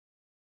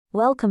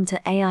Welcome to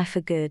AI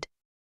for Good,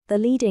 the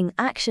leading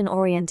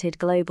action-oriented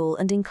global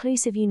and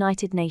inclusive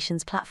United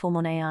Nations platform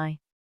on AI.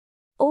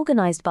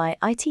 Organized by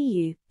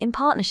ITU in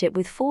partnership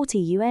with 40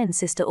 UN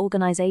sister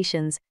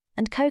organizations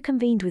and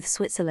co-convened with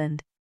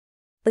Switzerland.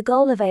 The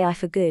goal of AI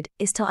for Good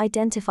is to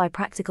identify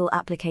practical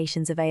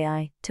applications of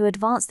AI to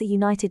advance the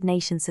United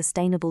Nations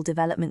Sustainable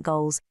Development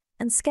Goals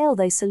and scale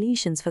those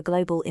solutions for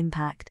global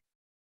impact.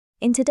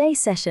 In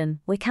today's session,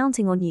 we're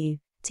counting on you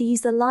to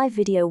use the live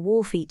video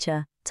wall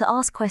feature to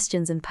ask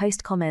questions and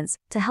post comments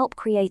to help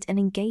create an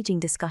engaging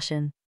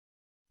discussion.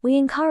 We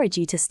encourage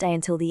you to stay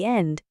until the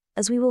end,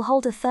 as we will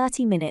hold a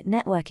 30-minute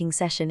networking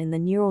session in the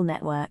neural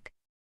network.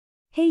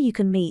 Here you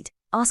can meet,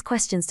 ask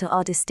questions to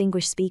our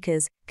distinguished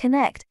speakers,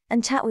 connect,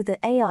 and chat with the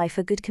AI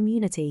for Good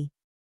community.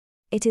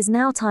 It is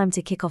now time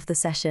to kick off the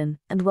session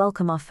and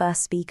welcome our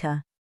first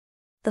speaker.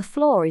 The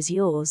floor is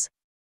yours.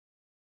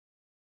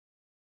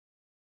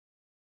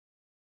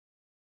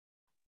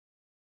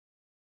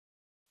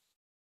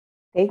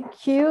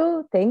 Thank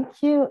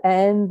you,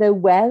 and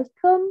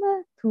welcome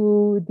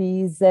to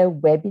this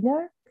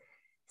webinar.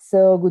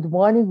 So good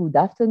morning, good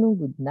afternoon,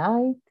 good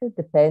night,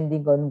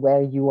 depending on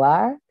where you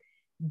are.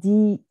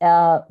 The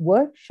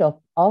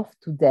workshop of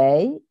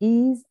today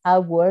is a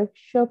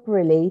workshop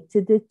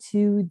related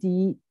to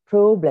the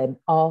problem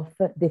of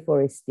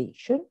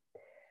deforestation.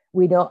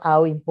 We know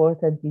how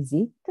important is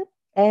it,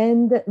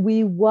 and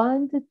we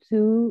want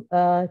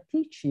to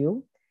teach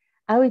you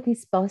how it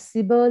is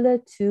possible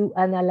to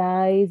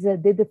analyze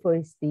the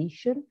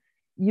deforestation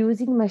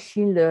using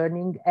machine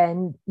learning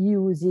and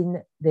using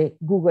the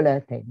Google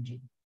Earth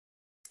engine.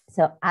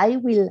 So I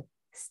will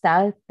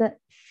start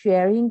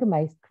sharing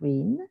my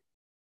screen.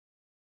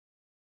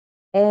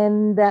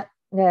 And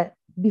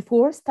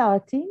before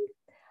starting,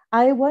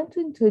 I want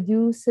to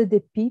introduce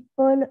the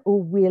people who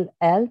will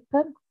help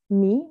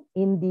me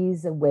in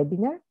this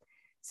webinar.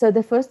 So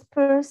the first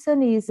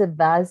person is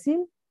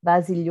Vasil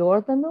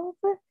Yordanov,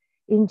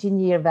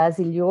 Engineer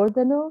Vasil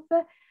Yordanov,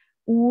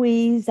 who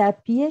is a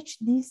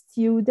PhD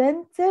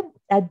student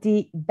at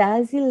the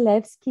Vasil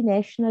Levski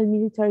National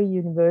Military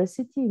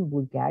University in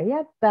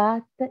Bulgaria,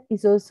 but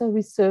is also a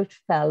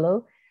research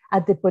fellow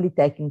at the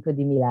Politecnico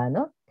di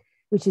Milano,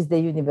 which is the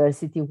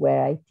university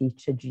where I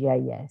teach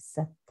GIS.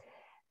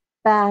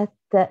 But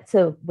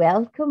so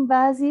welcome,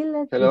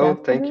 Vasil. Hello,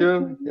 thank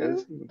you.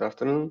 Yes, good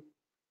afternoon.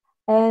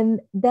 And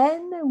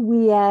then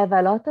we have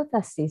a lot of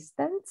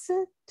assistants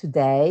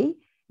today.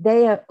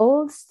 They are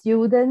all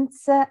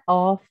students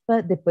of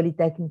the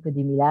Politecnico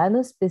di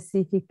Milano,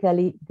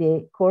 specifically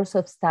the course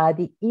of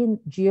study in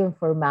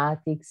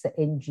geoinformatics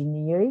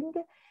engineering.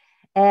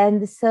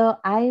 And so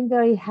I'm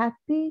very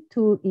happy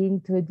to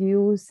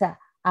introduce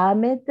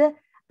Ahmed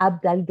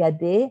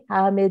Abdelgadeh,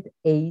 Ahmed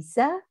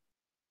Eisa.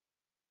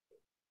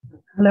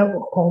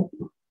 Hello.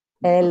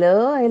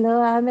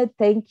 Hello, Ahmed.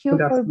 Thank you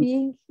for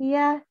being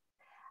here.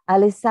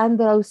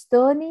 Alessandro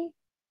Austoni.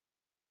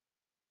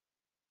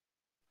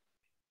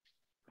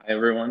 Hi,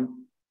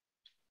 everyone.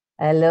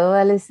 Hello,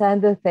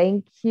 Alessandro.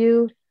 Thank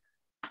you.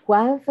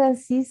 Juan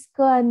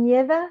Francisco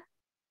Anieva.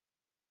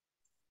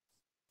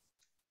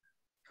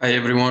 Hi,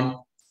 everyone.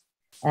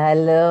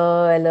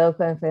 Hello,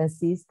 Juan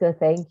Francisco.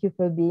 Thank you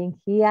for being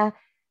here.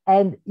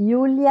 And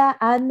Giulia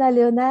Anna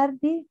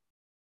Leonardi.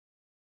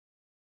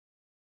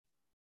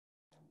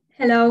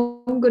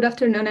 Hello, good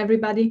afternoon,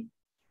 everybody.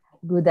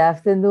 Good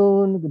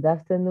afternoon.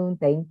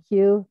 Thank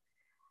you.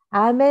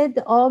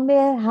 Ahmed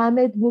Omer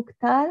Hamed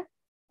Mukhtar.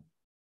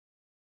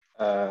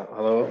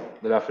 Hello,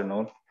 good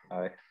afternoon.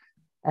 Hi.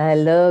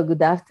 Hello,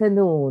 good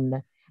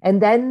afternoon. And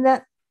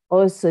then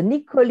also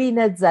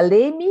Nicolina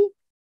Zalemi.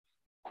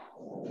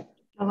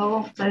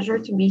 Hello, pleasure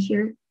to be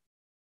here.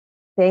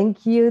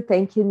 Thank you,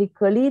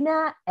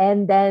 Nicolina.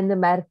 And then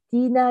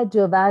Martina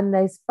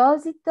Giovanna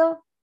Esposito.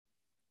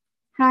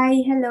 Hi,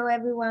 hello,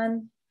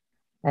 everyone.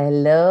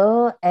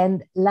 Hello.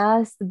 And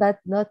last but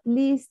not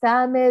least,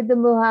 Ahmed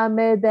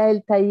Mohamed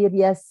El Tahir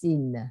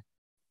Yassin.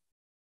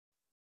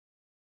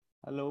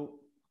 Hello.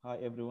 Hi,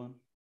 everyone.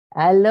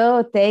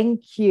 Hello,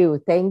 thank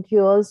you. Thank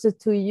you also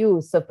to you.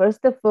 So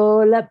first of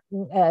all,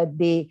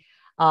 the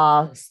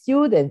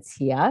students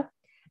here,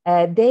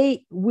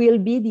 they will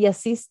be the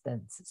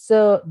assistants.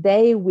 So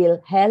they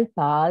will help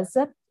us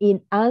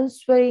in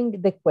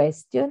answering the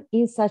question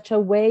in such a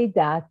way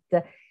that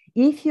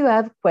if you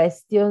have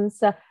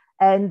questions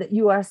and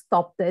you are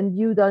stopped and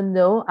you don't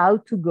know how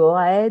to go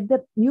ahead,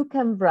 you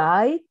can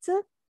write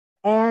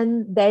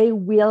and they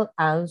will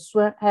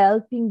answer,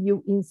 helping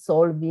you in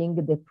solving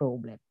the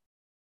problem.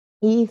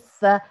 If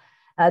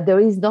there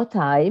is no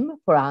time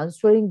for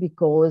answering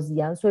because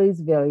the answer is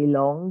very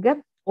long,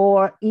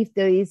 or if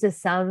there is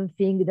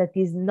something that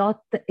is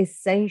not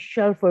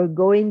essential for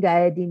going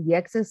ahead in the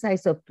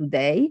exercise of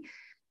today,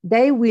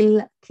 they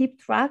will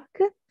keep track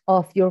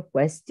of your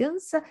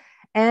questions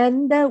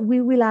and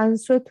we will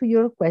answer to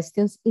your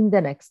questions in the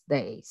next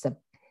days.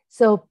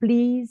 So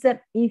please,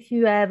 if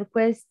you have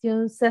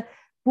questions,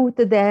 put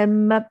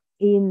them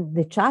in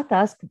the chat,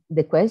 ask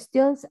the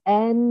questions,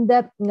 and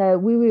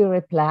we will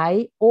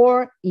reply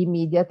or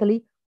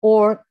immediately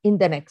or in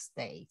the next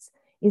days.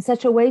 in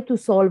such a way to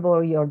solve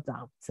all your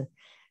doubts.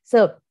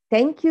 So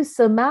thank you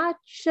so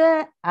much,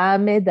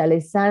 Ahmed,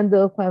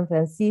 Alessandro, Juan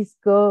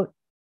Francisco,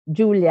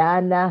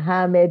 Giuliana,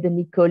 Ahmed,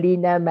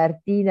 Nicolina,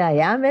 Martina,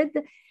 Ahmed.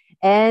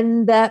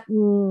 And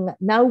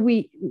now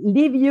we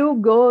leave you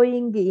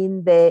going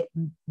in the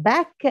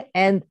back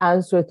and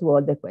answer to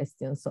all the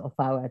questions of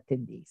our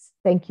attendees.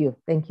 Thank you.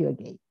 Thank you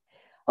again.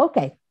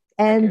 Okay.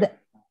 And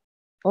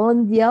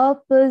on the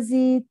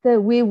opposite,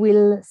 we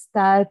will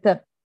start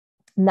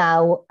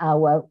now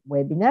our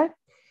webinar.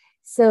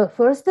 So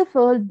first of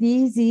all,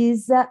 this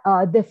is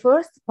the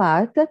first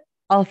part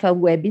of a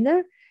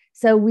webinar.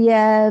 So we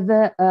have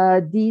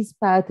this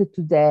part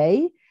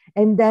today,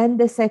 and then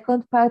the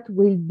second part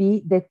will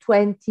be the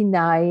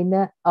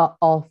 29th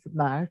of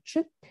March.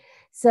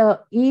 So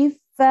if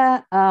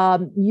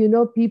you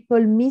know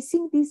people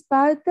missing this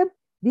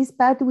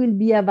part will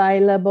be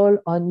available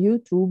on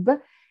YouTube,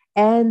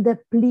 and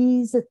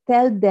please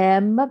tell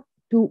them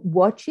to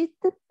watch it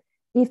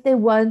if they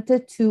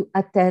wanted to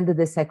attend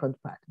the second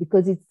part,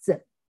 because it's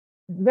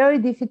very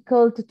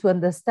difficult to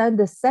understand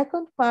the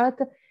second part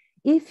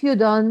if you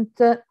don't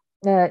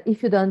attend,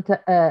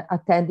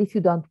 if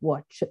you don't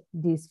watch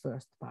this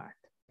first part.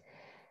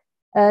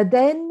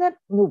 Then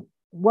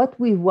what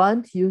we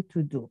want you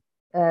to do,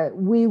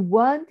 we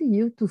want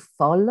you to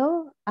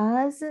follow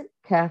us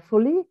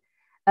carefully,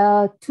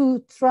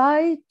 to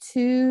try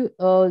to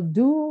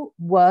do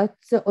what,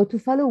 or to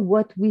follow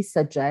what we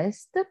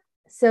suggest.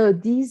 So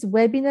this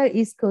webinar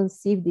is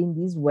conceived in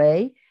this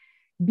way.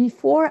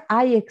 Before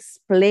I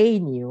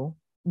explain you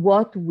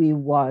what we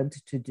want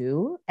to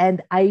do,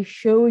 and I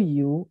show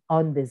you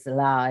on the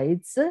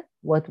slides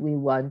what we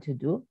want to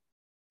do,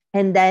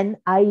 and then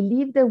I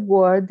leave the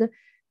word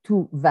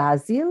to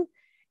Vasil,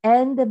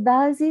 and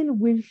Vasil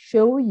will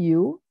show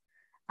you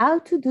how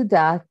to do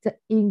that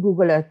in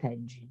Google Earth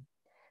Engine.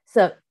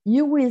 So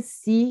you will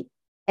see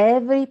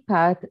every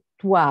part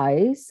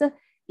twice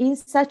in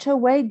such a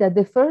way that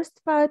the first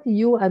part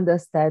you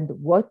understand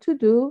what to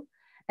do,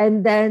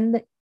 and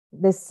then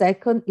in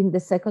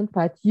the second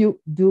part you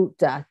do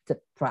that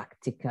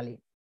practically.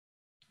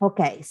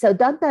 Okay, so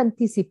don't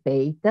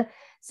anticipate.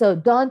 So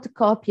don't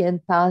copy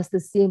and paste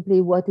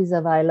simply what is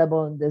available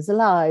on the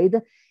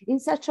slide, in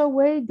such a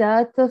way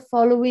that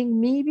following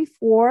me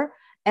before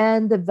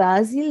and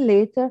Vasil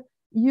later,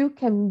 you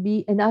can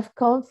be enough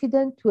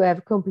confident to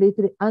have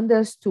completely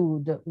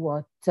understood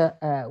what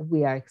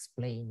we are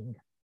explaining.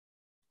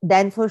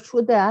 Then for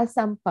sure there are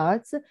some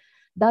parts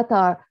that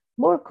are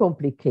more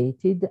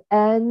complicated,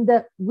 and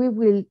we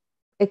will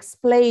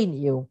explain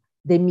you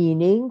the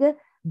meaning,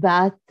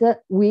 but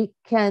we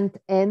can't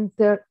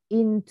enter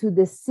into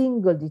the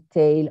single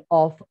detail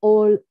of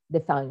all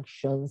the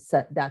functions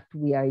that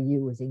we are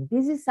using.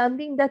 This is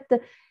something that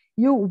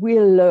you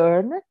will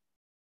learn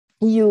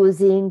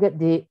using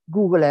the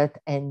Google Earth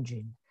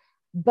Engine.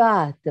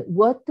 But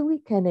what we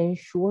can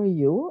assure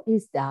you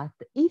is that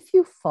if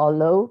you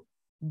follow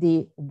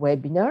the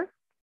webinar,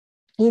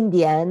 in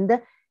the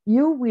end,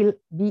 you will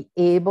be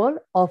able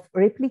of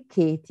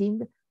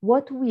replicating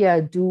what we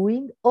are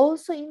doing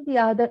also in the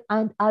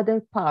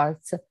other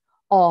parts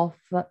of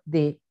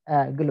the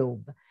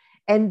globe.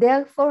 And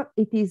therefore,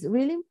 it is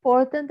really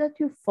important that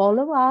you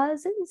follow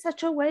us in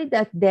such a way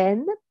that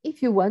then,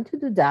 if you want to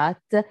do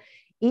that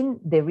in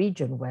the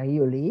region where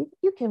you live,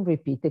 you can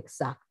repeat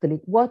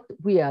exactly what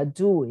we are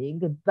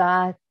doing,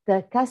 but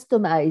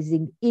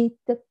customizing it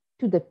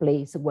to the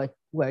place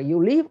where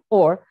you live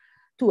or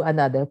to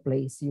another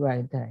place you are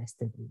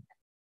interested in.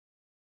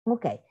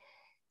 Okay,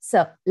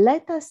 so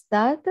let us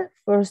start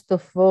first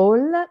of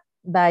all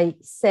by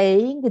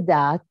saying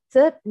that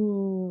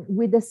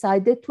we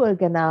decided to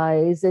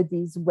organize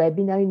this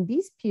webinar in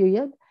this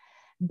period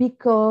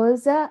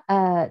because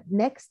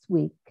next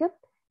week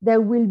there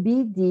will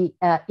be the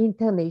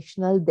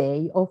International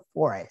Day of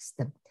Forest.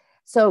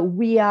 So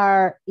we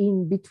are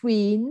in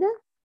between.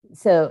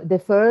 So the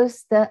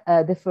first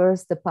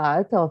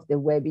part of the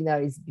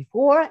webinar is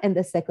before, and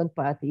the second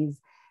part is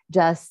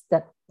just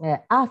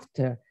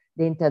after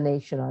the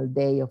International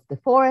Day of the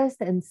Forest.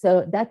 And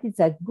so that is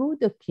a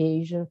good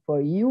occasion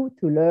for you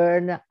to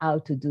learn how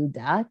to do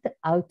that,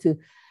 how to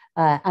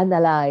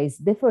analyze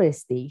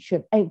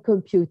deforestation and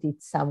compute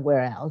it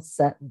somewhere else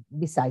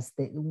besides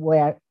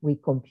where we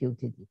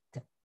computed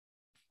it.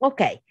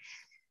 Okay.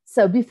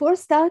 So before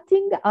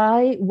starting,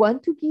 I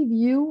want to give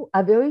you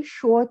a very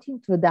short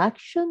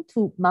introduction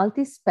to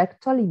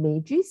multispectral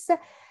images,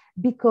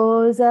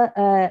 because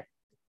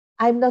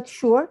I'm not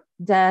sure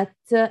that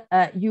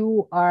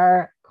you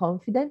are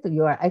confident,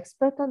 you are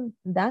expert on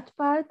that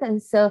part.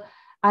 And so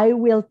I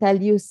will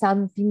tell you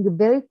something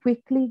very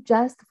quickly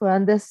just for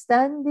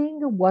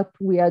understanding what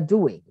we are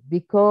doing,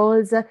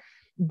 because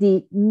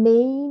the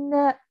main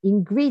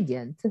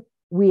ingredient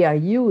we are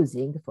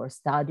using for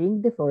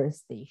studying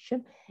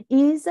deforestation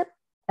is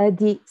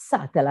the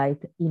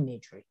satellite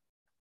imagery.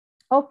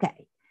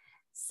 Okay,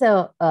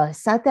 so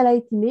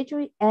satellite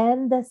imagery,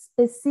 and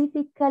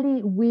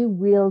specifically we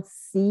will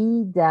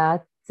see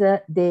that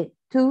the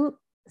two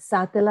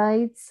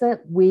satellites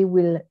we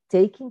will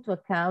take into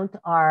account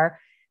are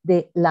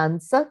the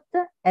Landsat,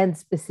 and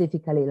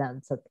specifically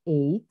Landsat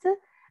 8,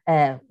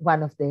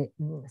 one of the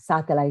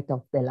satellites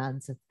of the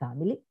Landsat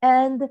family,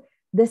 and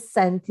the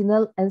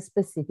Sentinel, and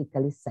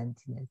specifically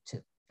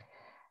Sentinel-2.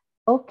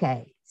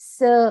 Okay,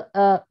 so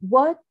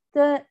what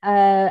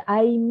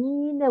I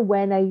mean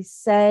when I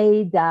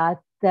say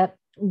that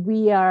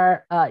we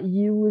are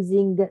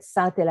using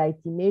satellite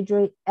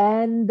imagery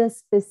and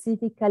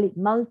specifically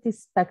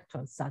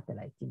multispectral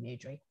satellite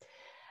imagery.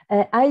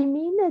 I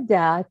mean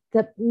that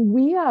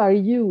we are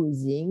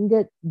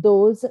using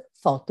those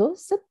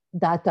photos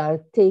that are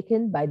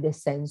taken by the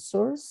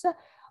sensors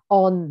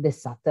on the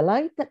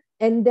satellite,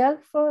 and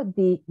therefore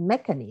the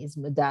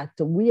mechanism that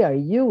we are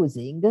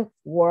using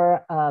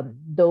for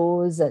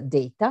those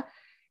data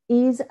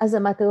is, as a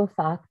matter of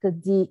fact,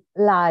 the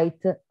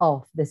light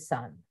of the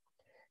sun.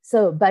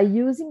 So by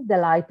using the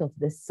light of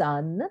the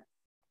sun,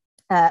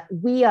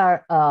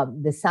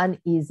 the sun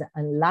is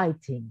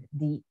enlightening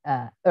the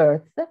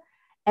Earth,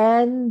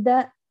 and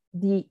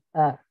the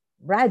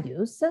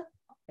radius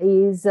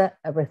is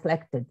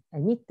reflected,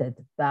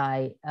 emitted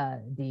by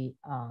the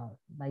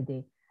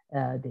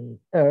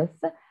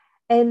Earth,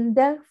 and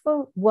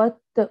therefore what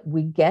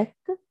we get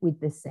with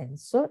the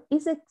sensor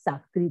is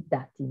exactly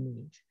that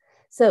image.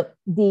 So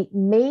the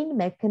main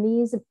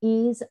mechanism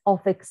is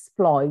of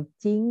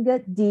exploiting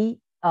the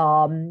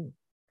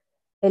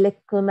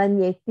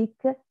electromagnetic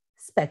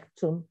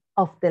spectrum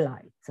of the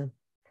light.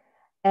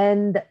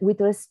 And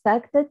with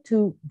respect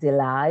to the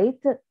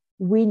light,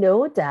 we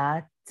know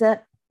that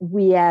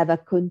we have a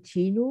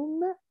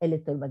continuum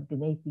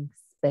electromagnetic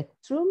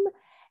spectrum,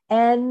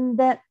 and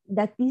that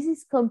this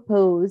is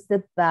composed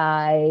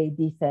by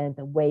different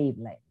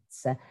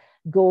wavelengths,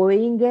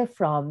 going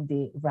from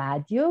the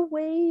radio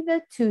wave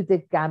to the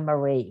gamma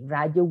ray.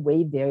 Radio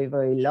wave very,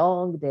 very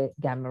long, the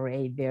gamma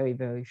ray very,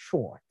 very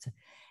short.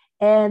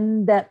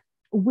 And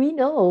we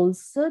know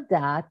also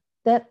that,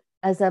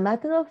 as a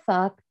matter of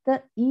fact,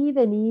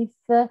 even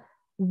if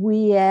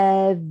we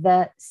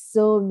have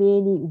so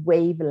many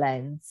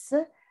wavelengths,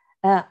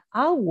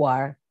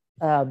 our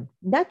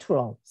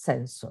natural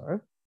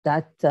sensor,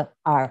 that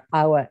are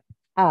our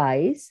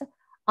eyes,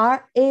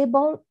 are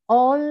able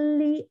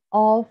only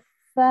of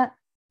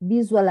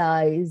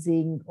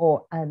visualizing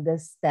or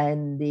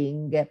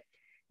understanding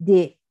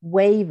the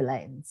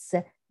wavelengths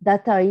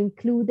that are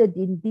included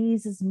in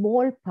this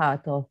small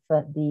part of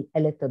the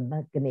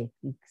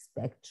electromagnetic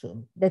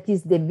spectrum, that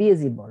is the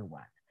visible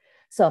one.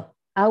 So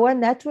our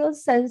natural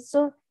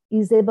sensor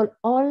is able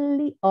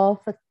only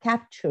of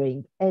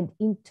capturing and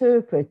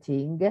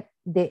interpreting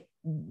the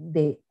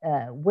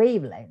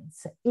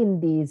wavelengths in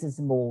this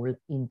small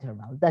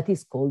interval that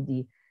is called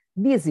the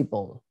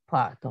visible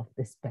part of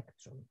the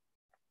spectrum.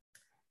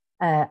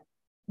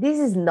 This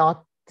is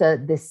not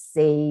the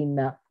same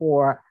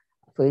for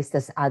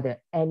instance,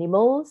 other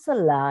animals,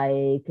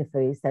 like,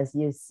 for instance,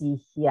 you see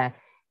here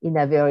in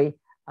a very,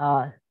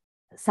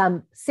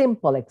 some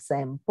simple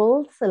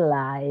examples,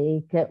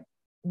 like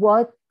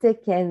what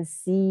can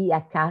see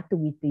a cat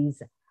with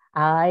these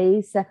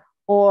eyes,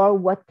 or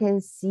what can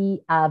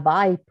see a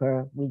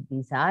viper with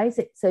these eyes.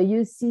 So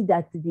you see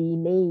that the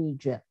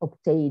image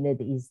obtained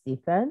is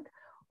different,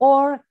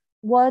 or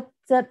what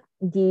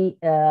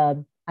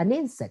an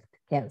insect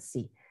can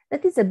see.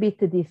 That is a bit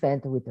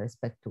different with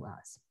respect to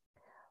us.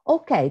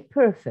 Okay,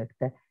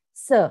 perfect.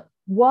 So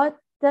what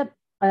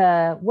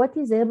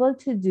is able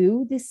to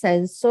do the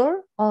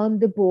sensor on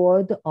the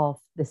board of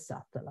the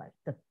satellite?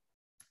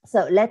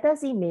 So let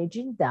us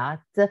imagine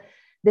that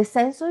the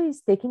sensor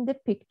is taking the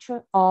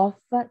picture of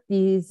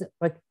this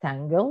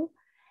rectangle.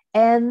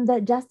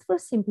 And just for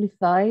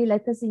simplify,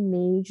 let us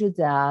imagine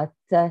that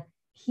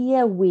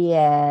here we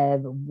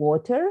have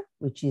water,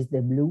 which is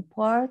the blue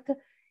part.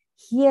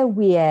 Here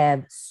we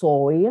have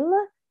soil,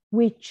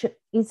 which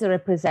is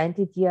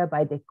represented here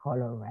by the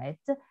color red.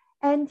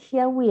 And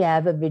here we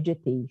have a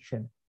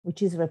vegetation,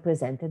 which is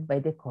represented by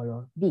the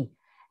color B.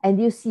 And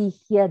you see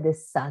here the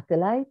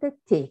satellite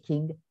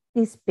taking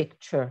this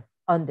picture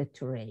on the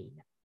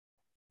terrain.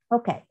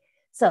 Okay,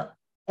 so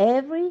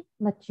every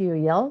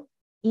material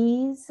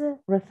is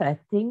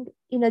reflecting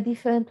in a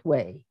different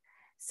way.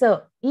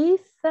 So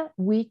if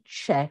we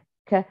check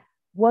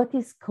what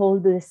is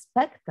called the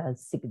spectral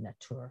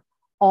signature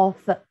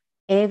of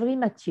every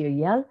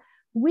material,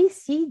 we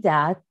see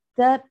that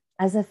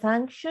as a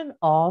function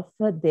of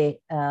the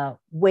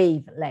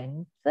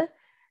wavelength,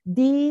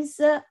 these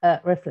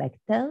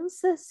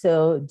reflectance,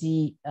 so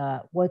the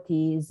what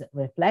is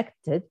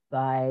reflected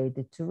by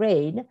the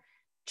terrain,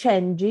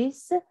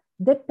 changes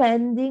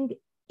depending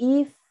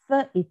if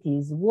it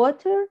is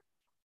water,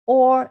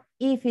 or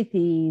if it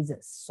is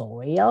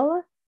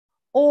soil,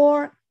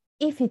 or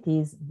if it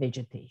is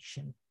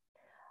vegetation.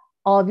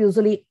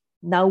 Obviously,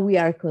 now we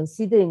are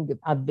considering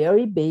a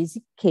very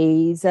basic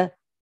case,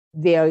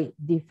 very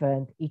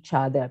different each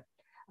other.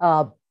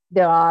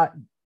 There are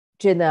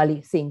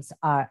generally things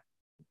are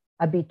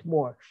a bit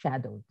more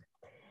shadowed.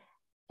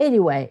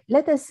 Anyway,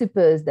 let us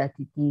suppose that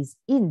it is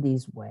in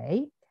this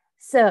way.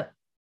 So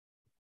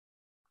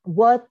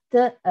what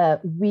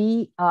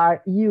we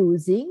are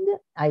using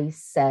I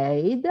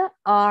said,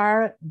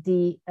 are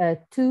the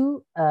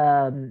two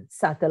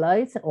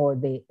satellites or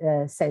the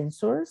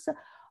sensors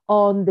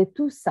on the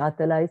two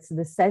satellites,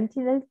 the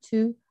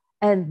Sentinel-2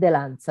 and the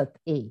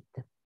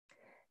Landsat-8.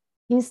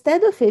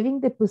 Instead of having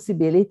the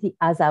possibility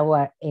as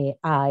our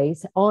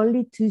eyes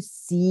only to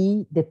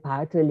see the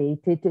part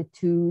related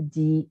to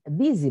the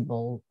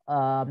visible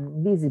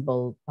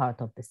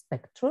part of the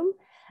spectrum,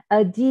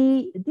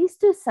 these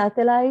two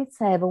satellites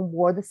have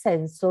onboard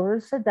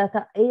sensors that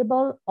are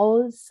able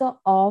also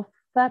of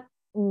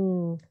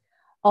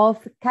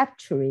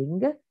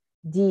capturing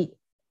the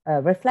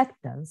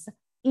reflectance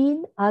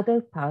in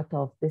other part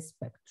of the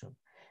spectrum.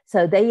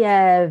 So they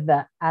have,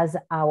 as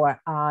our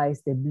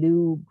eyes, the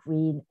blue,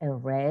 green,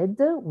 and red,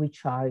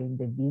 which are in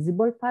the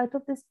visible part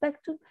of the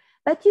spectrum.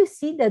 But you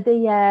see that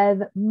they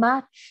have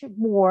much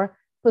more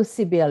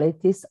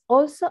possibilities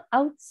also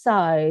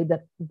outside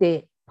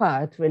the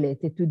part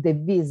related to the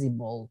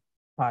visible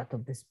part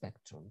of the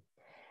spectrum.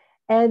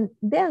 And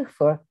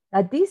therefore,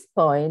 at this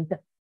point,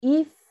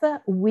 if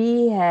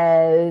we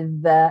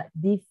have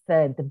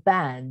different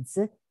bands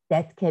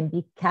that can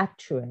be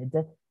captured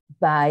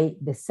by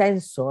the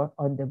sensor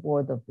on the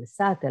board of the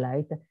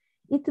satellite,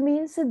 it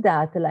means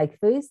that, like,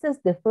 for instance,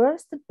 the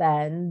first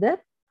band,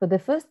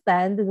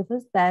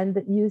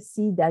 you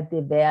see that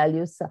the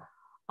values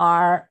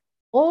are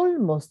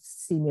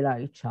almost similar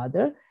to each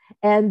other,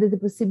 and the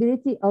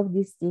possibility of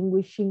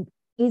distinguishing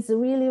is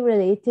really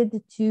related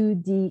to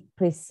the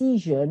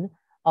precision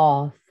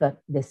of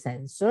the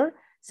sensor,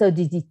 so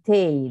the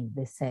detail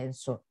the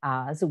sensor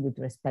has with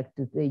respect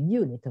to the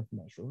unit of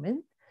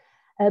measurement.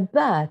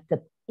 But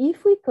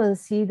if we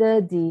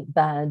consider the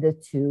band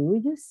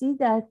 2, you see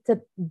that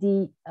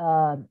the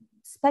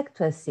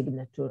spectral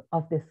signature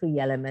of the three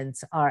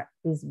elements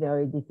is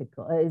very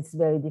difficult. It's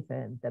very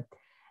different,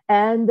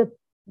 and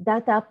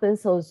that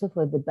happens also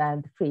for the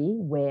band 3,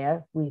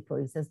 where we, for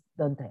instance,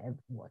 don't have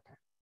water.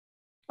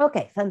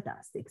 Okay,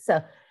 fantastic.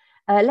 So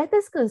let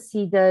us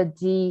consider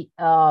the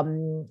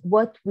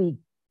what we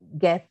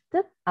get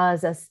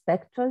as a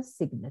spectral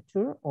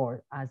signature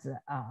or as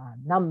a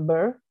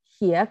number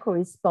here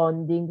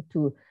corresponding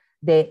to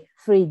the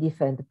three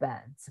different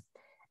bands.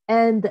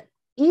 And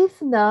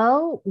if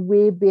now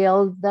we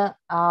build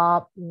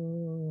a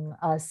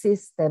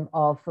system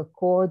of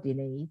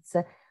coordinates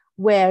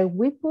where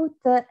we put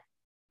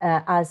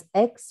as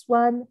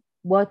x1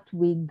 what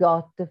we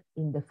got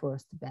in the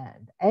first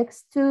band,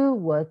 x2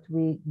 what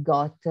we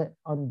got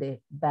on the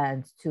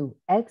band 2,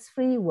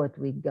 x3 what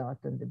we got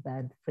on the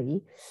band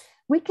 3,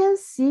 we can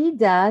see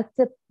that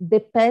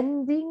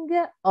depending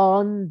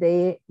on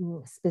the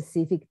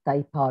specific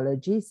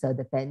typology, so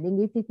depending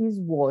if it is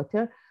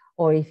water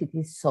or if it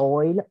is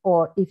soil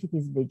or if it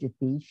is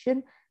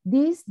vegetation,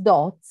 these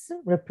dots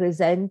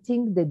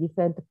representing the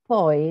different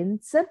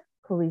points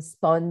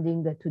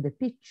corresponding to the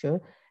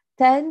picture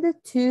tend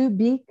to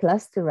be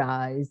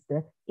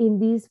clusterized in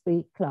these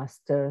three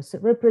clusters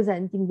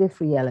representing the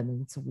three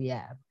elements we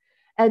have.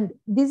 And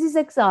this is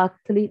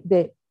exactly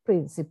the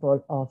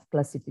principle of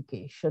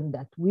classification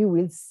that we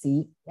will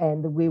see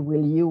and we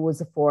will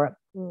use for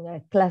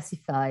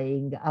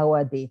classifying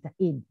our data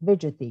in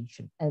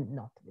vegetation and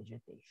not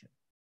vegetation.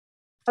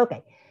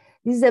 Okay,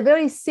 this is a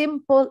very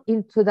simple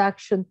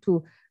introduction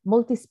to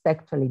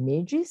multispectral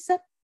images.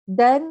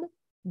 Then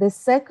the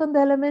second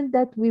element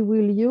that we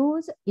will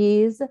use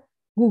is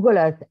Google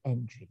Earth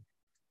Engine.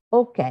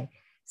 Okay,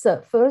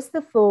 so first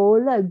of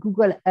all,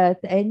 Google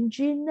Earth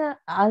Engine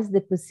has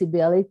the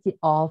possibility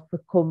of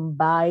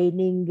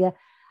combining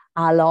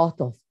a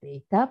lot of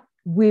data.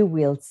 We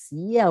will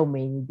see how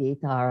many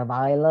data are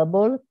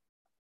available,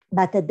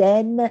 but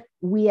then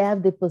we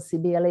have the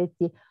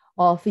possibility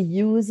of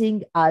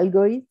using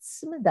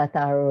algorithms that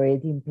are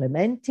already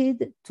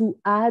implemented to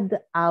add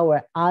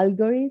our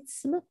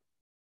algorithm.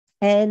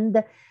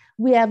 And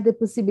we have the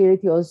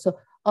possibility also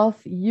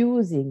of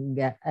using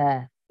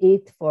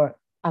it for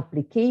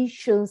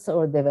applications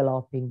or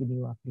developing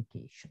new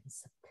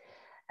applications.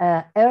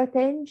 Earth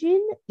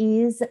Engine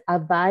is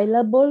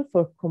available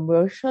for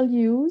commercial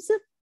use,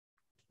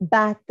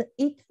 but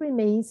it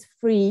remains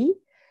free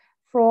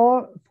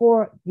for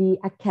the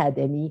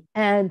academy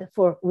and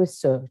for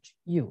research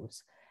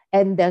use.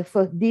 And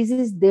therefore, this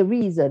is the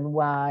reason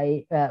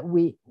why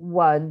we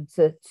want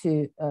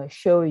to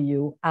show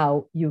you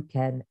how you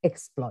can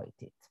exploit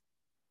it.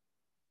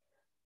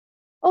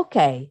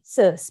 Okay,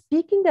 so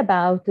speaking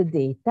about the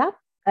data,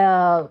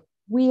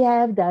 we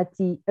have that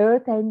the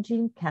Earth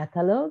Engine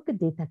catalog,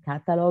 data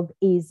catalog,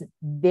 is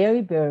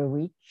very, very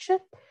rich.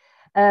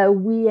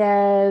 We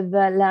have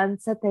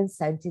Landsat and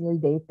Sentinel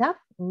data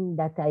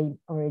that I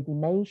already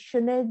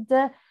mentioned,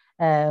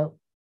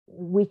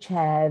 which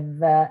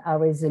have a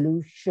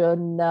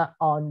resolution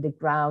on the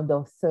ground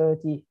of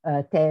 30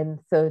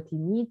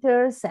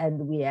 meters, and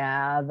we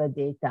have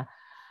data,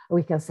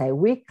 we can say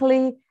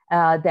weekly.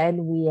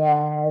 Then we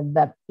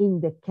have in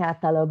the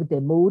catalog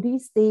the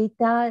MODIS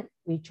data,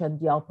 which on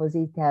the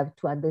opposite have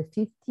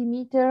 250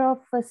 meters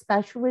of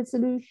spatial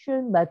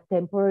resolution, but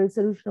temporal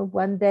resolution of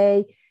 1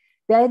 day.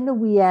 Then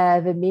we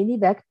have many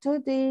vector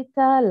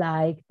data,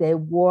 like the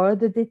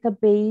world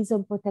database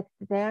on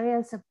protected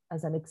areas,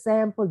 as an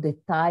example, the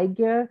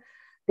Tiger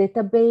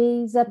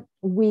database.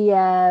 We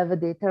have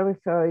data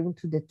referring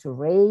to the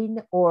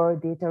terrain or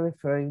data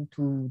referring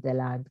to the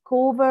land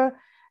cover.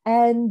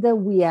 And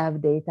we have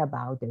data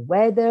about the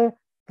weather,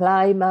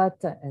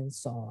 climate, and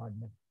so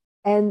on.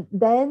 And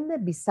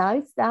then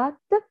besides that,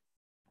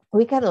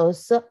 we can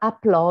also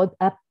upload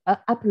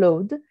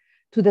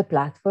to the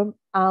platform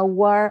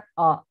our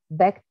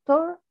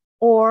vector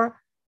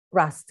or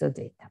raster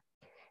data.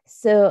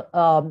 So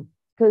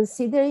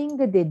considering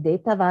the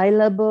data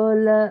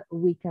available,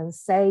 we can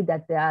say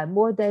that there are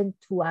more than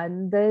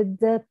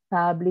 200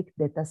 public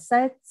data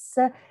sets,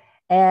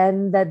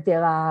 and that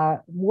there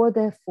are more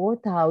than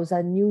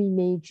 4,000 new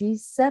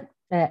images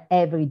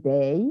every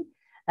day,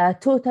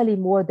 totally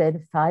more than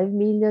 5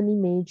 million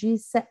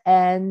images,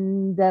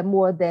 and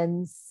more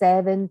than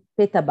 7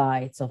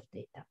 petabytes of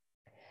data.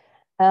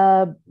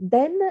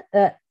 Then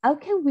how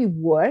can we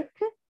work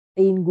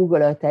in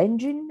Google Earth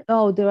Engine?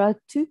 Oh, there are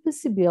two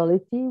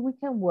possibilities. We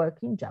can work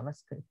in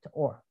JavaScript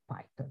or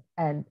Python.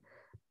 And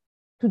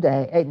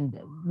today,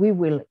 we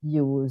will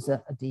use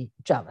the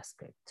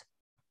JavaScript.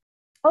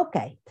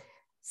 Okay,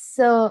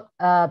 so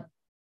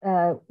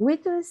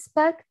with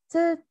respect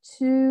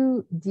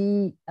to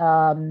the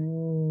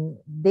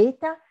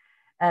data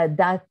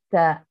that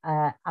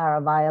are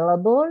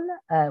available,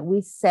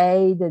 we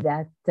say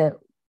that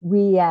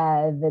we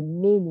have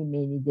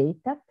many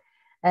data.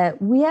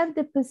 We have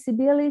the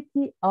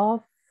possibility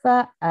of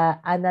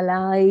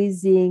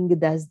analyzing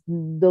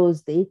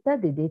those data,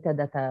 the data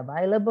that are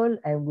available,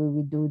 and we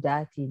will do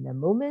that in a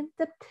moment.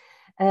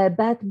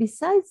 But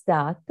besides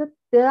that,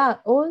 there are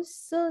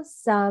also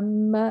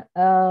some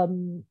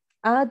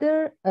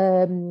other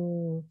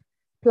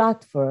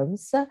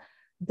platforms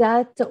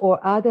or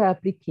other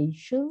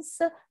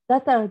applications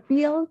that are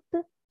built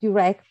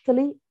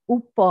directly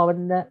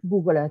upon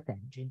Google Earth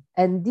Engine.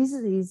 And this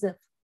is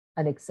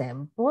an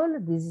example.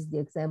 This is the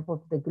example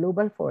of the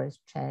Global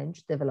Forest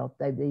Change developed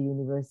by the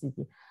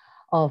University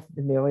of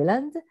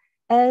Maryland.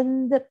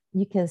 And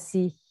you can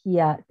see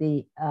here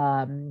the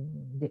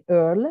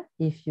URL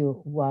if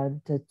you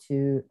want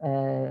to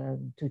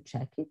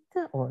check it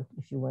or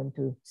if you want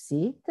to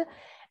see it.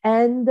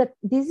 And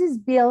this is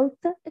built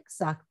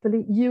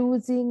exactly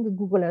using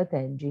Google Earth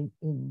Engine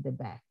in the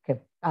back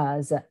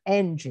as an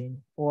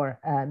engine for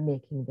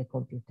making the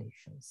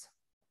computations.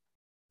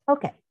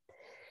 Okay.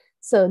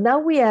 So now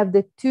we have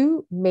the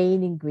two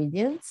main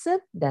ingredients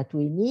that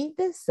we need.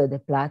 So the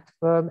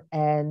platform,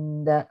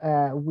 and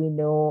we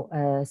know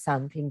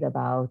something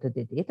about the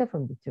data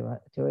from the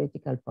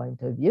theoretical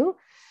point of view.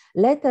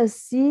 Let us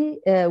see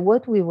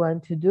what we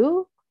want to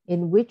do,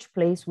 in which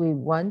place we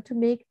want to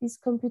make this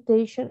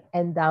computation,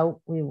 and how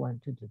we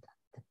want to do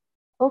that.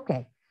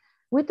 Okay.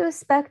 With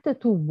respect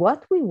to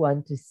what we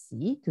want to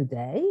see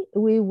today,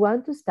 we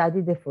want to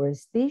study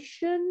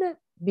deforestation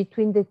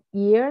between the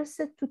years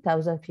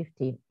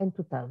 2015 and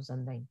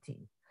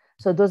 2019.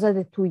 So those are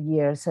the 2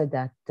 years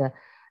that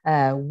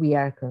we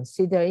are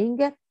considering.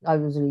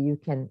 Obviously, you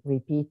can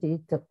repeat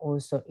it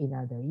also in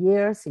other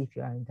years if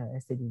you are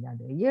interested in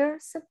other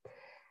years.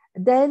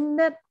 Then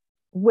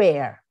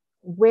where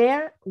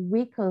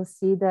we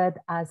considered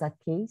as a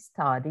case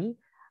study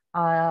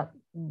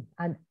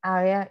an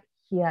area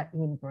here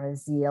in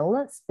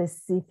Brazil,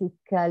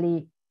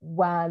 specifically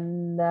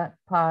one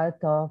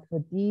part of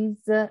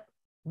this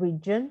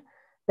region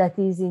that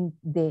is in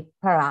the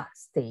Pará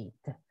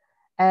state.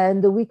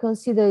 And we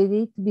consider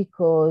it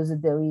because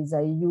there is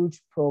a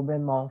huge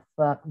problem of,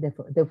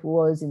 there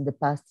was in the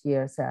past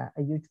years a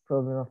huge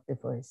problem of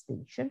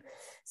deforestation.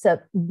 So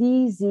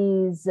this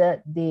is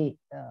the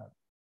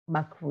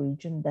macro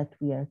region that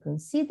we are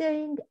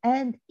considering.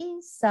 And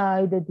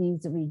inside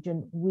this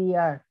region, we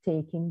are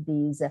taking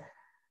these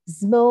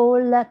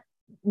small,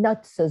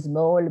 not so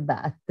small,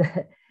 but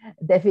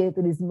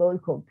definitely small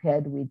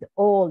compared with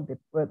all the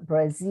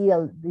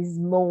Brazil, this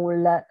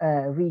small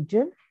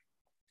region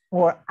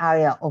or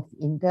area of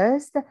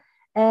interest.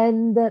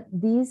 And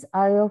this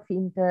area of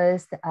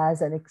interest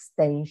has an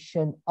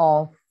extension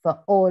of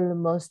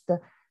almost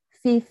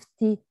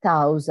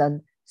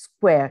 50,000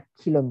 square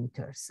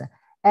kilometers.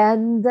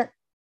 And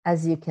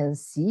as you can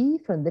see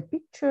from the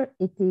picture,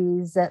 it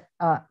is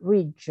a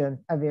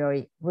region, a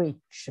very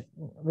rich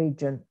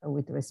region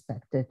with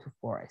respect to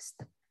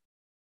forest.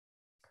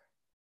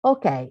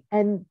 Okay,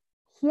 and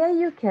here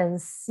you can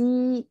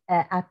see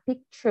a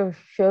picture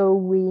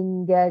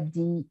showing the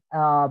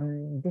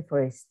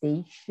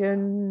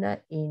deforestation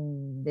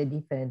in the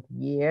different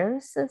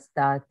years,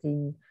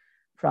 starting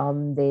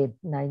from the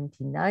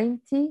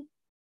 1990.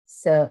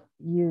 So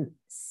you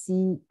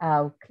see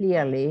how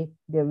clearly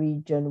the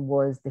region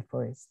was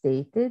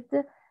deforested.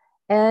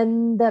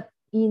 And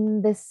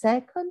in the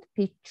second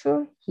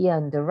picture here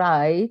on the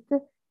right,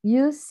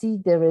 you see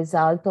the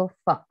result of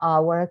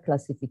our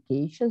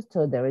classification.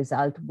 So the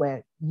result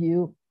where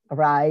you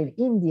arrive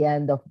in the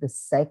end of the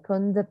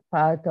second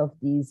part of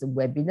this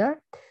webinar.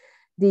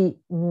 The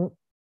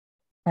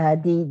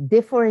the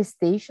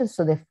deforestation,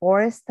 so the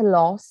forest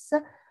loss,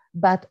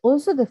 but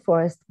also the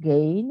forest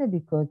gain,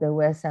 because there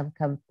were some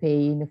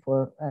campaign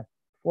for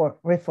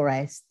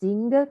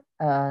reforesting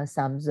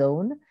some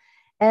zone.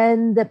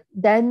 And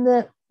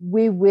then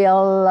we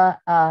will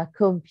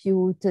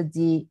compute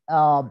the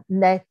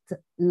net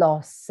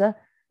loss,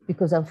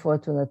 because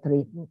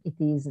unfortunately it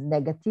is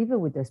negative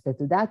with respect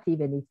to that,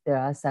 even if there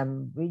are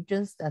some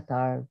regions that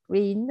are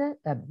green,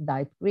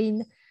 light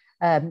green.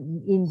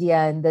 In the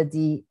end, it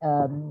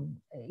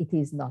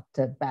is not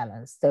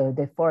balanced. So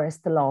the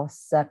forest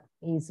loss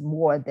is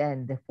more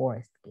than the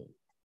forest gain.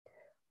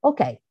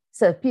 Okay,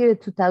 so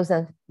period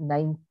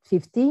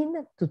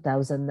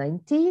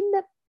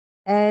 2015-2019,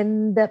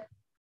 and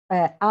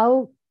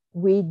how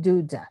we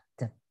do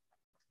that.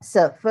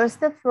 So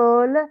first of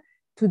all,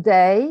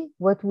 today,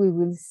 what we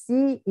will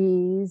see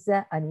is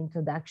an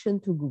introduction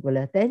to Google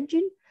Earth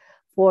Engine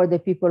for the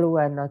people who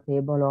are not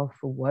able of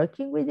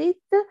working with it,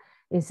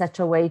 in such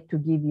a way to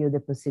give you the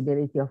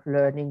possibility of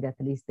learning at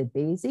least the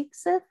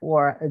basics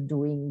for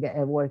doing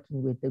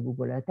working with the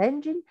Google Earth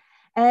Engine.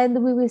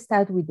 And we will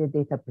start with the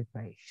data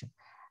preparation.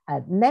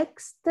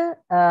 Next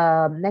part,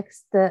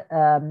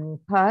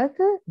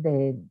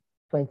 the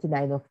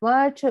 29th of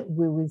March,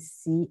 we will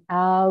see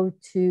how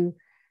to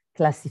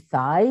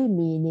classify,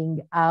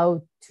 meaning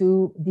how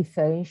to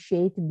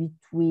differentiate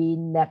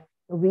between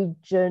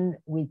region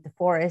with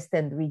forest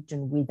and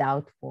region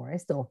without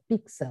forest, or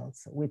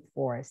pixels with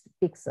forest,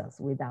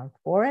 pixels without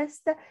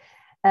forest.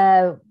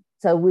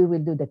 So we will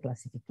do the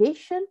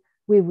classification.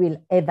 We will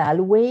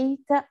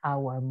evaluate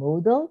our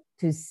model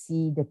to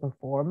see the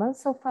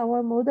performance of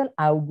our model,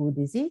 how good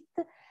is it?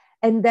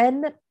 And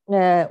then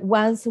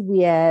once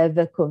we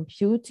have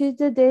computed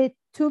the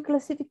two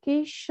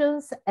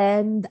classifications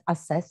and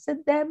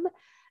assessed them,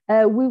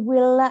 we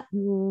will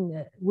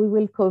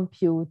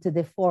compute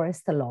the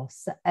forest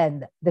loss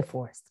and the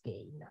forest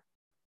gain.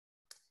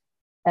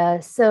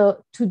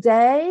 So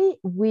today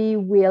we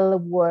will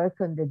work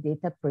on the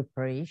data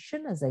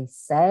preparation, as I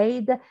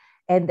said,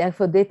 and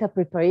therefore data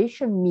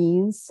preparation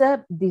means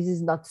this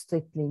is not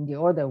strictly in the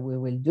order we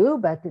will do,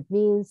 but it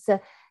means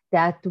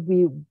that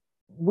we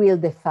will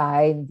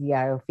define the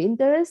area of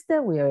interest.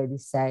 We already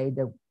said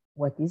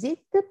what is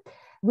it.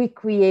 We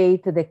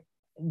create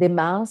the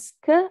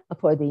mask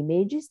for the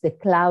images, the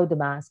cloud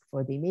mask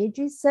for the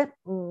images,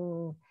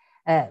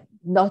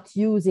 not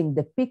using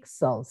the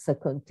pixels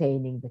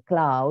containing the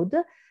clouds.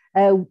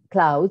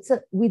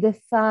 We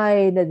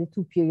define the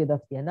two periods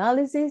of the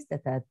analysis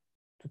that are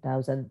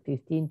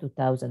 2015,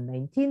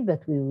 2019,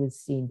 but we will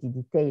see in the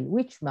detail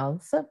which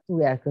months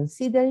we are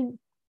considering.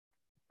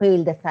 We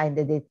will define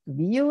the data to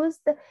be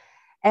used,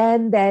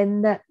 and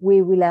then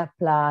we will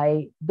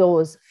apply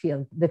the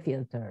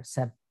filters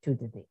to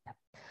the data.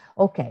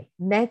 Okay,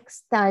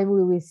 next time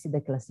we will see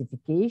the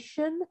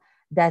classification.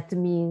 That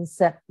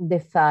means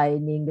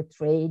defining the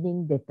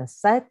training data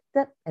set,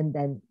 and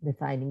then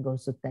defining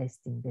also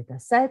testing data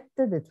set.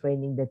 The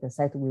training data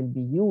set will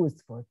be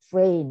used for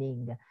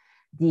training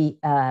the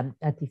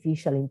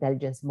artificial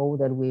intelligence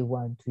model we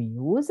want to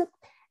use.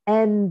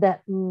 And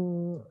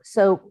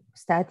so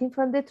starting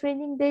from the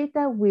training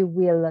data, we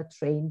will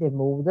train the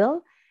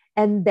model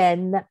and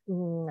then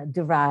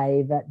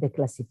derive the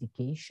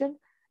classification.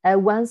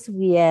 Once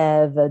we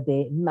have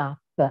the map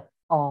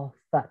of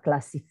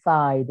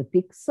classified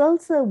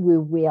pixels, we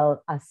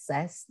will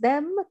assess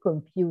them,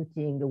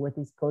 computing what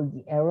is called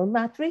the error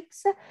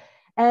matrix,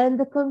 and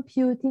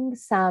computing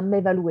some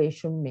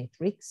evaluation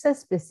metrics,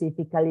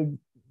 specifically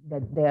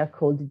that they are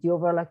called the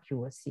overall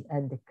accuracy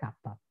and the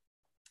kappa.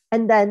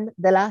 And then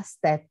the last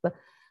step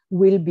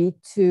will be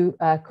to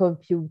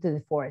compute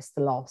the forest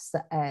loss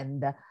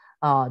and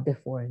the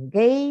forest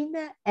gain,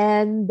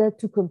 and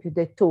to compute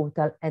the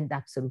total and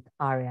absolute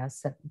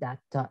areas that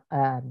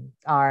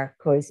are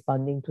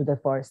corresponding to the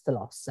forest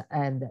loss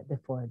and the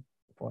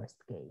forest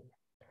gain.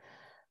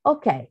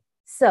 Okay,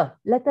 so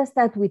let us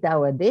start with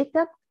our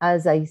data.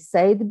 As I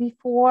said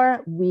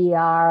before, we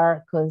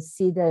are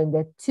considering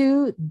the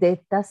two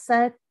data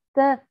sets,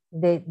 the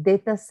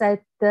data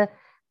set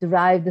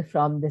derived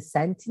from the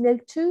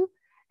Sentinel-2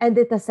 and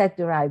data set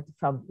derived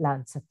from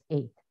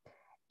Landsat-8.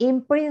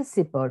 In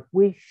principle,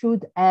 we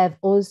should have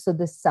also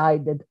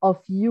decided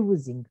of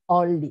using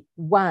only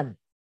one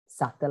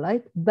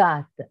satellite,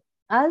 but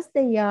as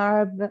they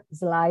have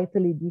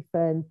slightly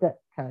different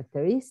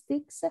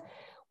characteristics,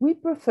 we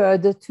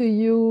preferred to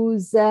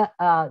use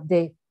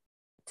the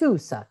two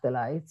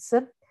satellites,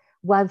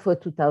 one for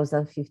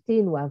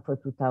 2015, one for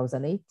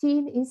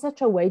 2018, in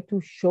such a way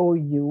to show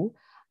you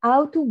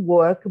how to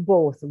work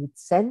both with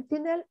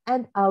Sentinel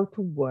and how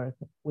to work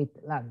with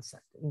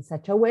Landsat, in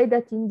such a way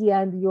that in the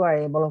end you are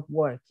able of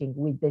working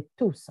with the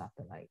two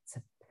satellites.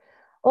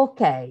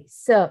 Okay,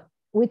 so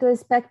with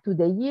respect to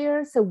the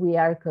years, we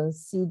are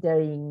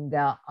considering,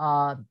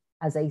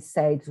 as I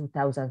said,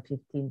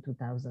 2015,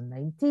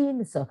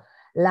 2019. So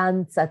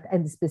Landsat,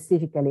 and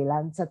specifically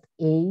Landsat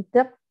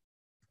 8,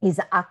 is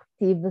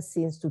active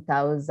since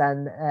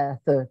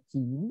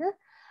 2013.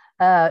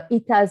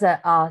 It has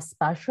a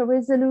spatial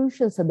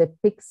resolution, so the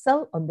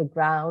pixel on the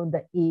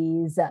ground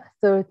is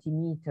 30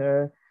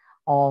 meters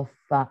of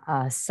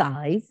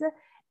size,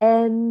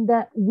 and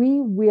we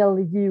will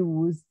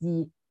use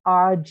the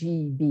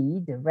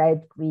RGB, the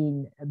red,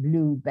 green,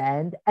 blue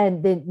band,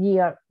 and the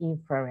near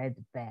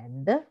infrared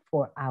band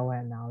for our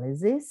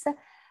analysis.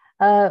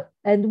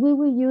 And we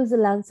will use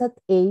Landsat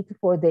 8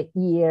 for the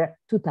year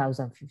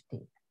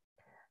 2015.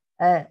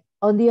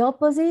 On the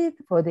opposite,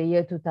 for the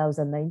year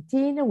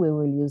 2019, we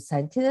will use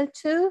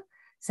Sentinel-2.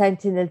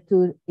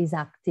 Sentinel-2 is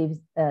active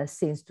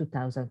since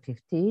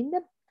 2015.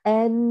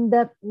 And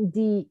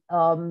the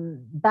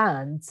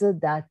bands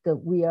that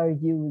we are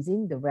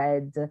using, the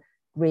red,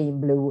 green,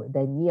 blue,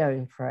 the near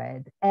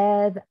infrared,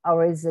 have a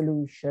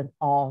resolution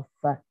of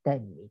 10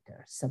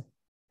 meters.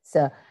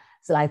 So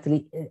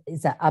slightly,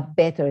 it's a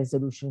better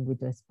resolution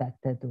with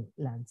respect to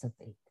Landsat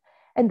 8.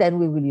 And then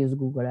we will use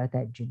Google Earth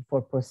Engine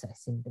for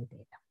processing the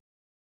data.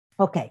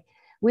 Okay,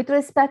 with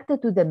respect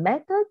to the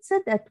methods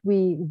that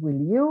we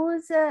will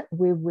use the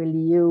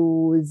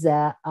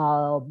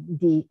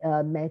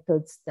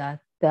methods that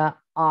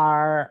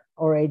are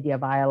already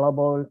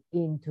available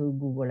into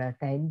Google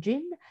Earth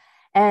Engine.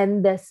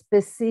 And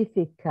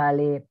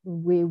specifically,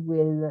 we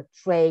will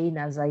train,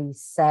 as I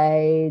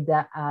said,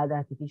 an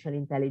artificial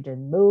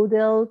intelligence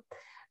model,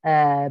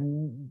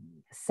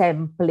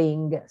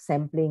 sampling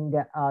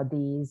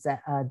these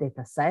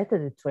data set,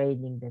 the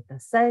training data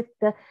set.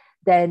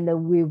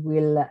 Then we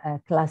will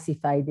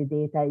classify the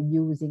data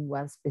using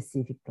one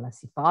specific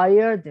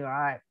classifier. There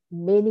are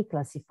many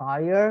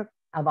classifiers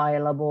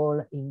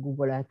available in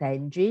Google Earth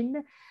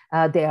Engine.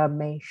 They are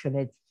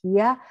mentioned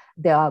here.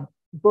 They are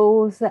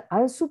both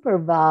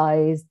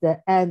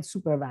unsupervised and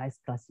supervised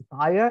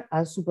classifier.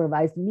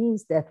 Unsupervised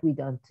means that we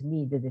don't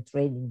need the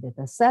training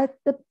data set,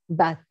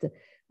 but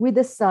we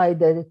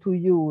decided to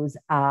use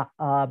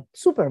a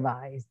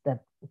supervised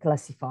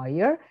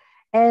classifier,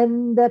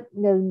 and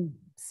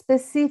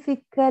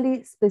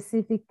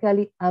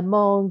specifically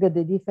among the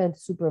different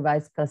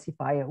supervised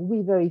classifier,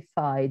 we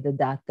verified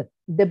that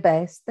the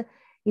best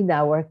in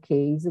our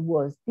case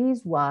was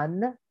this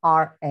one,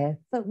 RF,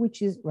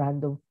 which is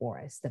random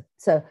forest.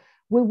 So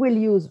we will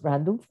use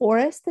random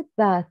forest,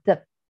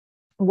 but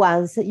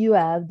once you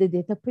have the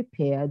data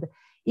prepared,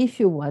 if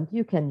you want,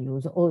 you can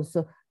use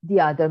also the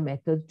other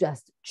methods,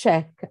 just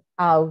check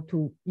how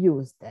to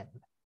use them.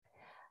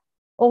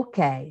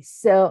 Okay,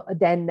 so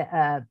then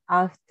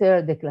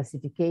after the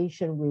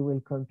classification, we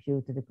will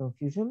compute the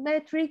confusion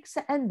matrix,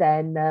 and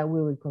then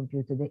we will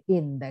compute the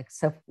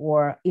index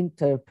for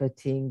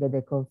interpreting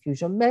the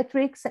confusion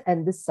matrix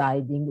and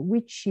deciding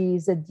which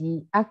is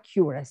the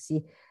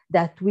accuracy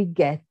that we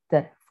get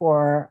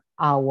for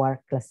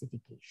our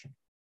classification.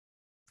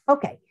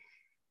 Okay,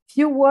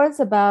 few words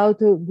about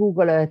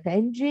Google Earth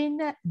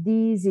Engine.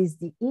 This is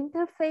the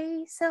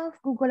interface of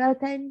Google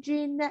Earth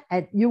Engine,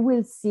 and you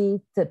will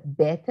see it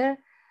better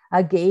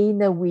again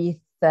with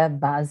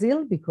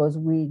Vasil, because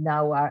we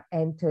now are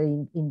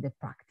entering in the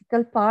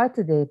practical part.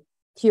 The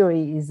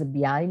theory is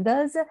behind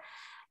us.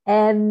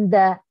 And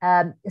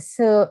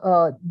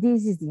so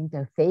this is the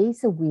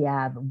interface. We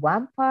have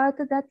one part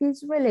that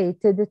is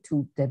related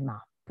to the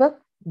map.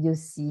 You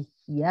see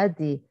here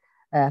the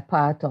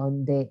part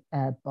on the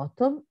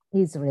bottom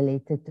is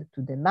related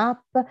to the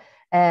map.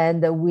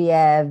 And we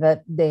have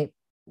the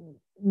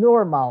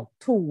normal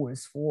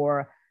tools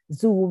for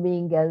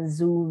zooming and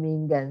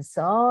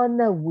so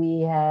on.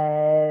 We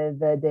have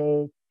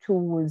the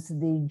tools,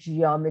 the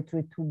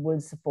geometry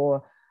tools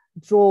for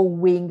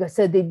drawing.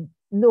 So the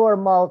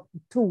normal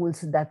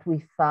tools that we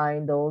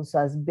find also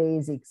as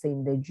basics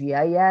in the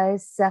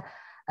GIS.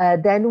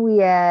 Then we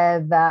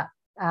have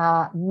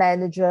a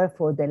manager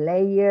for the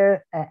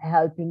layer,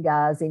 helping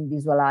us in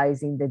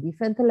visualizing the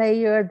different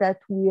layer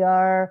that we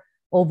are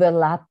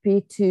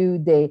overlapping to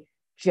the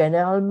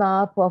general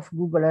map of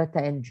Google Earth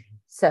Engine.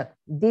 So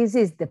this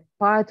is the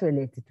part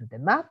related to the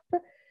map.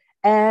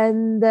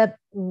 And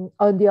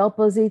on the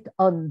opposite,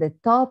 on the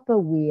top,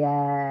 we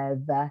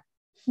have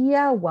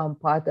here one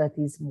part that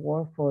is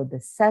more for the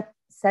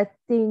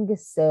setting.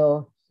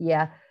 So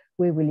here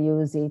we will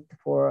use it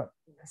for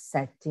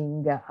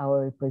setting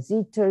our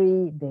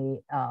repository,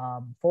 the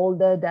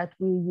folder that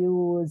we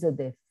use,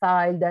 the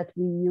file that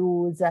we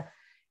use.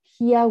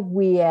 Here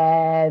we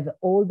have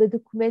all the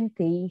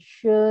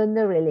documentation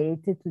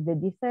related to the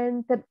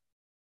different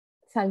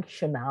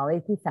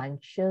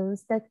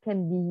functions that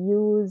can be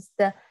used.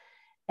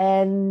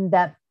 And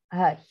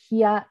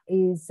here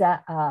is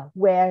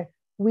where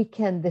we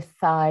can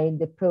define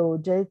the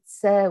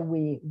projects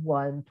we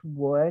want to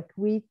work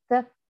with.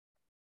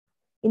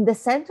 In the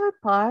center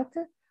part,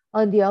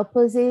 on the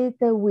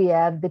opposite, we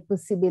have the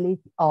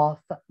possibility of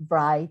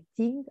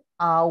writing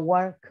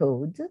our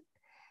code.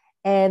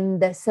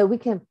 And so we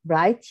can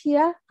write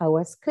here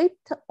our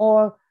script,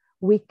 or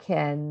we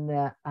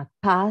can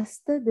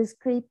paste the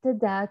script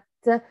that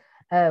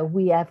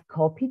we have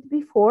copied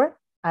before,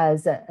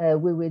 as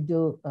we will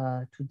do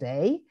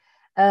today.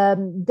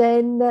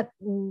 Then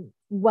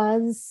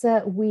once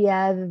we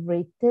have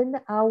written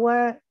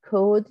our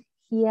code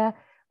here,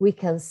 we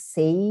can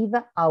save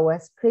our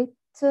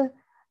script,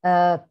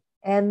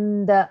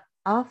 and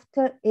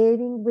after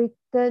having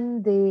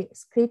written the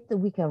script,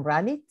 we can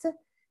run it.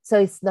 So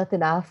it's not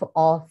enough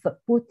of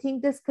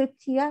putting the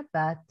script here,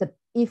 but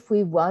if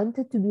we want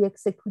it to be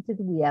executed,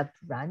 we have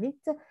to run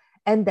it,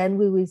 and then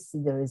we will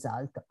see the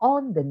result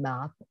on the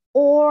map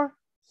or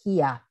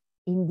here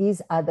in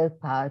this other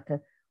part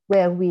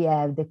where we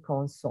have the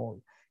console.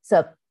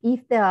 So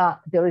if the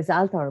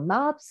results are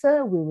maps,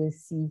 we will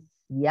see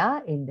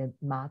here in the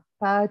map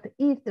part.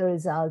 If the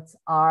results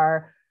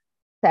are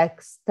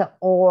text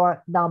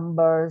or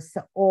numbers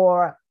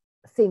or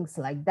things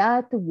like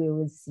that, we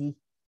will see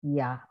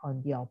here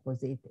on the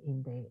opposite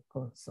in the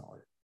console.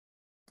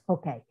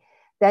 Okay,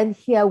 then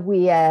here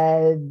we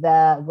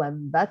have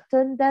one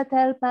button that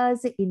helps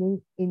us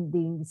in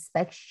the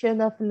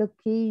inspection of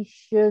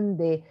location,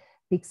 the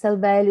pixel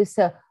values,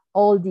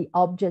 all the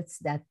objects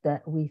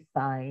that we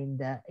find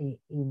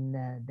in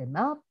the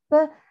map.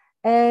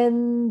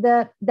 And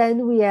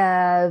then we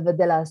have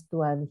the last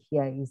one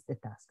here is the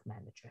task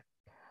manager.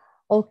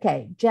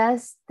 Okay,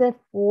 just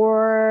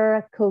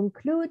for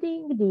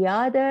concluding, the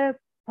other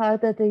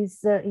part that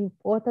is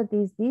important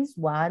is this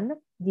one,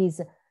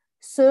 this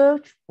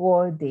search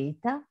for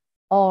data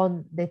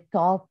on the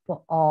top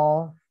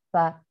of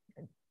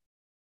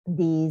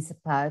this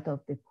part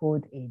of the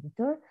code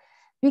editor,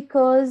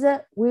 because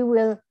we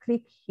will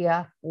click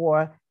here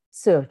for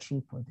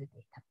searching for the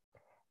data.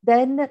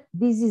 Then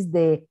this is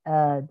the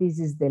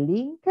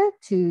link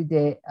to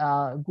the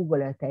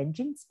Google Earth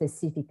Engine,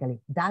 specifically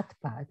that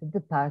part,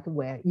 the part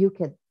where you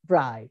can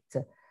write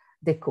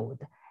the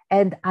code.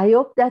 And I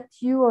hope that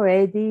you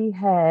already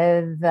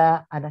have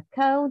an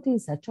account in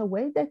such a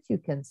way that you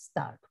can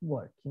start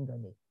working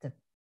on it.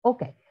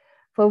 Okay,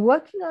 for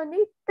working on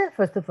it,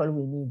 first of all,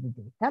 we need the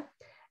data.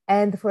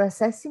 And for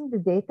assessing the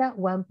data,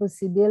 one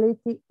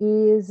possibility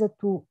is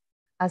to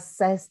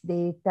assess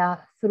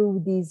data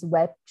through this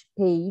web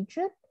page.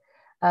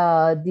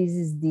 This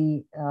is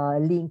the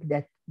link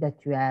that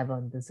you have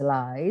on the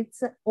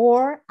slides.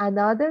 Or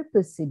another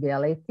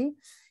possibility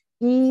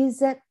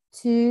is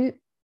to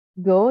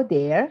go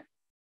there,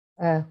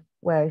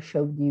 where I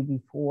showed you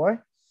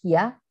before,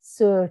 here,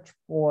 search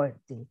for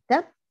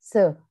data.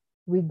 So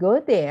we go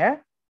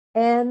there,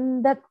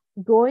 and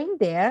going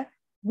there,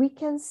 we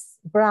can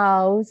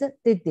browse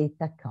the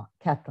data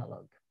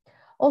catalog.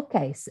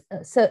 Okay,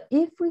 so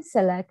if we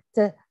select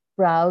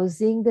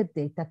browsing the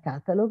data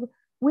catalog,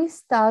 we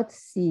start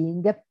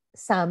seeing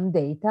some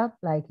data,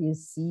 like you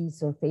see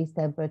surface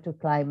temperature,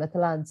 climate,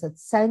 Landsat,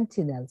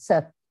 Sentinel.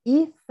 So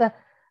if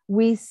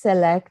we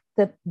select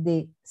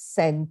the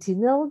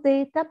Sentinel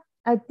data,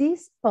 at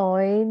this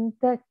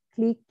point,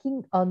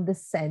 clicking on the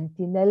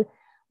Sentinel,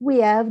 we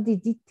have the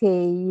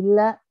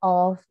detail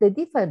of the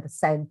different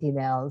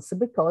sentinels,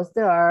 because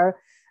there are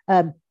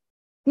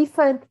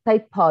different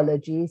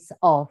typologies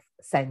of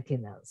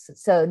sentinels.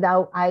 So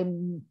now I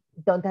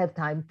don't have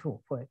time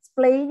for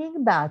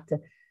explaining, but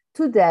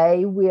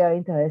today we are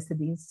interested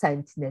in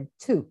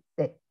Sentinel-2,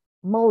 the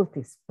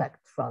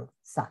multispectral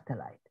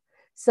satellite.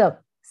 So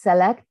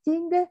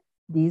selecting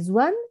this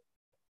one,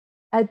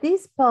 at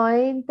this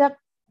point,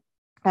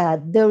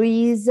 there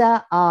is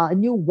a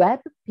new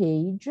web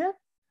page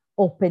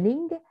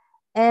opening,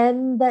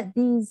 and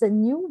this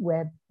new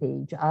web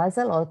page has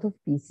a lot of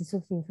pieces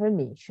of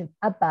information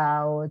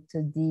about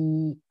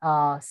the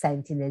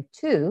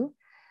Sentinel-2.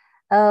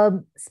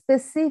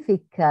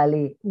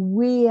 Specifically,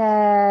 we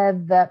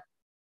have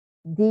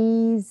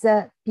this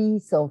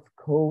piece of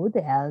code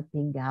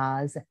helping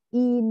us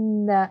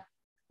in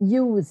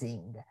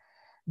using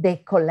the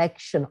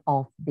collection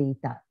of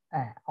data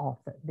of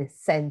the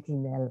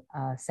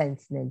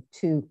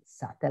Sentinel-2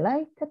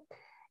 satellite.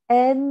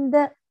 And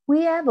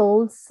we have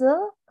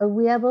also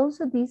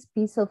this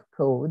piece of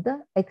code,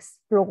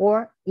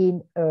 Explore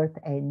in Earth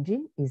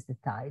Engine is the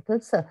title.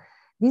 So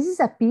this is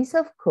a piece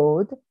of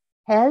code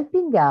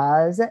helping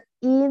us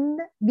in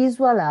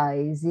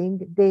visualizing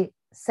the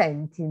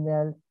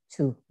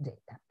Sentinel-2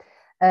 data.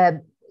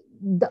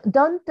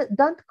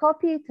 Don't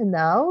copy it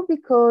now,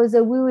 because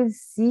we will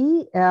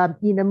see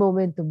in a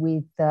moment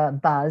with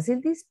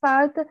Vasil this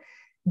part,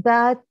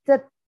 but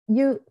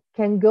you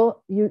can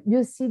go,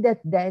 you see that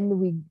then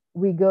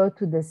we go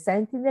to the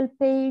Sentinel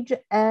page,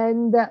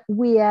 and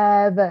we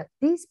have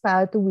this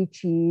part,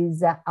 which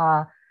is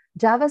a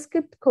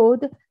JavaScript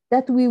code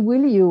that we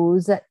will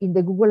use in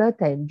the Google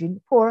Earth Engine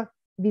for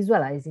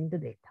visualizing the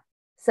data.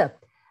 So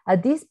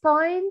at this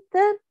point,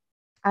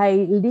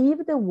 I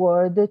leave the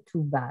word to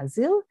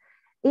Vasil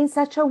in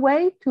such a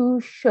way to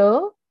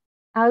show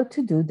how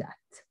to do that.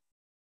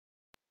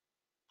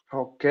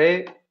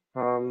 Okay,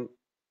 my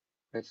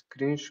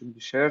screen should be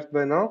shared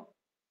by now,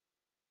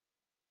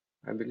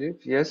 I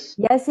believe. Yes.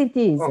 Yes, it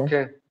is.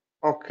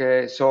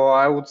 Okay. So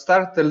I would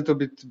start a little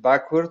bit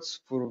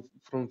backwards,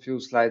 from few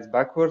slides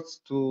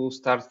backwards, to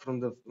start from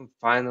the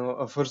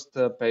final first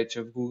page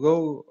of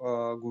Google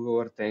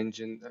Earth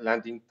Engine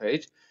landing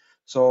page.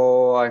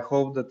 So I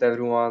hope that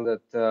everyone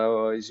that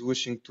is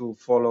wishing to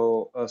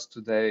follow us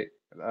today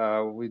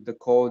with the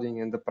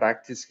coding and the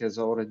practice has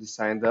already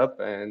signed up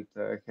and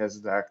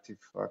has the active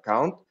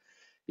account.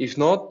 If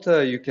not,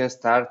 you can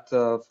start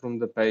from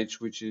the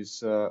page, which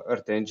is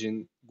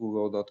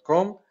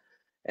earthenginegoogle.com,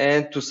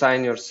 and to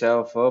sign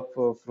yourself up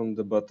from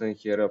the button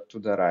here up to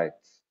the right.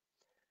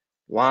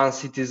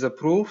 Once it is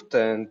approved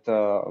and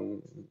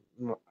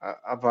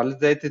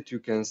validated, you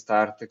can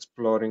start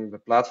exploring the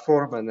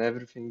platform and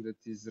everything that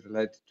is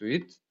related to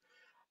it.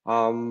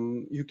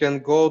 You can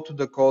go to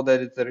the code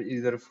editor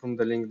either from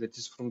the link that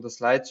is from the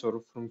slides,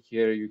 or from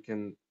here you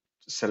can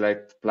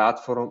select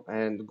platform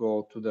and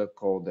go to the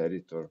code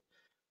editor.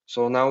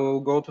 So now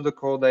we'll go to the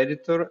code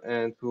editor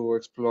and we'll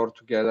explore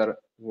together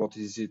what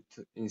is it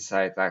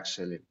inside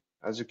actually.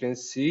 As you can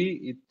see,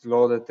 it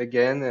loaded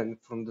again, and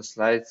from the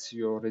slides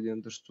you already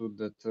understood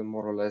that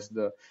more or less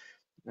the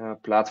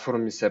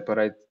platform is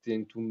separated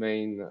into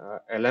main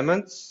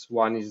elements.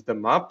 One is the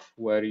map,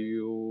 where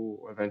you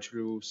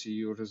eventually will see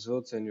your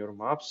results and your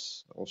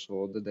maps,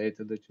 also the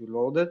data that you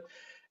loaded.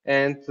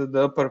 And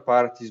the upper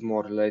part is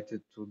more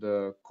related to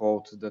the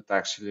code that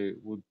actually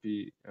would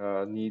be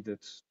needed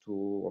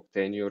to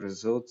obtain your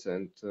results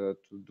and to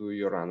do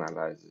your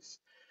analysis.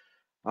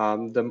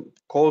 The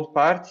code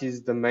part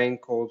is the main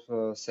code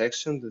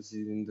section that is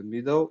in the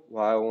middle,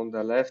 while on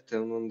the left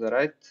and on the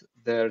right,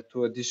 there are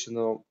two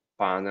additional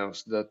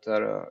panels that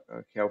are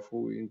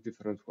helpful in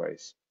different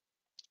ways.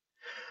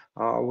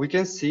 We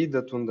can see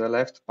that on the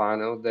left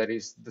panel, there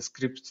is the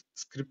scripts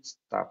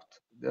tab.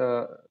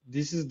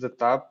 This is the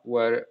tab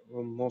where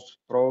most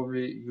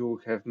probably you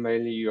have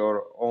mainly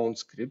your own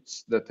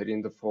scripts that are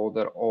in the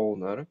folder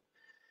owner.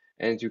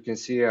 And you can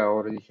see I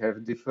already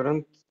have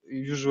different.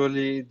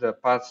 Usually the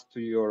paths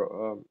to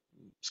your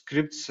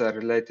scripts are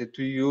related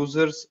to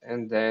users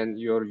and then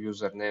your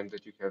username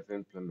that you have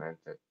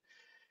implemented.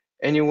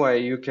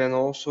 Anyway, you can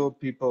also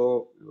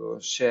people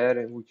share,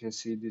 and we can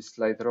see this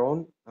later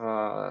on,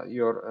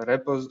 your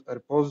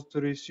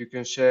repositories. You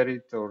can share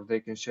it, or they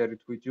can share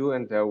it with you,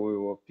 and that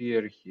will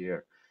appear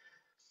here.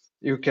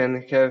 You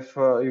can have,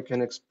 you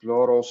can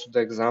explore also the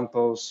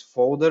examples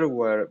folder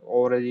where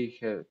already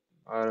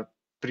are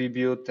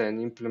pre-built and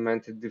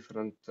implemented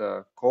different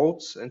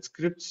codes and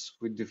scripts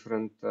with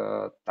different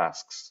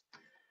tasks.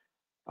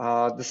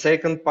 The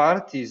second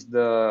part is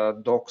the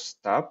docs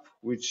tab,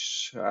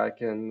 which I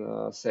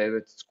can say that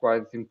it's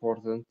quite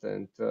important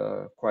and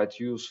quite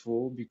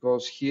useful,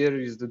 because here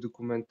is the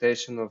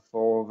documentation of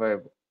all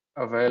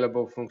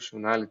available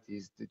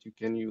functionalities that you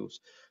can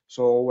use.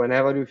 So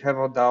whenever you have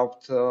a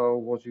doubt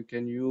what you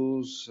can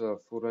use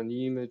for an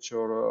image,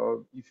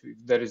 or if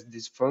there is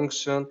this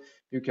function,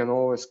 you can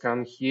always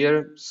come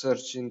here,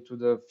 search into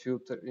the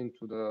filter,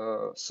 into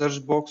the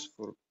search box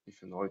for,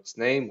 if you know its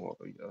name or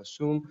you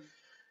assume.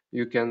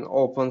 You can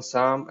open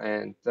some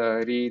and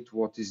read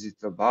what is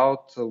it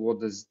about, what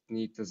does it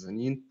need as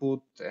an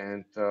input,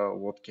 and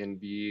what can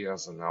be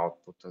as an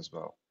output as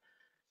well.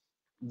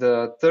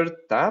 The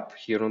third tab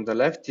here on the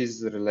left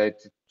is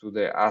related to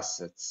the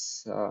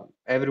assets.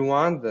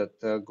 Everyone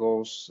that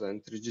goes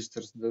and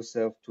registers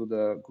themselves to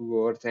the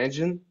Google Earth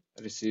Engine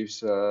receives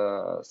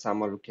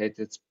some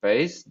allocated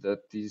space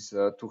that is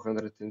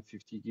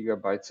 250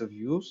 gigabytes of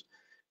use.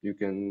 You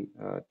can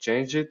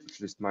change it, at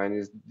least mine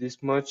is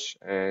this much,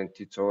 and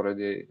it's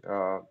already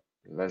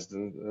less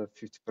than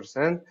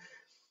 50%.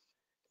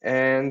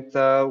 And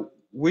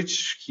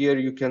which here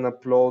you can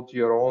upload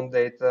your own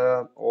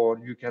data, or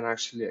you can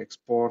actually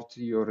export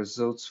your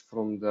results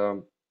from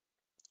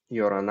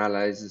your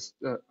analysis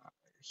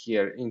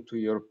here into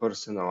your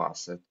personal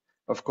asset.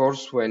 Of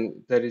course,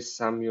 when there is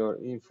some your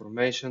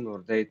information or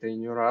data in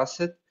your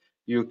asset,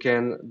 you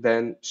can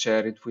then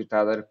share it with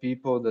other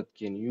people that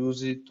can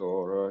use it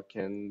or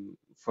can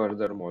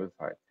further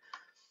modify it.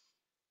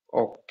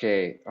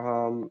 Okay,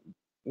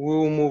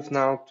 we'll move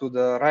now to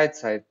the right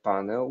side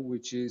panel,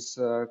 which is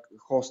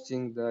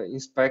hosting the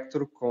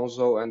inspector,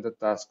 console, and the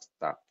tasks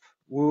tab.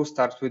 We'll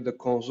start with the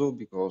console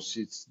because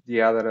it's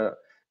the other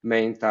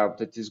main tab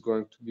that is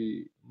going to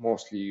be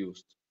mostly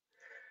used.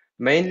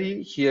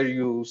 Mainly here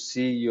you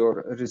see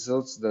your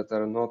results that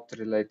are not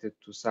related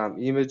to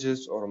some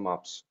images or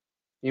maps.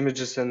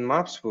 Images and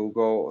maps will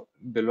go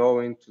below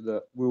into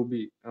the, will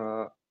be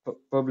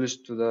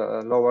published to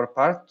the lower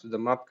part, to the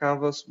map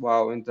canvas,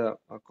 while in the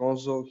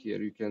console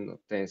here you can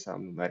obtain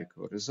some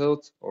numerical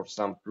results or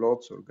some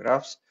plots or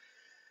graphs.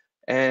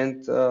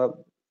 And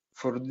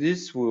for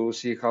this, we will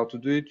see how to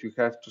do it. You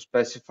have to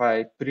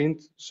specify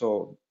print,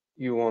 so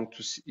you want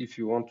to see, if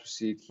you want to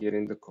see it here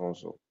in the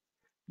console.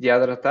 The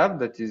other tab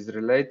that is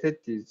related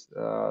is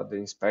the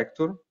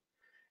inspector.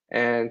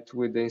 And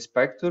with the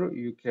inspector,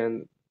 you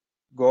can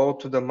go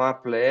to the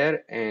map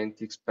layer and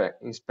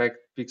inspect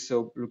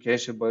pixel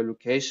location by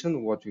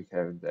location what you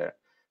have there.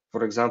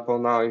 For example,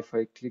 now if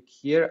I click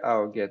here,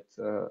 I'll get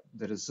the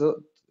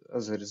result.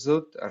 As a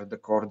result are the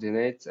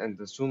coordinates and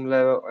the zoom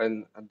level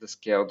and at the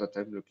scale that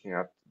I'm looking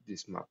at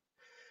this map.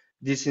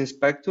 This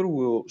inspector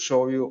will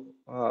show you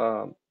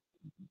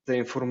the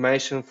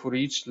information for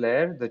each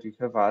layer that you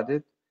have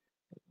added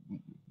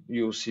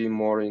you see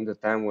more in the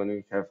time when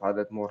we have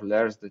added more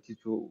layers that it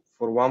will,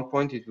 for one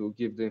point, it will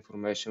give the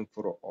information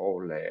for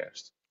all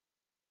layers.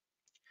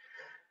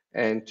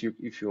 And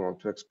if you want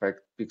to expect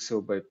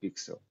pixel by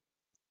pixel.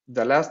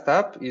 The last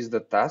tab is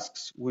the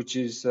tasks, which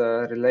is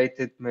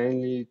related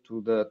mainly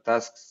to the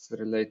tasks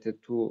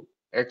related to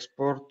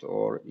export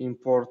or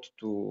import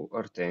to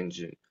Earth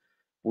Engine.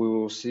 We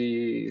will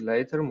see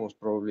later, most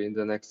probably in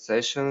the next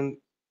session.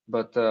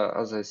 But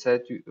as I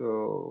said,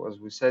 as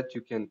we said,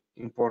 you can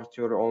import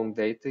your own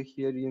data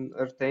here in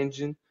Earth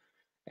Engine,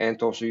 and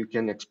also you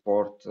can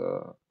export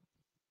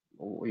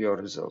your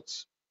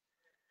results.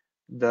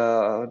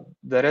 The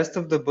rest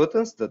of the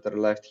buttons that are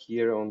left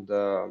here on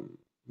the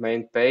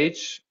main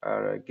page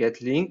are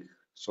get link.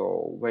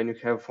 So when you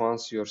have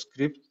once your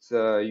script,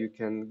 you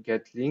can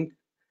get link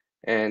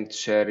and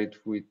share it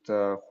with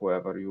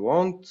whoever you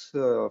want.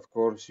 Of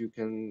course, you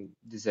can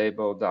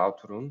disable the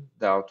outrun.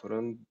 The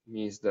outrun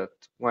means that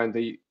when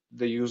the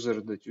user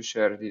that you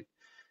shared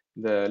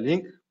the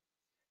link,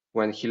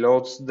 when he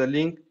loads the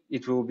link,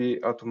 it will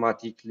be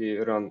automatically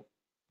run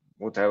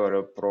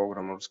whatever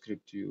program or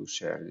script you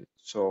shared it.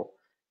 So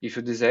if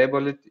you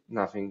disable it,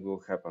 nothing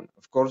will happen.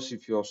 Of course,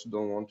 if you also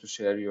don't want to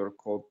share your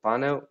code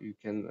panel, you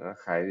can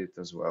hide it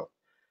as well.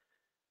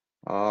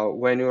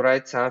 When you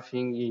write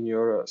something in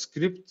your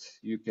script,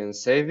 you can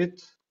save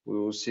it. We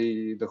will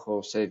see the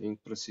whole saving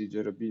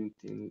procedure a bit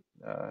in,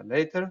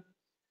 later.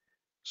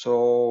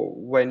 So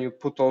when you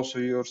put also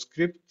your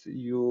script,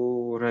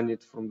 you run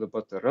it from the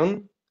button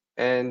run,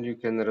 and you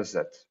can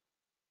reset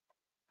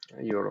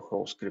your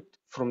whole script.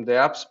 From the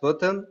apps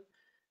button,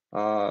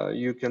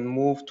 you can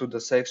move to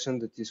the section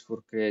that is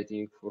for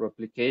creating for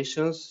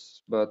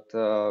applications, but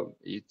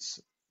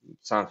it's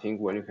something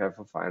when you have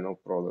a final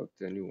product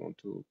and you want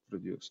to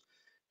produce.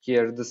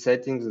 Here, the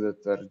settings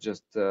that are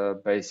just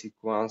basic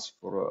ones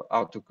for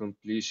auto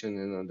completion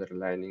and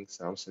underlining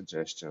some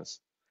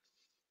suggestions.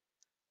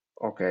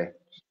 Okay,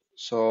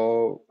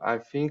 so I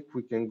think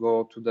we can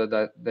go to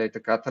the data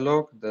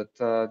catalog. That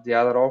the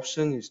other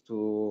option is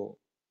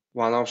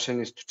one option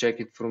is to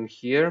check it from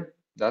here,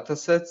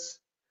 datasets,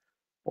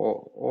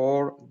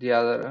 or the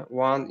other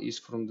one is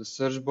from the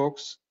search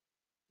box.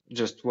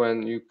 Just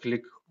when you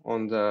click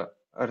on the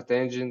Earth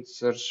Engine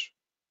search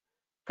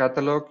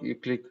catalog, you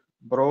click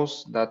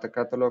browse data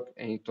catalog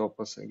and it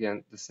opens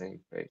again the same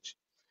page.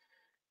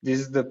 This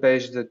is the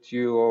page that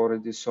you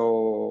already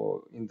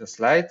saw in the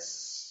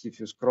slides. If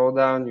you scroll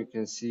down, you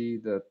can see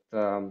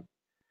that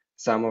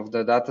some of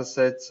the data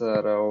sets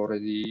are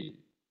already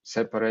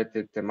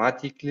separated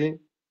thematically,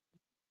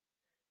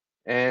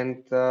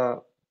 and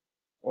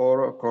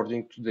or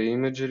according to the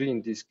imagery.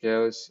 In this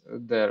case,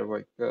 they're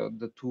like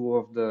the two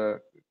of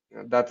the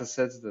data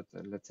sets that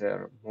let's say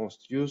are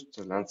most used,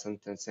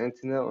 Lancet and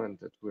Sentinel, and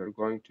that we're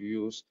going to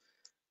use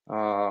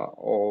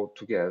all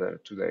together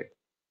today.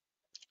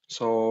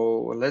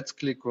 So let's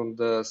click on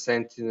the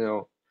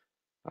Sentinel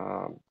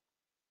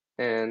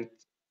and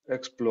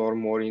explore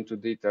more into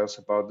details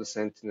about the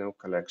Sentinel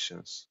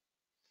collections.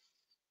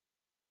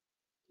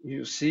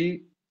 You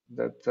see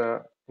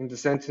that in the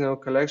Sentinel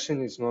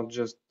collection is not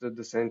just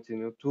the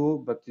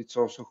Sentinel-2, but it's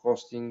also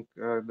hosting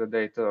the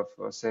data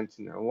of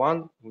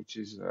Sentinel-1, which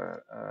is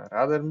a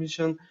radar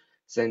mission,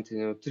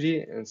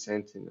 Sentinel-3, and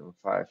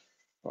Sentinel-5.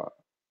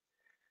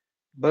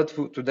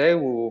 But today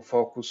we will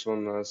focus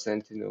on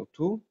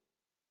Sentinel-2.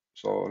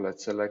 So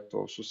let's select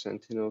also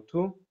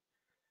Sentinel-2.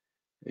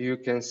 You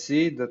can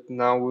see that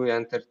now we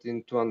entered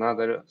into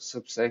another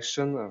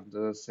subsection of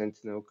the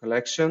Sentinel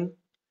collection.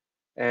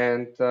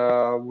 And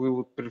we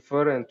would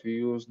prefer and to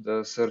use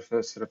the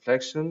surface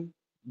reflection.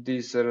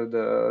 These are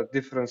the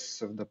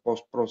differences of the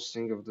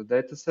post-processing of the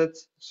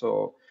datasets.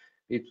 So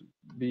it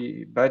would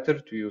be better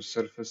to use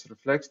surface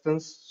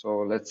reflectance. So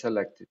let's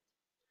select it.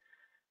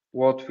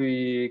 What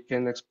we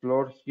can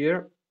explore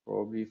here,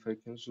 probably if I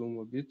can zoom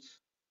a bit,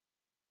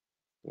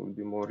 will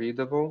be more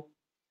readable.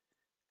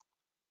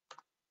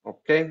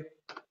 Okay.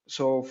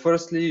 So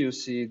firstly, you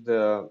see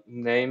the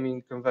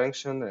naming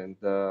convention and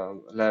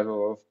the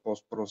level of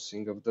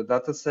post-processing of the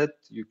dataset.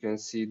 You can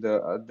see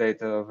the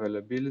data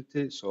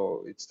availability.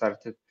 So it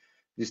started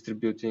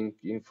distributing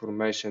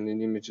information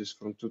in images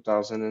from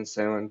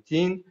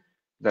 2017.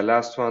 The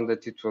last one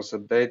that it was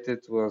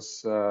updated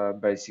was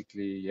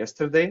basically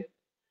yesterday.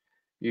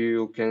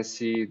 You can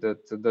see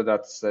that the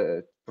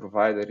dataset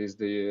provider is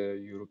the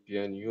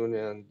European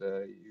Union,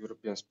 the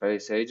European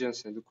Space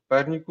Agency, and the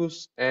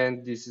Copernicus,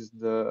 and this is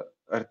the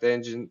Earth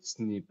Engine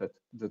snippet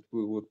that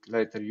we would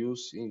later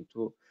use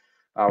into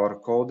our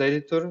code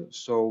editor,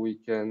 so we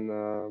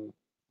can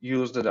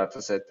use the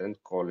dataset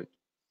and call it.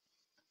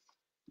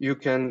 You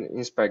can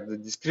inspect the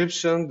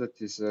description that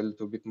is a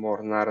little bit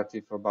more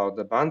narrative about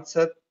the band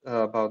set,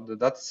 about the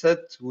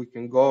dataset. We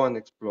can go and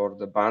explore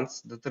the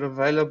bands that are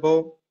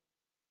available.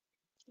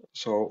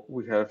 So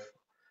we have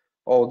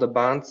all the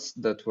bands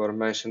that were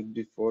mentioned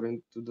before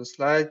into the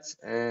slides,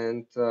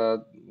 and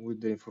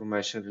with the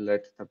information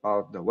related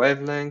about the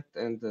wavelength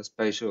and the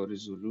spatial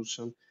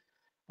resolution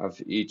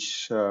of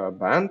each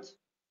band.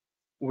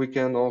 We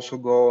can also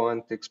go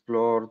and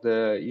explore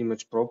the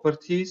image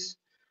properties.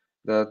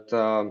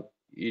 that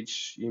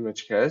each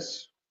image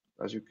has.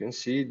 As you can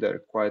see, there are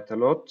quite a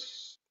lot.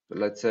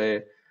 Let's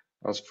say,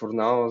 as for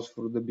now, as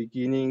for the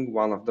beginning,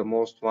 one of the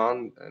most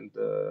and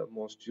the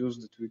most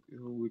used that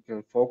we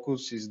can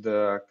focus is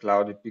the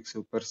cloudy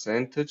pixel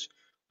percentage,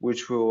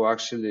 which will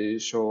actually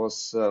show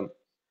us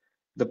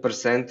the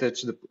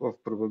percentage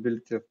of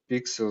probability of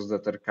pixels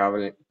that are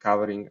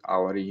covering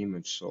our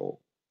image. So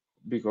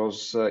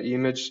because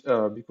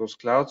because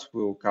clouds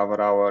will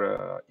cover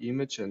our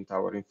image and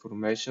our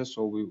information,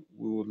 so we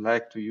would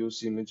like to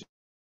use images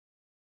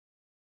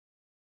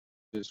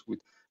with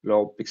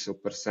low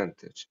pixel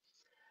percentage.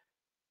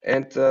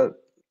 And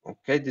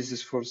okay, this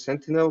is for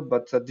Sentinel,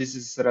 but this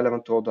is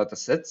relevant to all data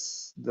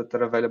sets that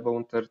are available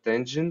on Earth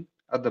Engine.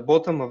 At the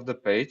bottom of the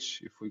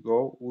page, if we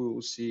go, we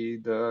will see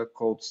the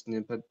code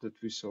snippet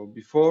that we saw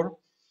before,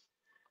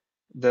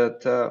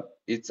 that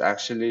it's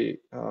actually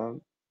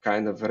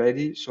kind of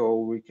ready. So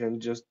we can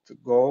just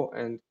go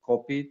and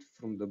copy it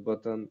from the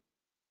button,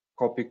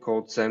 copy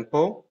code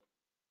sample.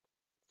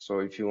 So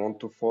if you want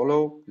to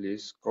follow,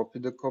 please copy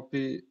the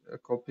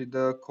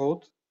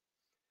code.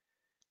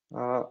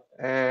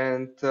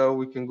 And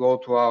we can go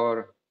to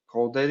our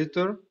code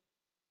editor.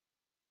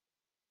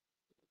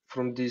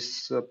 From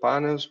these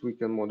panels, we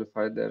can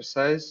modify their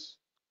size.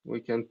 We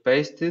can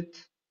paste it.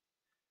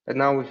 And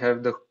now we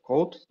have the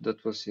code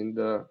that was in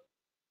the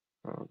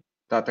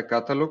data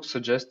catalog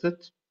suggested.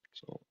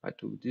 So I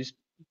took this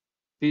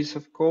piece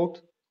of code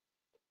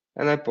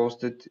and I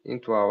posted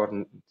into our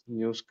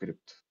new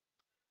script.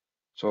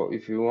 So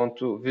if you want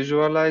to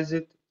visualize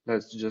it,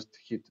 let's just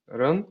hit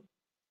run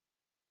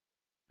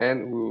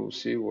and we will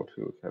see what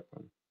will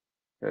happen.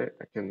 Okay,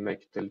 I can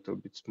make it a little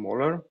bit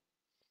smaller.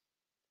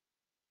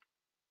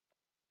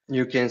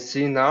 You can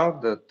see now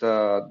that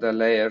the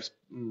layers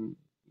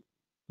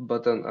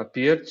button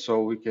appeared,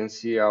 so we can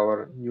see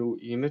our new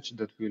image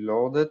that we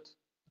loaded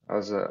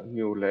as a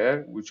new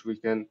layer, which we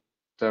can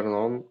turn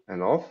on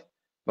and off.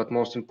 But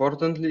most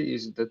importantly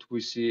is that we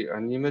see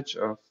an image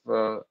of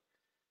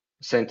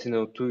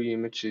Sentinel-2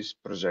 images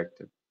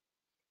projected.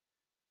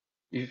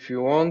 If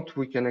you want,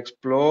 we can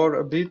explore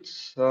a bit.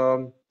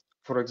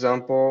 For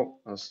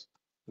example, as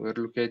we're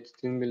located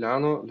in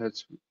Milano,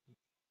 let's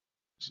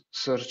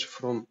search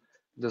from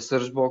the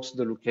search box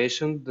the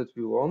location that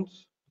we want.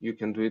 You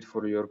can do it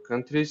for your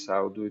countries.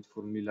 I'll do it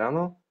for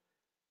Milano.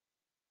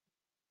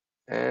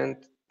 And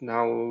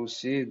now we'll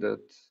see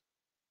that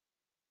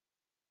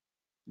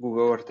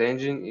Google Earth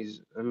Engine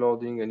is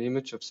loading an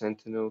image of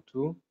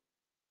Sentinel-2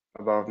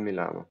 above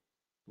Milano.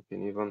 You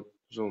can even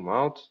zoom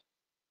out.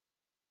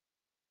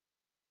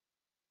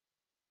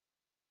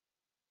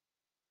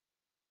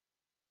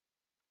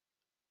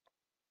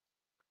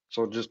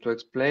 So just to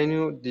explain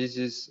you, this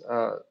is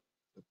a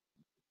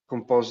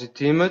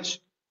composite image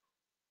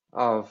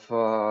of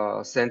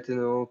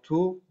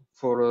Sentinel-2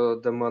 for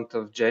the month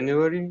of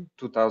January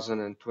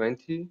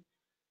 2020.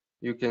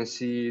 You can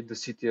see the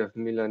city of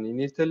Milan in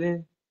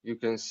Italy. You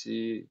can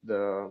see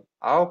the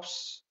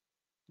Alps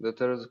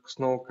that are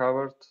snow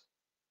covered.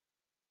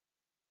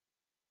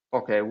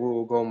 Okay, we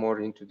will go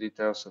more into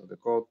details of the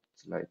code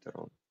later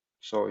on.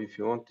 So if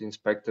you want to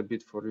inspect a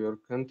bit for your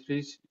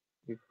countries,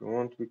 if you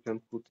want, we can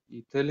put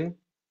Italy.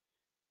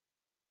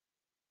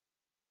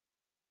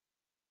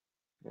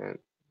 And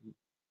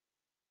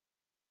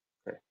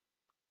okay.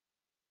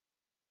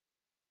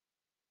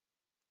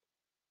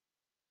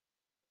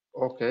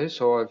 Okay,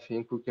 so I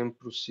think we can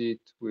proceed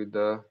with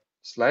the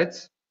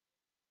slides.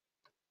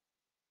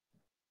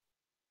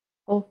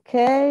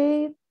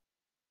 Okay,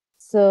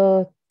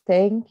 so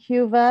thank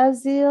you,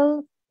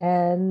 Vasil,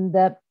 and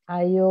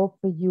I hope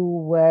you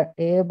were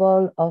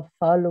able of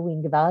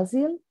following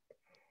Vasil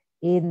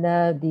in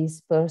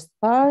this first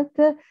part.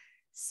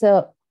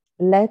 So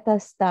let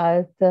us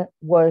start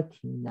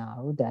working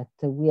now that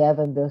we have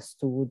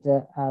understood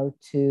how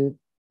to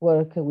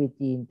work with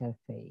the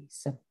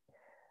interface.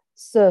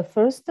 So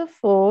first of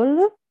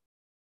all,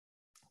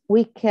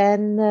 we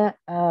can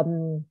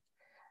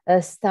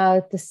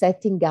start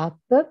setting up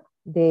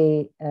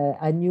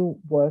a new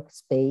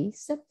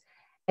workspace,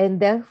 and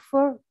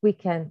therefore we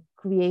can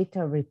create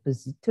a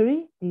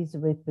repository. This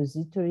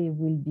repository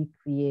will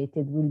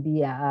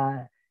be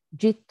a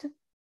Git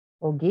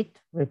or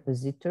Git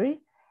repository.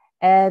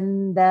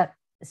 And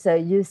so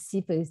you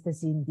see, for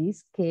instance, in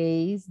this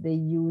case, the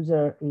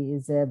user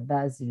is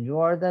Vasil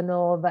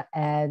Yordanov,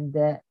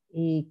 and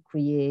he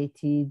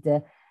created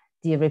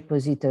the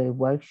repository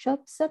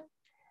workshops.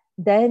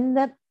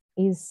 Then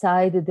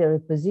inside the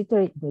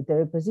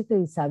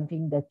repository is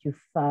something that you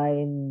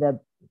find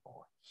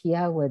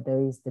here where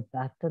there is the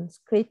button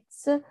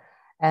scripts,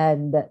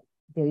 and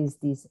there is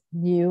this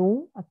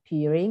new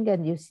appearing,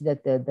 and you see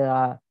that there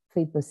are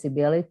three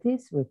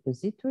possibilities: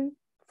 repository,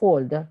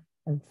 folder,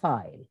 and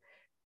file.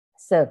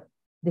 So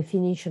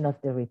definition of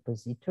the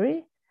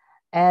repository,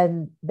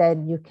 and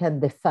then you can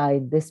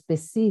define the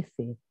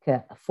specific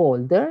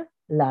folder,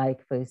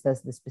 like for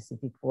instance, the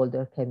specific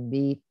folder can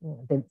be,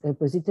 the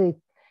repository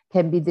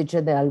can be the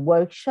general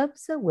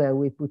workshops where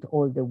we put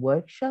all the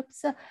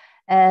workshops,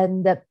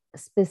 and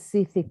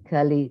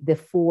specifically the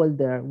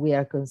folder we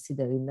are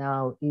considering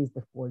now is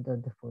the folder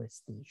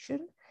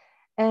deforestation.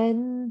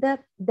 And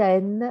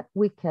then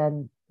we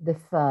can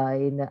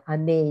define a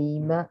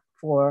name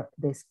for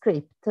the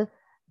script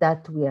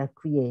that we are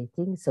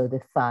creating, so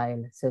the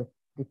file, so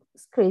the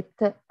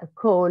script,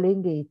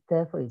 calling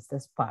it, for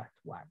instance, part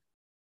 1.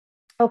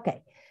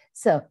 Okay,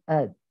 so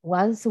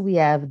once we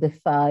have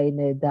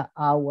defined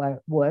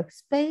our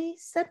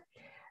workspace,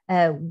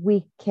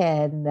 we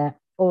can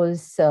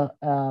also,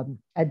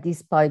 at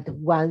this point,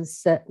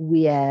 once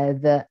we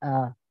have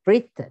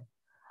written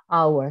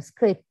our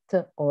script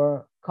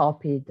or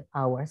copied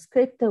our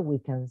script, we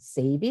can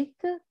save it.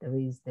 There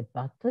is the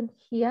button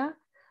here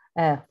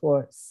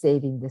for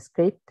saving the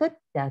script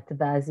that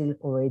Vasil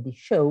already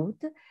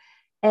showed,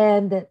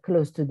 and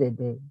close to the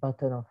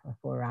button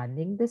for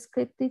running the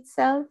script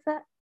itself.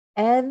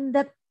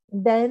 And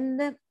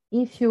then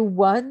if you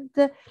want,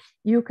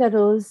 you can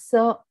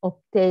also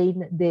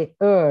obtain the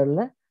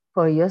URL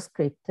for your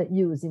script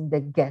using the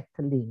get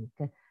link.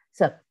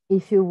 So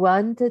if you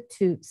want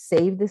to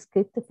save the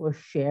script for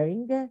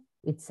sharing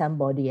with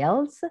somebody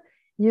else,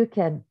 you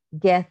can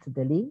get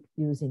the link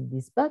using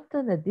this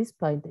button. At this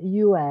point,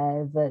 you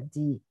have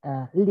the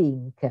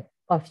link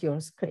of your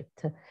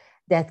script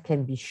that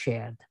can be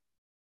shared.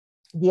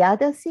 The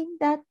other thing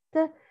that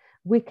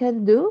we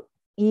can do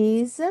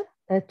is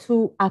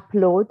to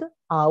upload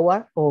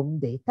our own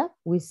data.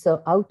 We saw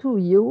how to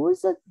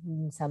use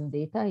some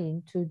data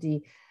into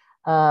the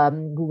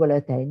Google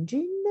Earth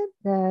Engine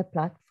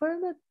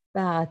platform,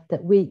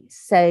 but we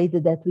said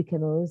that we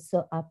can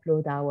also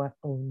upload our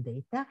own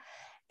data.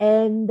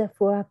 And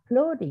for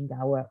uploading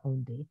our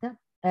own data,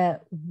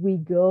 we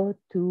go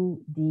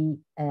to the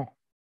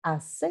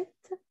asset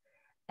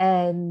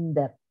and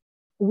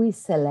we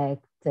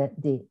select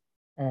the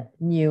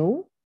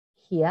new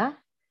here.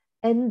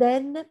 And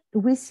then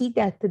we see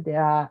that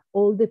there are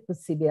all the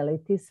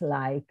possibilities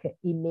like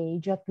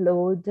image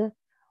upload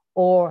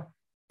or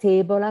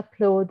table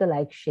upload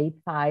like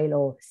shapefile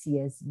or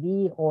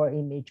CSV or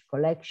image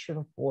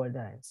collection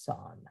folder and so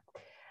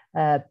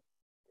on.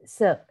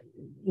 So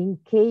in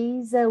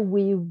case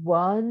we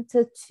want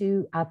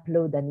to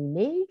upload an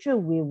image,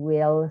 we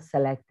will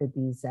select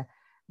this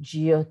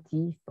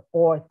GeoTIFF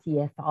or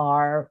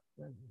TFR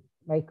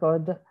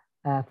record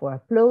for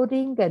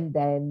uploading, and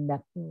then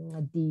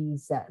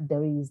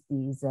there is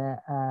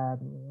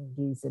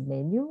this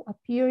menu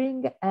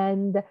appearing,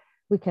 and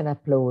we can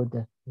upload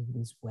in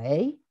this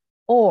way.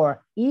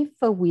 Or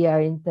if we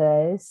are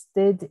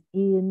interested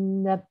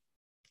in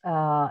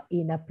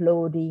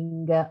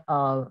uploading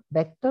a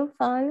vector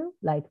file,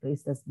 like for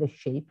instance the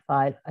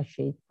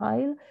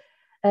shapefile,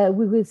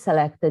 we will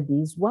select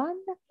this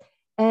one,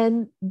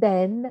 and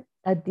then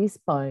at this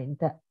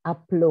point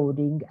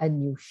uploading a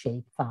new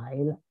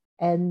shapefile.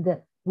 And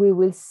we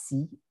will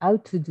see how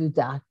to do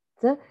that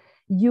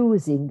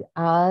using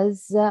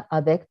as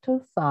a vector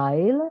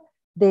file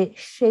the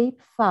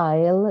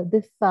shapefile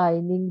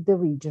defining the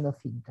region of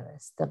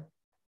interest.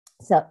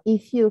 So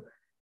if you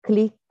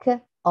click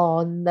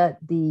on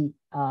the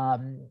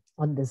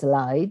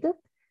slide,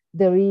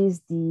 there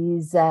is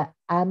this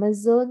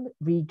Amazon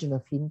region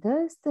of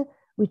interest,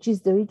 which is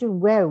the region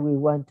where we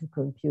want to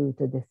compute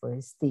the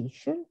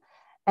deforestation.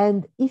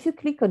 And if you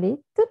click on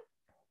it,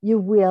 you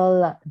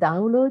will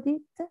download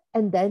it,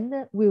 and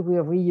then we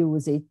will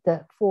reuse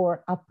it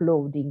for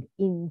uploading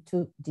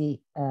into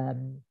the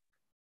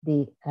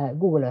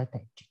Google Earth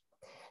Engine.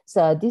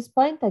 So at this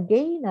point,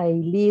 again, I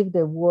leave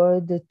the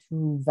word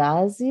to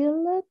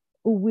Vasil,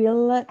 who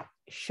will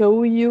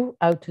show you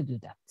how to do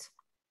that.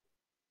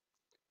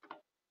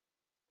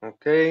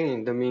 Okay,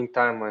 in the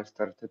meantime, I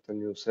started a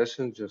new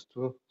session just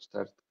to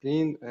start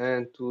clean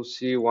and to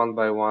see one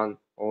by one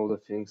all the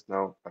things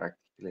now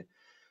practically.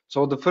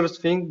 So the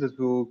first thing that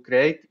we will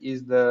create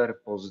is the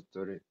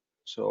repository.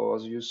 So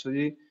as you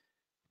see,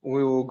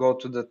 we will go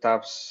to the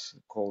tabs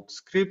called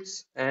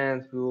scripts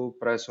and we will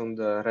press on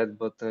the red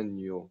button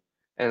new.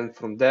 And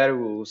from there,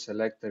 we will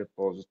select the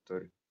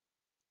repository.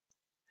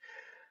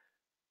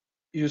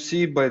 You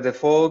see by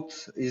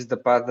default is the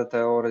path that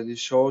I already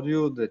showed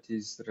you that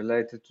is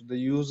related to the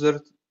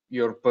user,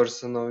 your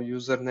personal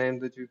username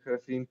that you have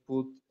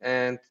input,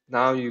 and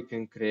now you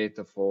can create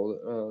a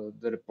folder,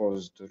 the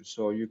repository.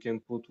 So you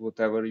can put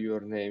whatever your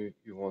name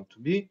you want to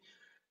be.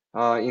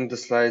 In the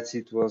slides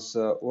it was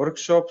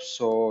workshops,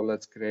 so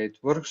let's create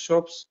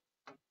workshops,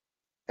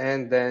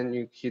 and then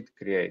you hit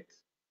create.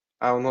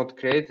 I will not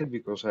create it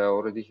because I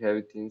already have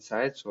it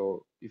inside.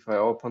 So if I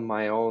open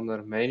my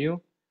owner menu,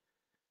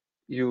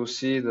 you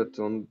see that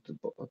on the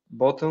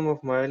bottom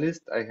of my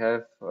list, I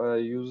have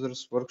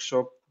users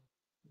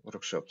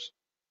workshops.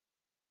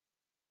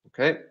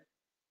 Okay.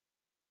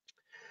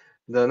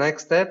 The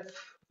next step,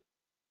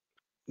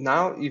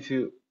 now if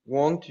you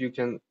want, you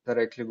can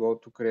directly go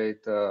to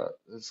create a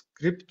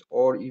script,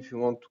 or if you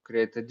want to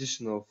create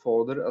additional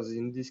folder, as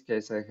in this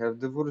case, I have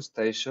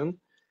deforestation,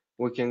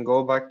 we can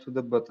go back to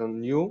the button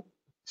new,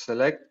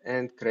 select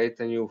and create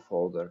a new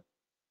folder.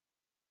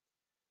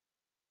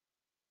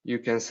 You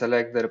can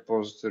select the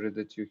repository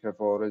that you have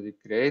already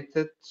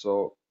created.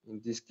 So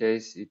In this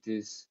case, it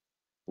is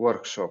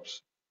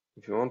workshops.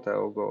 If you want, I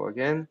will go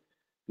again.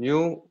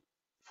 New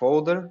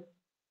folder.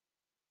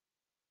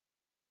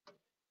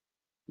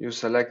 You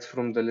select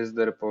from the list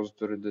the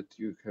repository that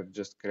you have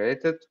just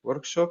created,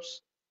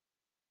 workshops,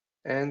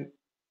 and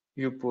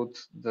you put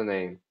the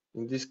name.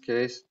 In this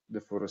case,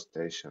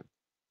 deforestation.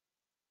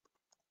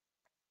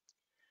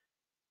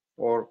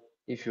 Or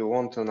if you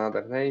want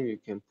another name, you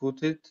can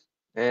put it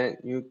and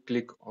you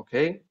click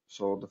OK.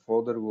 So the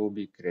folder will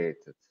be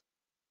created.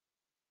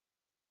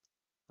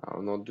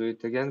 I'll not do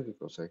it again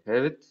because I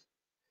have it.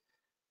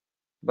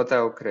 But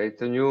I'll create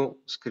a new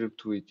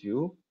script with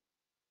you.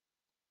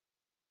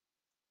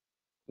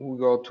 We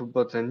go to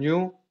button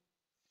new,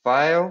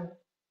 file.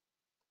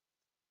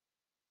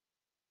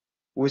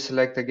 We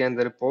select again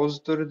the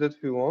repository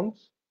that we want,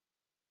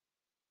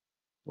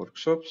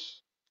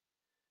 workshops.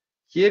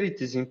 Here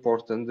it is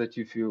important that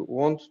if you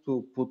want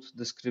to put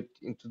the script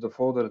into the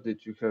folder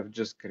that you have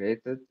just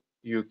created,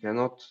 you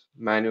cannot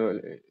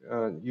manually,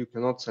 you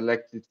cannot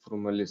select it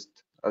from a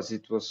list as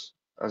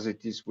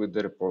it is with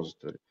the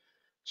repository.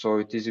 So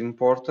it is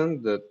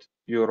important that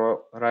you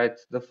write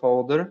the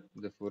folder,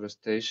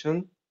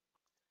 deforestation,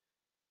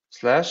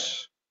 /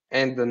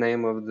 and the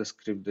name of the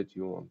script that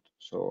you want.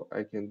 So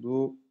I can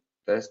do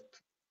test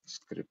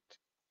script,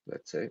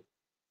 let's say.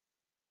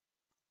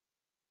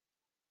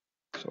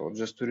 So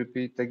just to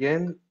repeat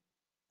again,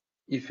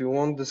 if you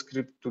want the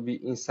script to be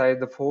inside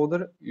the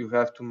folder, you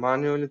have to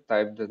manually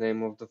type the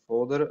name of the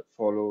folder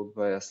followed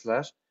by a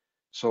 /,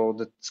 so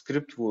the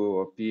script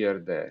will appear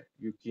there.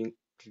 You can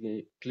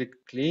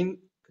click clean,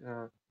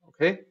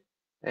 okay,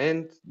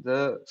 and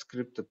the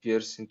script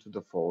appears into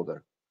the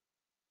folder.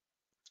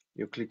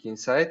 You click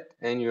inside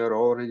and you are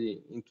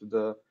already into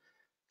the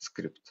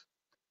script.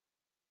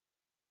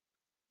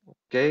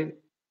 Okay,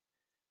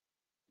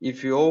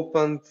 if you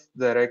opened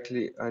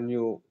directly a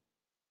new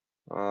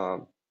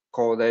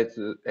code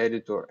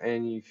editor,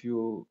 and if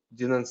you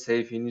didn't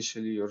save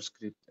initially your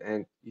script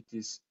and it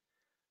is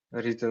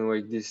written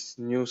like this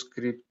new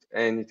script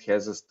and it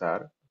has a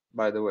star,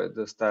 by the way,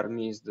 the star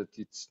means that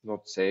it's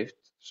not saved,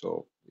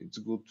 so it's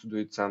good to do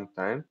it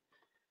sometime.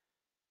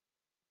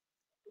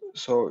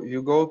 So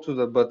you go to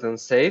the button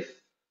save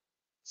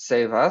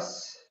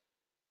as,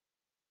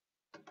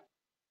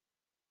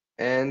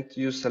 and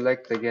you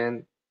select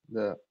again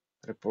the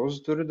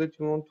repository that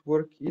you want to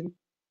work in.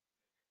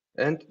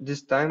 And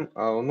this time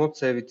I will not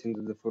save it in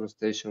the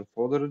deforestation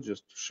folder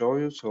just to show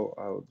you, so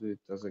I will do it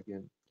as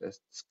again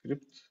test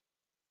script.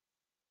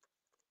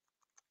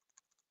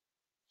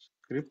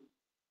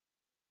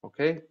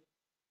 Okay.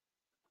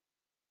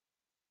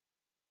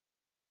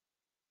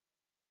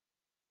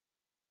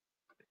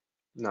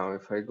 Now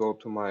if I go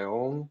to my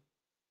own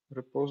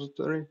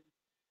repository,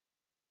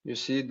 you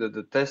see that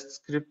the test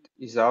script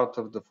is out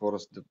of the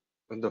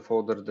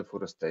folder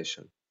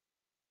deforestation.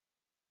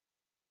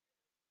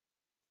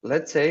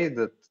 Let's say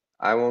that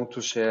I want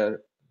to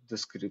share the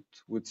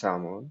script with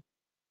someone.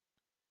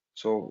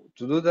 So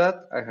to do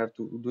that, I have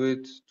to do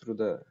it through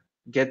the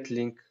get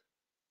link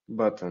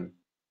button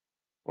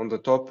on the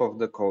top of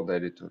the code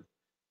editor.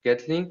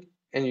 Get link,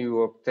 and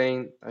you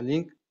obtain a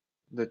link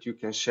that you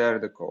can share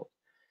the code.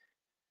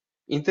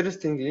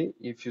 Interestingly,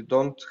 if you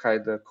don't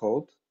hide the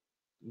code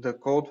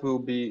will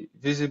be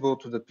visible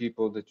to the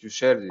people that you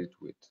shared it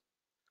with.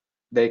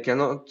 They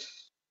cannot,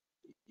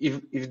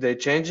 if they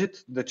change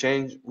it, the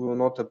change will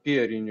not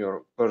appear in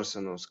your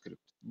personal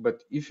script.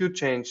 But if you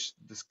change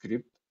the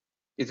script,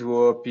 it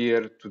will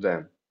appear to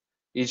them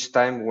each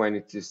time when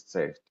it is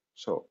saved.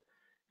 So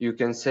you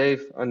can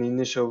save an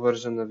initial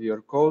version of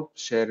your code,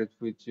 share it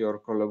with your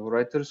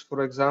collaborators,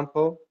 for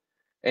example,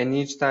 and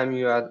each time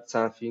you add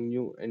something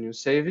new and you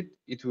save it,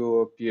 it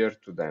will appear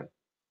to them.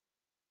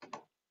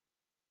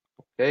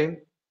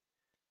 Okay.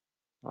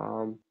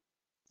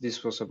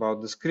 This was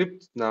about the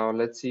script. Now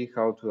let's see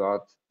how to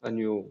add a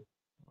new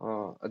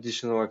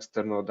additional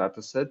external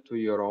dataset to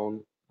your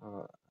own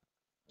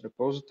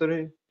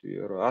repository, to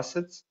your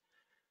assets.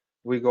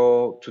 We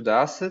go to the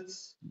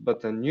assets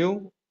button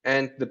new,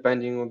 and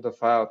depending on the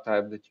file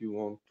type that you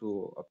want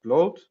to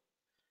upload,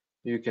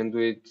 you can do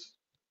it.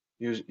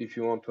 If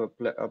you want to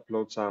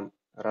upload some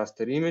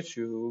raster image,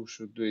 you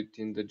should do it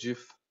in the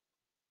GIF,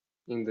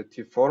 in the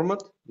TIFF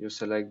format. You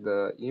select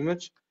the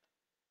image.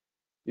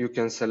 You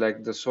can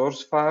select the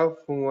source file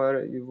from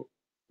where you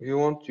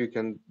want. You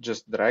can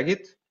just drag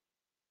it.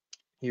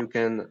 You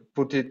can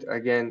put it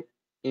again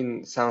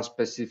in some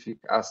specific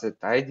asset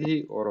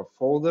ID or a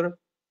folder.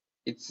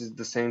 It's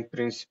the same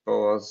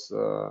principle as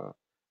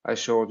I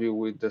showed you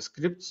with the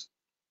scripts.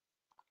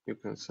 You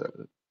can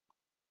select.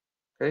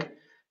 Okay.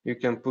 You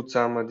can put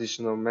some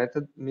additional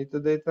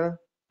metadata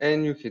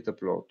and you hit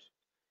upload.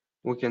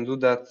 We can do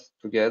that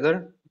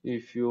together.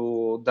 If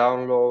you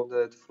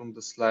downloaded from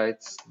the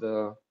slides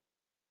the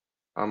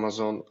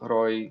Amazon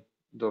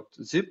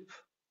ROI.zip,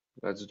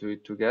 let's do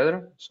it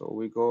together. So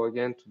we go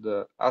again to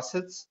the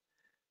assets,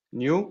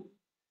 new.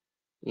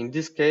 In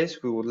this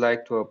case, we would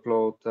like to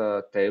upload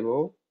a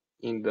table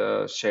in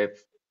the shape.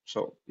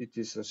 So it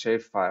is a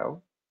shape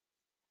file.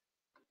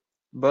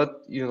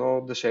 but you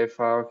know the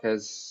shapefile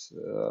has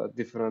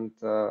different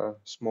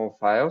small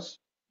files.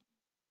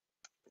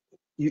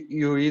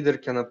 You either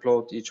can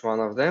upload each one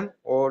of them,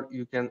 or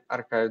you can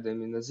archive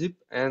them in a zip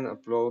and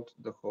upload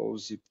the whole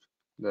zip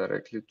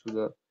directly to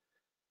the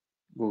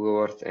Google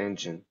Earth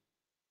engine.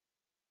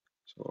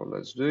 So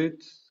let's do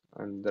it.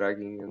 I'm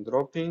dragging and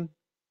dropping,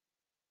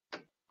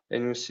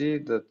 and you see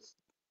that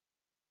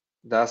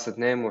the asset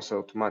name was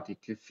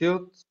automatically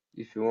filled.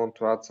 If you want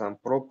to add some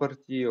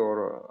property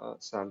or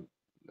some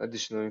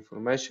additional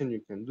information,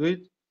 you can do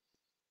it.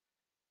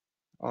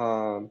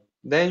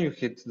 Then you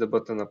hit the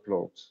button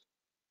upload.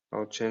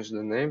 I'll change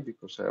the name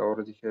because I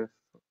already have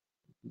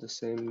the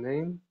same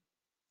name.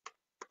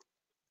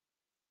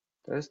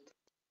 Test,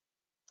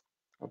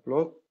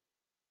 upload,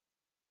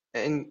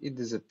 and it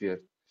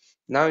disappeared.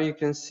 Now you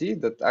can see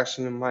that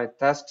actually my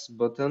tasks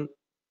button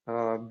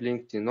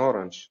blinked in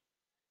orange.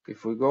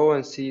 If we go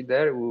and see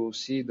there, we will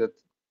see that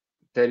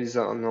there is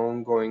an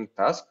ongoing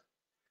task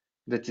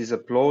that is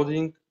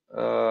uploading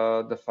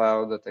the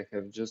file that I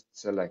have just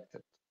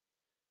selected.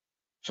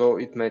 So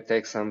it may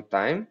take some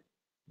time.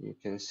 You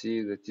can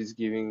see that it's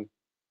giving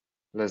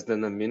less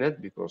than a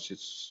minute because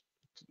it's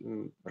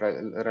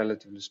a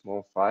relatively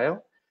small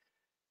file,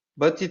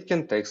 but it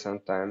can take some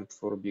time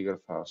for bigger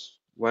files.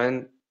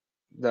 When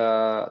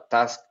the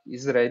task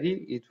is ready,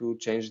 it will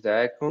change the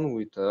icon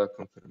with a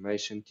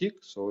confirmation tick,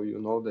 so you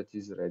know that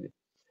it's ready.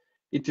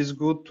 It is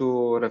good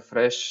to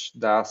refresh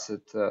the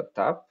asset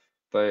tab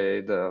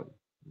by the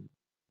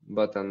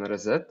button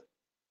reset,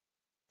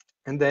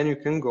 and then you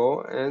can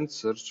go and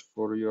search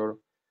for your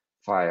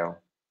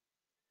file.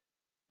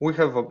 We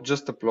have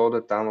just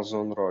uploaded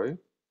Amazon Roy,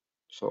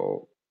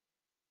 so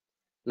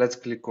let's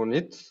click on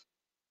it,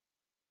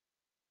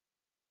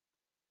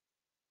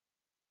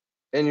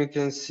 and you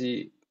can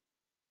see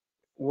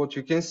what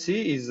you can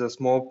see is a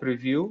small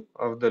preview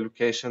of the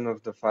location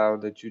of the file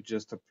that you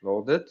just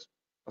uploaded,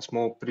 a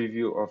small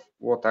preview of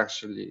what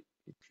actually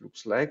it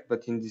looks like,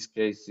 but in this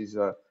case is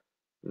a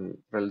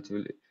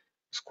relatively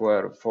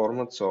square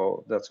format,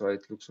 so that's why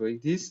it looks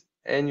like this.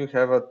 And you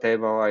have a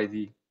table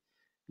ID.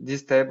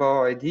 This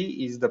table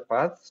ID is the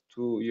path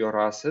to your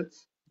asset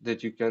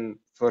that you can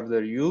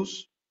further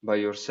use by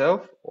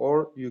yourself,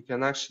 or you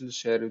can actually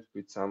share it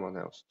with someone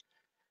else.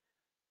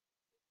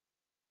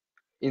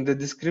 In the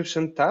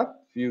description tab,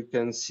 you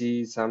can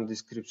see some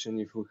description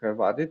if we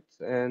have added,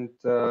 and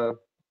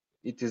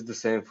it is the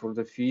same for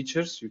the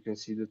features. You can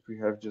see that we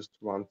have just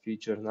one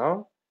feature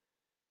now,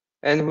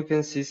 and we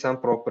can see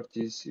some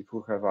properties if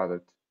we have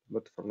added,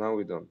 but for now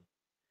we don't.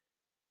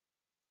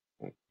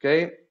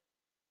 Okay,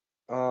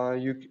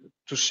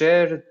 to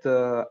share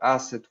the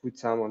asset with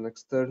someone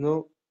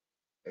external,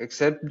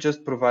 except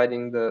just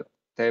providing the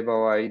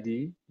table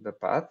ID, the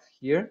path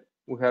here,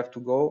 we have to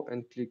go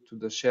and click to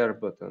the share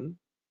button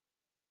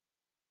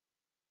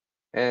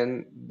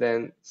and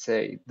then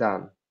say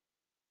done.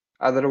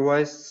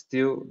 Otherwise,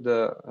 still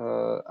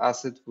the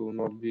asset will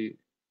not be,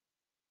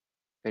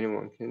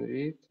 anyone can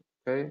read.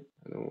 Okay,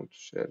 I don't want to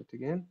share it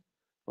again.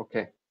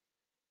 Okay,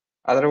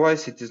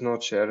 otherwise it is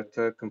not shared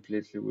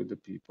completely with the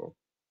people.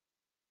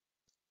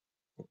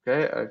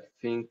 Okay, I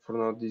think for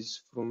now this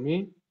is from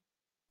me.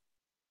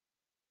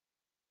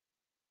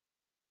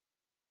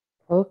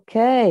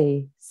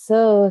 Okay,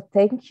 so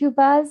thank you,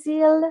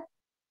 Vasil.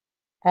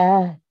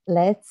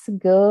 Let's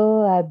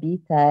go a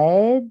bit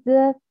ahead.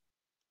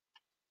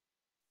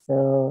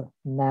 So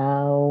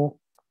now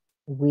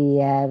we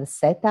have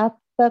set up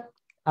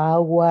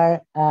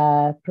our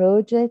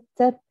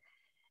project,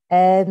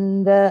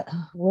 and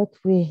what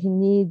we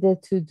need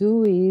to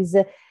do is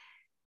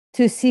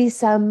to see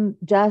some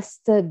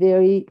just a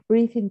very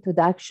brief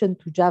introduction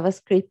to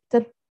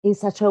JavaScript in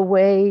such a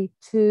way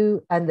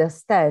to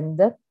understand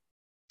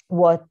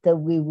what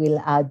we will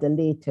add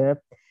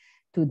later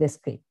to the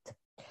script.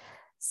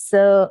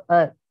 So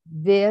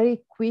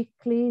very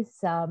quickly,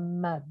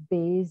 some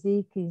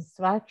basic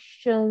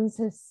instructions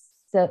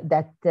so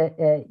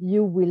that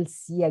you will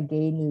see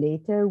again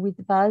later with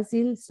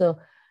Vasil. So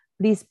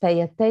please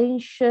pay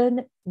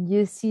attention.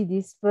 You see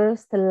this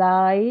first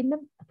line.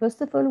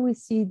 First of all, we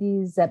see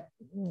this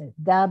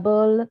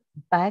double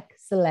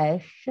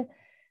backslash.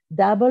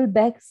 Double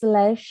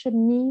backslash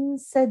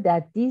means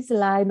that this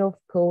line of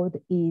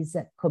code is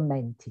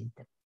commented.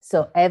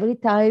 So every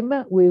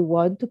time we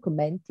want to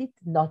comment it,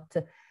 not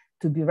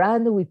to be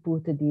run, we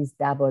put this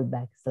double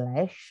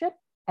backslash.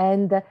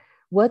 And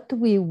what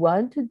we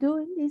want to do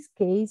in this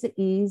case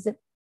is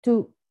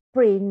to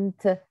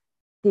print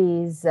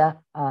this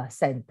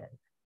sentence.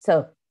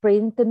 So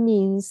print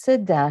means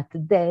that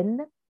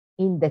then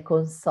in the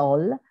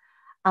console,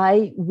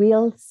 I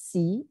will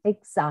see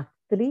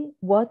exactly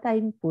what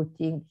I'm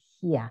putting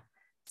here.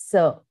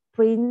 So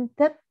print,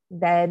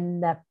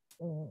 then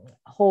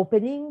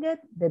opening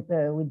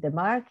with the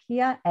mark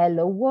here,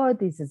 hello world,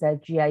 this is a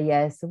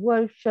GIS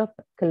workshop,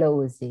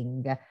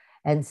 closing,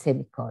 and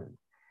semicolon.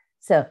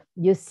 So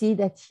you see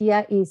that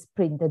here is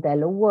printed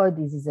hello world,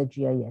 this is a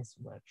GIS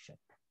workshop.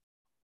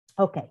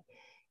 Okay,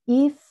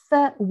 if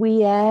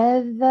we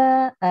have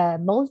a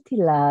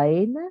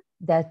multi-line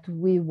that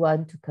we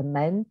want to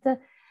comment,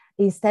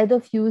 instead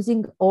of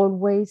using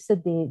always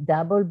the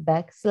double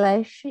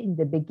backslash in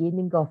the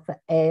beginning of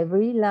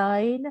every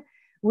line,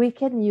 we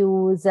can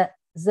use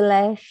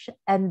slash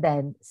and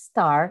then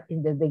star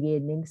in the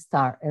beginning,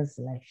 star and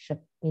slash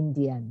in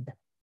the end.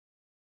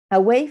 A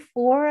way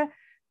for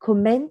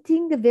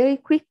commenting very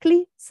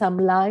quickly some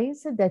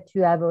lines that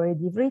you have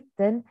already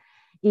written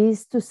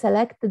is to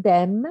select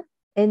them.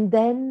 And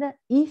then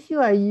if you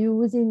are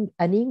using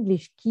an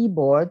English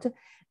keyboard,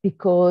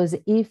 because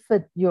if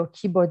your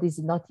keyboard is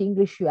not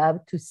English, you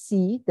have to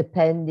see,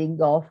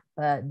 depending of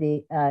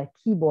the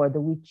keyboard,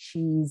 which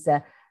is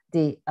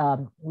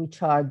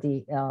which are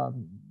the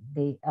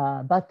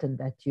button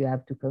that you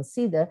have to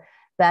consider.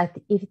 But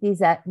if it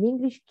is an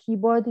English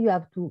keyboard, you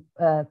have to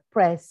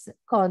press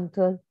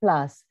Ctrl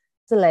plus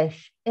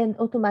slash, and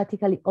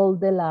automatically all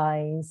the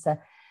lines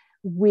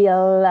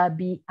will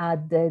be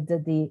added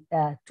the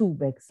two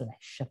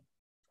backslash.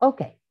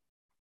 Okay.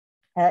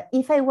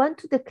 If I want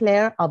to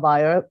declare a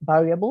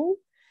variable,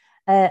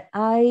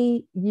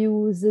 I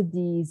use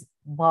this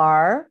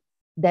bar,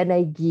 then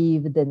I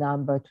give the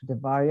number to the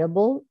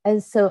variable.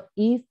 And so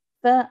if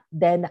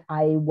then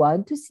I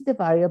want to see the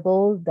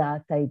variable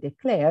that I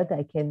declared,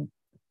 I can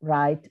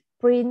write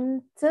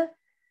print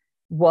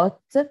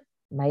what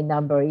my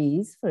number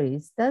is, for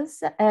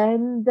instance,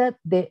 and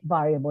the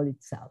variable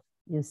itself.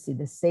 You see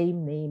the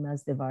same name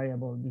as the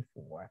variable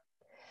before.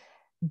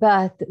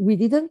 But we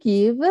didn't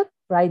give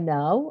right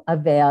now a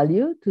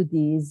value to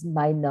this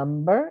my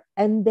number,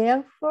 and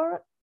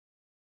therefore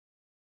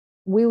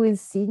we will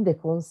see in the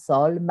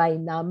console my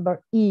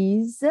number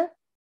is,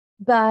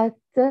 but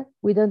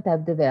we don't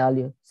have the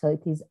value, so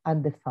it is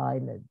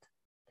undefined.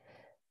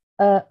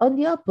 On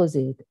the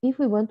opposite, if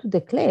we want to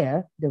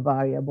declare the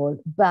variable,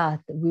 but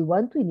we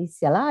want to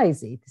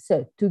initialize it,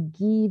 so to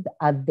give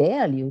a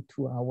value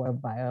to our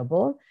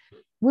variable,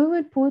 we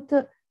will put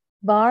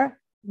bar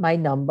my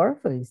number,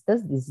 for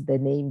instance, this is the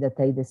name that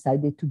I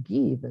decided to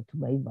give to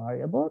my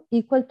variable,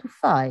 equal to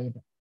 5.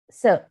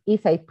 So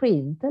if I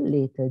print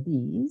later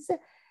this,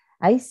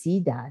 I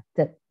see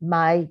that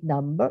my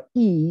number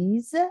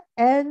is,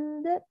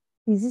 and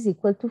this is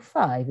equal to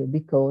 5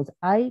 because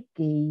I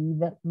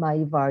gave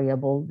my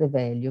variable the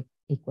value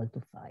equal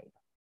to 5.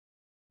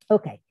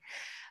 Okay.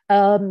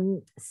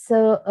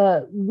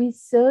 So we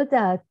saw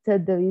that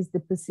there is the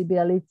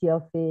possibility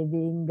of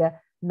having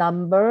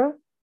number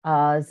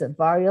as a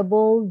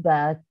variable,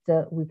 that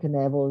we can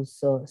have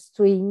also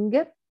string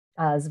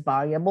as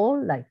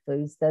variable, like for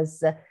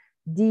instance,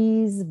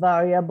 this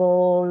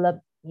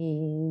variable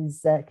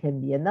is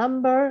can be a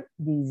number,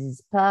 this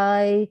is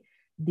pi,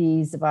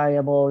 this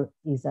variable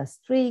is a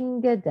string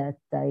that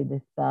I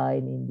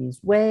define in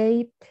this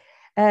way.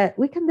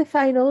 We can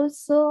define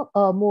also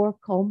more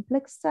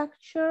complex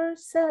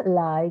structures,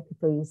 like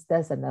for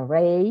instance, an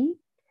array.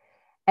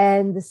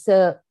 And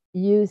so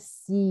you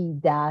see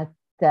that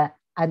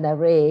an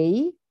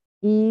array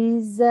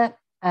is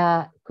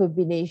a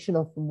combination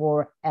of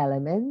more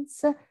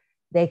elements.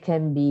 They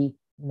can be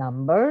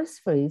numbers,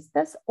 for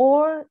instance,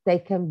 or they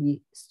can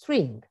be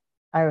string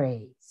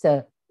array.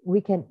 So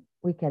we can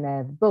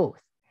have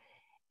both.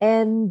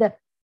 And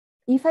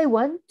if I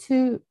want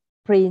to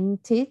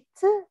print it,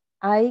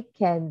 I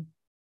can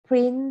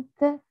print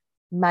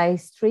my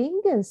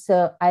string, and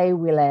so I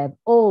will have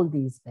all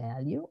these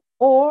value,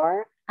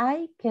 or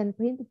I can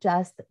print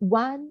just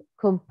one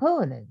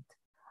component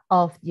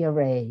of the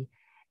array.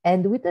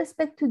 And with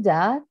respect to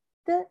that,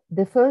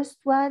 the first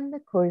one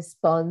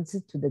corresponds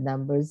to the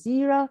number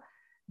 0,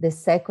 the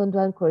second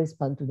one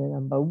corresponds to the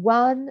number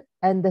 1,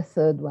 and the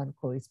third one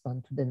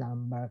corresponds to the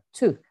number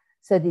 2.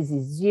 So this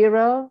is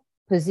 0,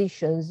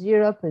 position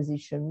 0,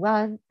 position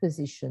 1,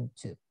 position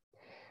 2.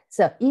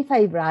 So if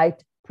I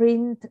write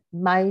print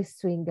my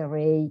string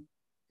array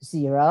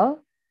 0,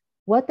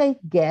 what I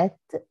get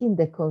in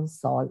the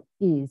console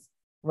is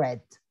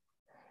red.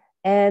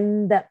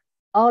 And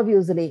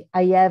obviously,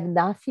 I have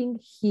nothing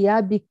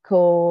here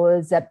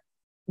because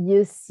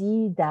you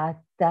see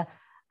that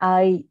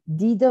I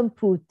didn't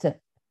put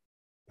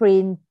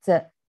print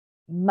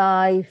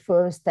my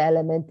first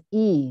element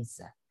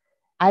is.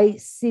 I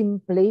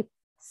simply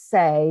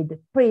said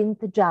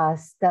print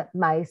just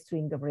my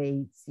string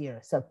array 0.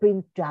 So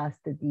print just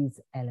this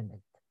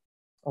element,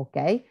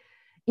 okay?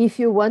 If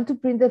you want to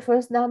print the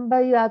first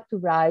number, you have to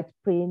write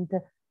print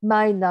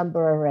my number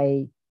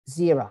array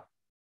 0,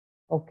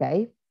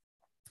 okay?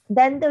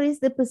 Then there is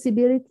the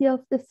possibility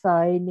of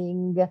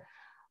defining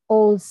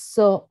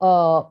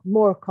also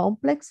more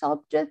complex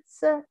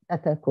objects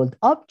that are called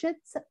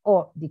objects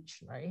or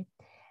dictionary.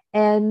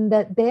 And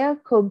they are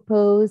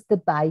composed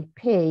by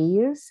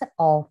pairs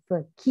of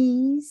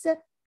keys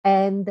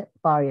and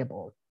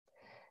variables.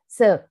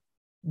 So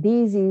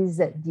this is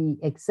the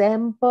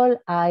example.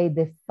 I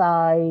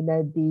define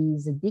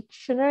this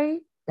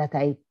dictionary that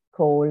I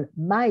call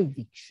my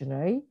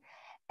dictionary,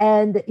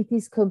 and it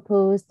is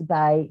composed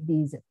by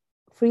these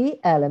 3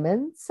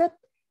 elements.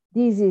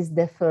 This is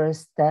the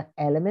first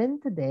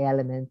element, the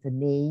element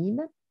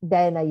name.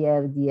 then I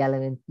have the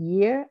element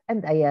year,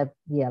 and I have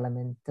the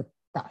element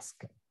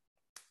task.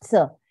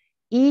 So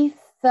if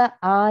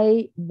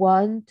I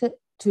want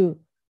to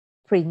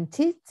print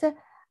it,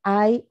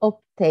 I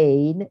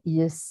obtain,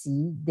 you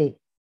see, the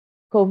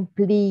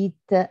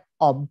complete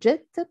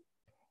object.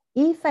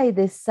 If I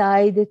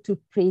decide to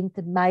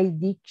print my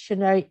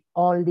dictionary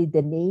only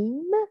the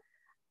name,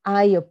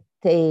 I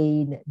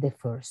obtain the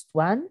first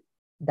one,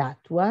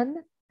 that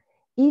one.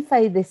 If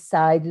I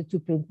decide to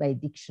print my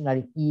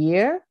dictionary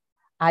year,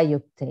 I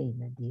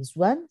obtain this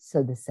one,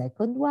 so the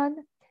second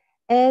one.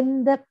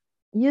 And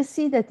you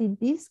see that in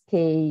this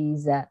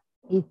case,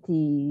 it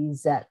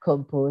is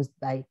composed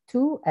by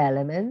two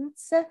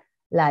elements,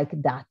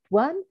 like that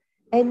one.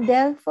 And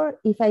therefore,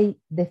 if I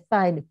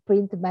define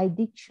print my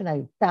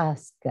dictionary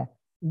task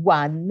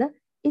 1,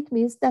 it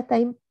means that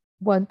I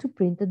want to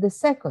print the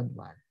second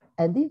one.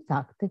 And in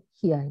fact,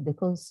 here in the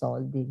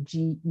console, the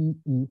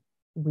GEE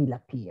will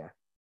appear.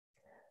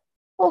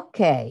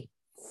 Okay,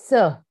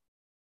 so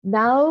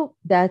now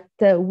that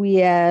we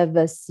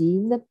have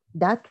seen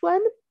that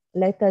one,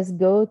 let us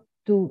go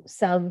to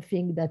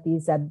something that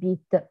is a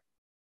bit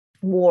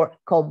more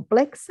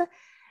complex,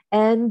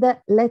 and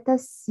let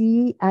us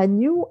see a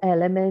new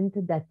element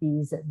that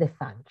is the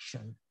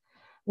function.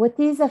 What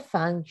is a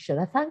function?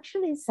 A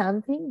function is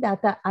something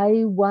that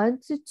I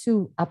want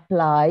to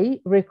apply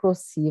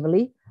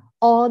recursively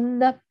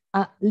on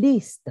a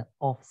list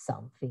of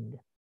something.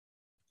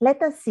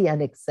 Let us see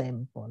an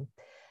example.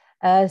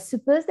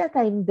 Suppose that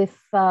I'm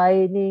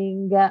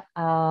defining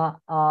a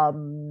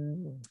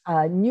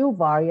new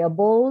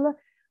variable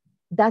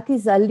that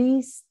is a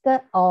list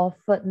of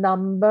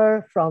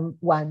number from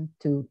 1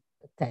 to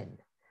 10.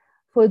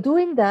 For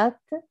doing that,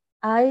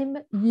 I'm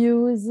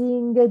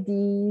using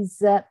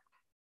this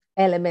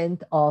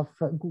element of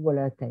Google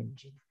Earth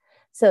Engine.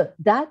 So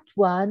that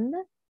one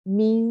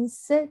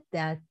means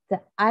that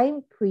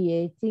I'm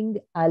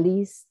creating a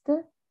list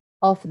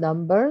of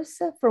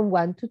numbers from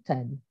 1 to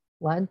 10.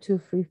 1, 2,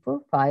 3,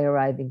 4, 5,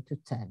 arriving to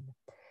 10.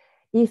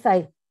 If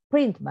I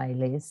print my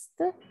list,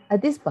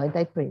 at this point,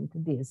 I print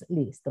this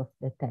list of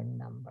the 10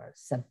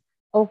 numbers.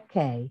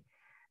 Okay,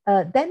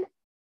 then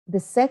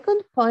the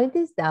second point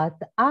is that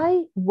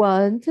I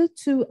want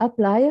to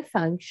apply a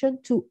function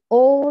to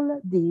all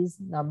these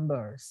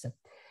numbers.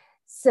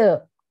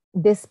 So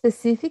the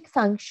specific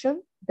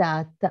function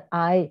that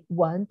I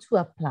want to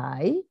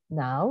apply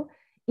now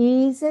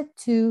is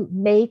to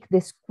make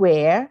the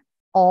square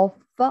of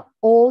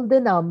all the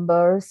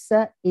numbers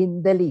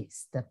in the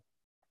list.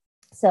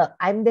 So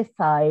I'm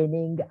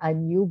defining a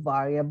new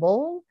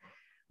variable,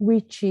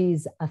 which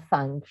is a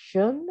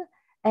function,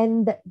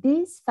 and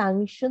this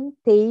function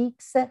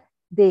takes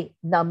the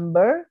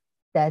number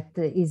that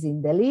is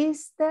in the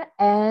list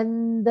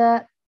and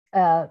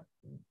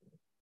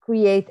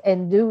create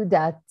and do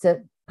that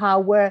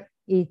power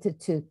it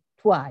to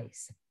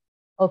twice.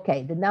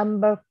 Okay, the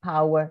number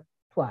power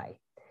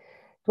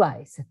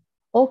twice.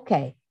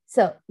 Okay.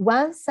 So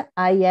once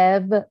I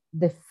have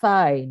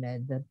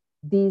defined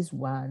this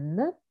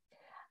one,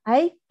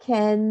 I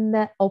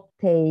can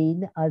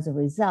obtain as a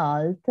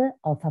result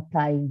of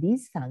applying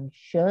this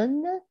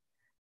function,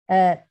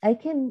 I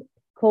can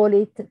call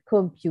it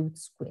compute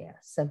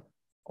squares.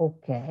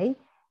 Okay.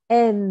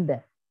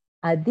 And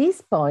at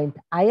this point,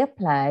 I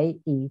apply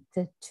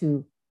it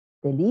to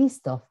the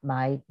list of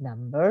my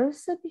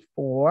numbers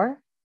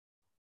before,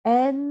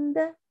 and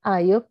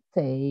I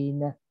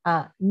obtain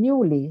a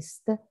new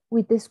list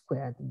with the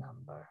squared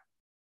number.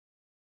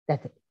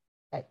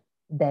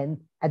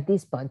 Then at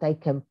this point, I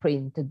can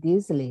print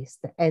this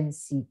list and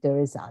see the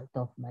result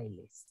of my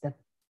list.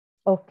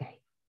 Okay.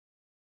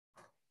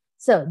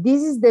 So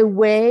this is the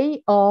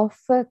way of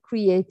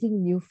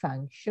creating new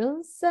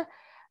functions.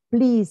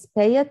 Please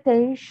pay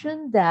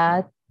attention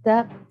that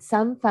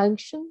some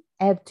functions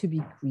have to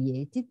be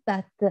created,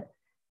 but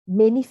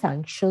many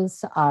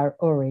functions are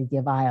already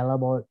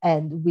available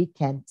and we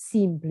can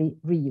simply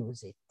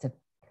reuse it.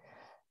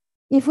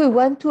 If we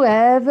want to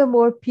have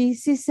more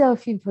pieces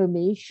of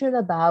information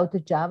about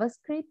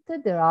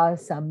JavaScript, there are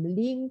some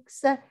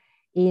links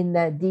in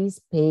this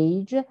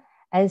page.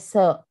 And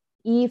so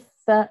if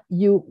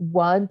you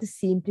want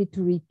simply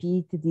to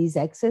repeat this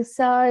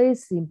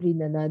exercise simply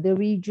in another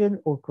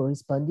region or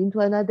corresponding to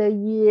another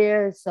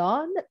year, so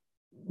on,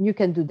 you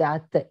can do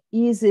that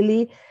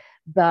easily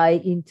by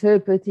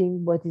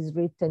interpreting what is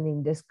written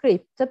in the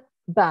script.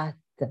 But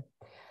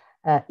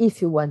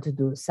if you want to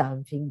do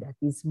something that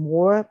is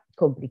more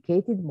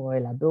complicated, more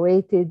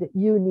elaborated,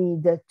 you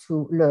need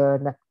to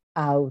learn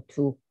how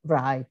to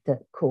write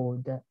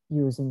code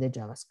using the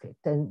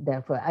JavaScript. And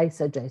therefore, I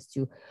suggest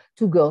you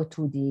to go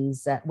to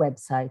this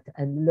website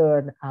and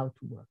learn how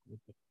to work with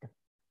it.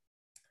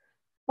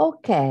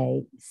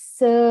 Okay,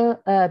 so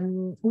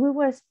we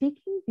were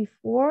speaking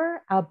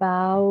before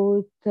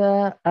about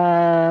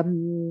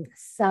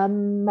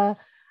some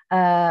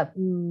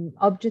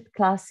object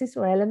classes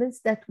or elements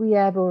that we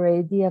have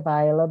already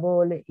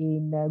available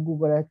in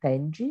Google Earth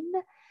Engine.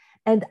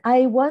 And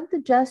I want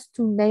just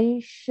to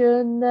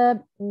mention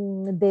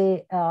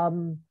the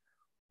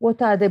what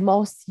are the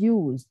most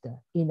used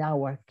in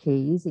our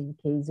case, in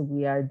case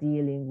we are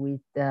dealing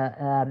with the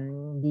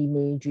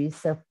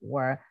images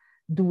for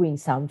doing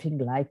something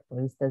like,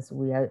 for instance,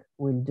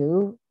 will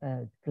do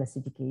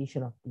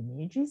classification of the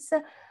images.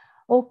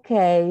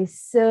 Okay,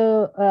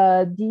 so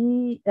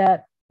the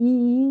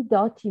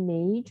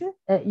ee.image,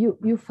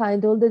 you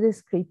find all the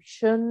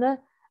description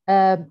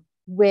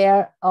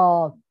where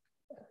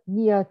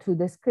near to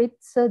the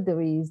scripts, there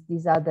is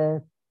this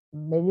other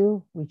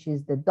menu, which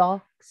is the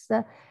docs,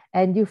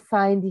 and you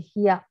find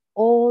here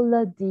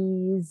all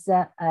these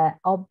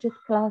object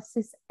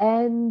classes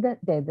and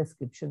their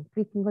description.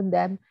 Clicking on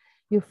them,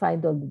 you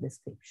find all the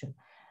description.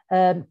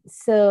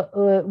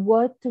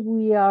 What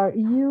we are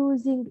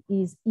using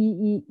is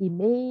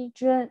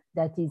image,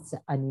 that is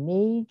an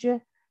image,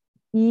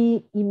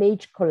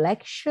 image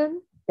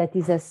collection, that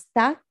is a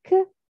stack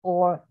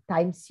or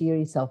time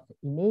series of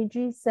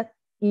images,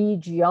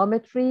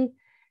 geometry,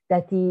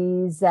 that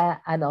is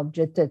an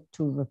object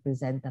to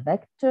represent a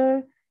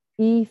vector,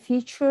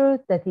 feature,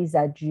 that is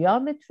a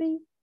geometry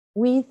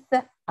with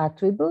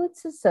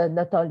attributes, so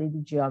not only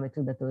the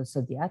geometry, but also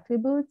the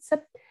attributes,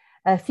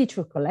 a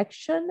feature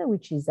collection,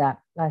 which is a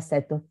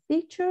set of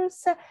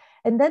features,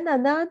 and then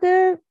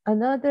another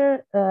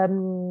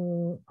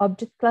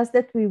object class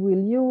that we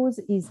will use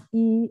is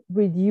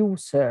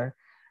reducer.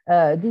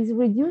 This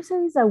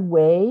reducer is a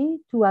way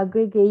to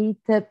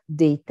aggregate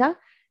data.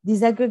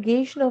 This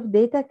aggregation of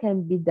data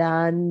can be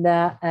done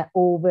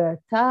over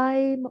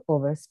time,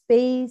 over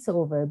space,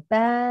 over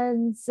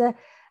bands,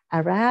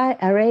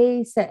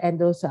 arrays,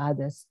 and also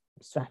other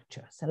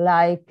structures.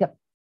 Like,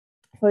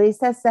 for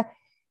instance,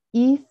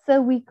 if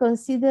we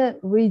consider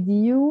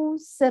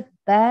reduce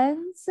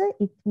bands,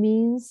 it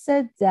means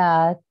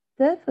that,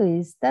 for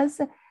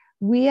instance,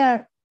 we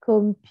are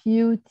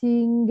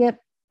computing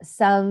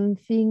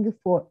something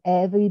for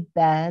every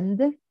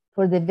band,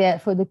 for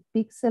the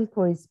pixel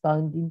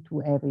corresponding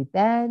to every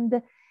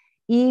band.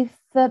 If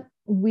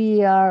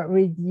we are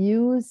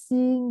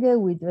reducing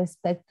with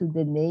respect to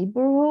the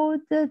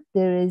neighborhood, the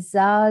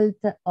result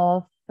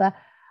of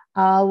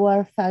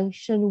our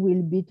function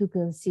will be to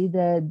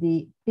consider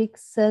the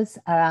pixels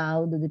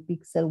around the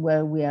pixel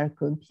where we are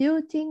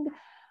computing,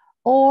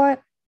 or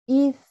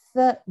if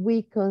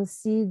we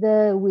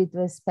consider with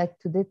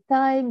respect to the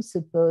time,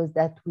 suppose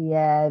that we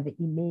have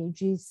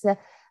images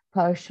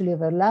partially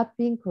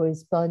overlapping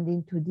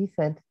corresponding to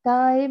different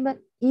time.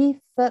 If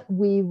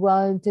we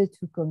wanted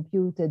to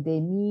compute the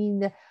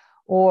mean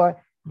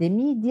or the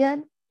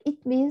median,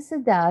 it means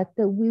that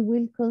we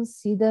will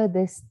consider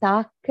the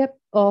stack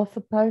of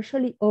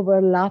partially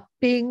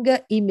overlapping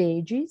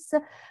images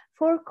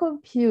for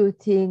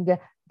computing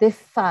the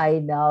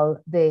final,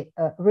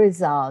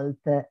 result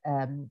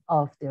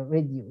of the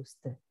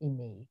reduced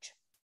image.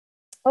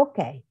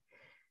 Okay,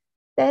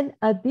 then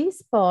at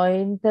this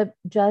point,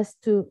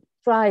 just to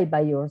try by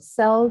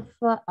yourself,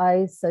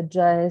 I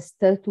suggest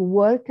to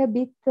work a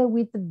bit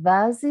with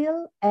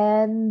Vasil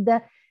and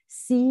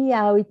see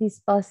how it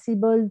is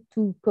possible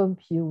to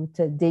compute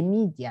the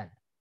median.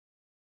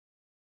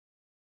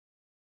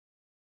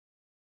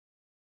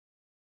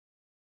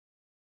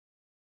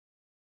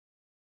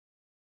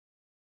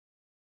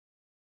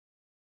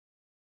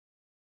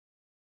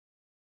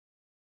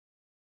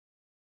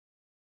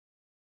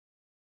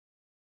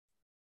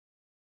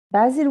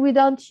 Vasil, we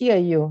don't hear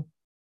you.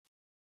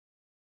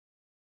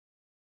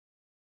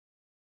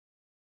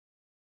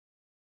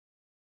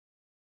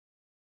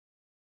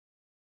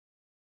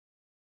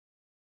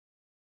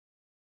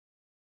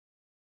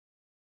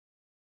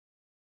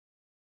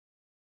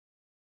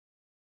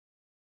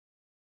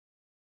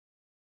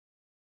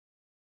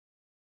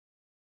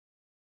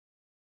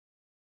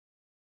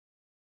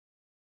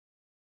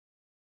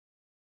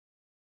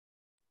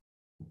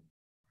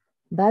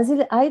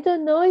 Basil, I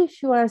don't know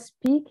if you are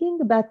speaking,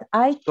 but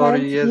I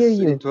can't hear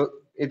you.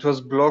 It was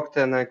blocked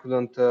and I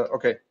couldn't.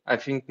 Okay, I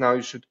think now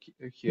you should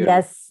hear.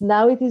 Yes,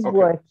 now it is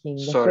working.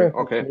 Sorry.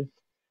 Perfectly. Okay.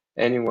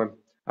 Anyway,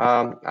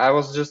 I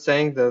was just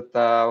saying that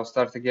I'll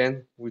start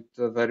again with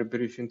a very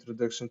brief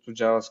introduction to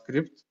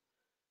JavaScript,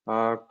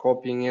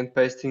 copying and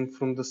pasting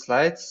from the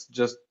slides,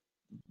 just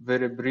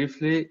very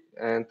briefly,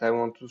 and I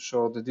want to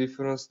show the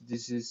difference.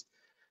 This is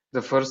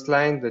the first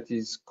line that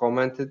is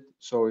commented,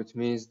 so it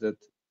means that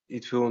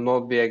it will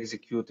not be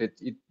executed.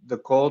 The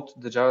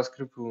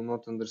JavaScript will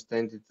not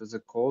understand it as a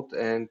code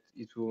and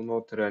it will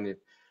not run it.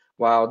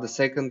 While the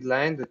second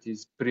line, that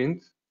is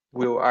print,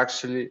 will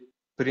actually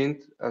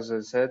print, as I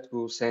said,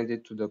 will send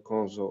it to the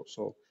console.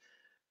 So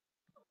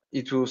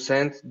it will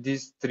send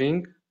this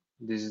string,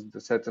 this is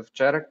the set of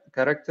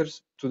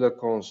characters, to the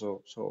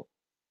console. So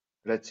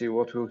let's see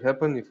what will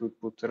happen if we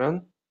put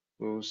run.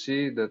 We will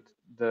see that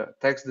the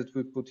text that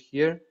we put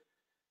here,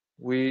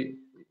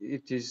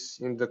 it is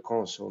in the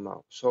console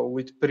now. So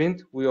with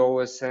print, we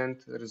always send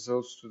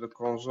results to the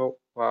console.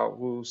 Well,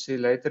 we will see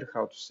later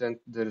how to send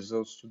the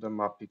results to the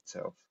map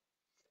itself.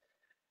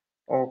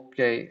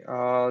 Okay,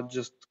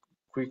 just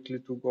quickly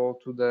to go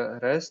to the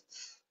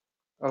rest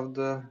of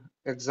the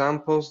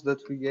examples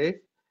that we gave.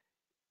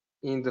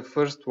 In the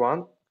first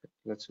one,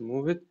 let's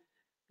move it.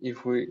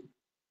 if we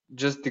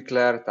just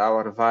declared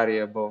our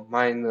variable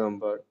my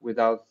number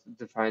without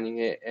defining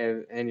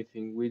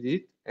anything with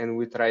it, and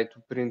we try to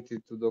print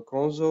it to the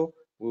console,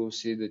 we will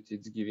see that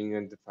it's giving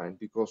undefined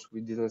because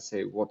we didn't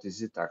say what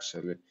is it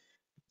actually.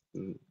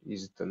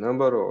 Is it a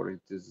number or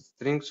it is a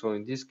string? So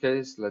in this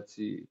case, let's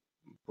see,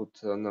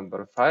 put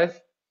number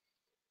 5.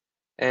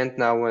 And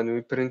now when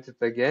we print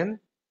it again,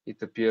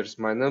 it appears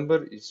my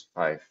number is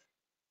 5.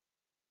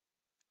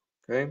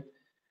 Okay,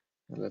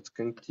 let's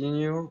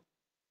continue.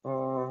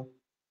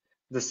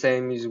 The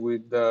same is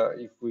with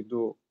if we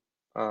do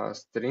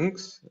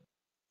strings.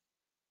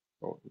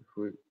 So if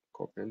we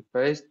copy and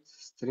paste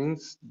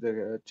strings,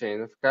 the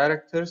chain of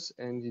characters,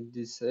 and in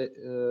this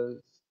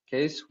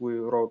case we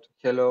wrote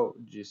hello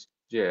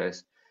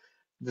JS.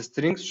 The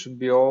strings should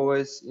be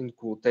always in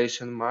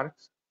quotation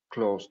marks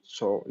closed.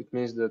 So it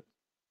means that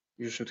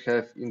you should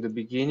have in the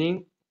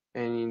beginning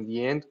and in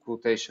the end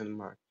quotation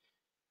mark.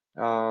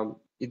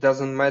 It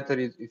doesn't matter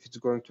if it's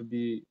going to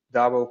be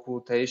double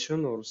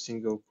quotation or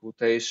single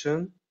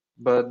quotation,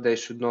 but they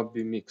should not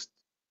be mixed.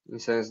 In the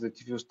sense that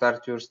if you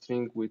start your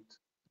string with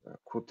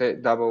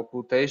double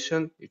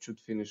quotation, it should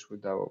finish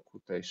with double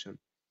quotation.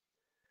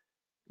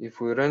 If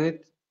we run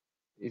it,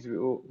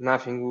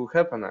 nothing will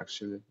happen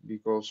actually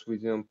because we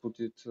didn't put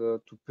it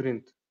to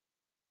print.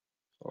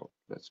 So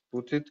let's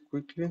put it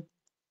quickly,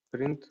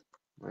 print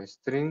my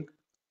string,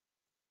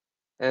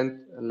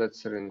 and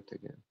let's run it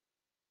again.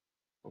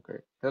 Okay,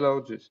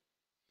 hello, Jis.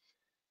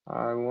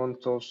 I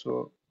want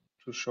also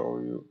to show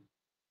you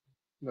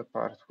the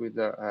part with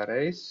the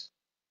arrays.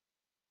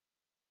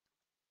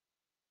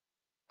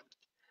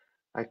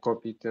 I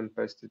copied and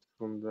pasted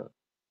from the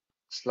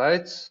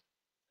slides.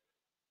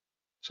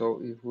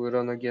 So if we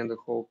run again the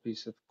whole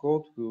piece of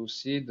code, we will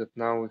see that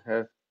now we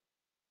have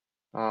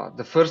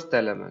the first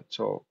element.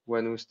 So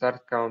when we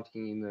start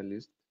counting in a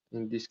list,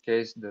 in this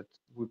case that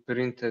we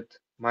printed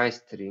my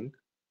string,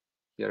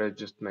 here I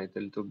just made a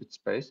little bit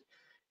space.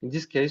 In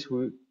this case,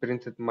 we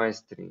printed my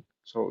string.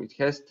 So it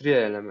has 3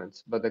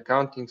 elements, but the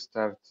counting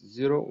starts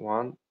 0,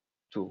 1,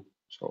 2.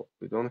 So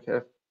we don't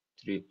have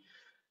 3.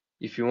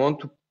 If you want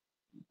to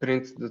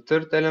print the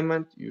third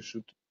element, you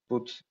should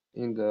put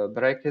in the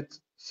bracket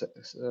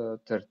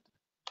 32.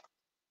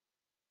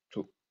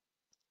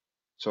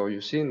 So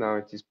you see now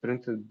it is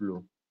printed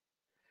blue.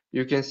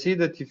 You can see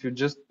that if you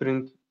just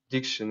print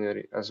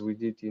dictionary as we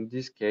did in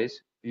this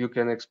case, you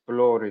can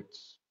explore it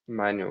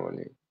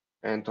manually.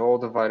 And all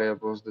the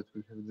variables that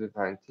we have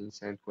defined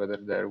inside, whether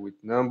they're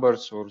with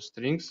numbers or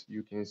strings,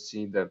 you can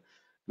see them.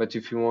 But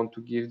if you want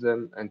to give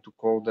them and to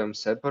call them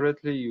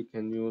separately, you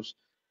can use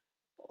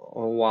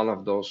one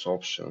of those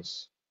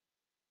options.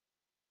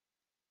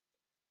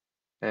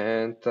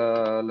 And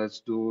let's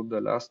do the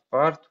last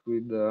part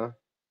with the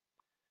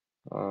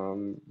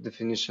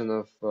definition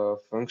of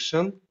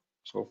function.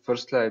 So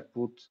firstly, I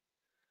put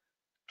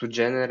to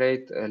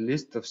generate a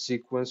list of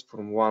sequence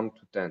from 1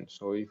 to 10.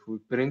 So if we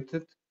print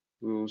it,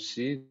 we will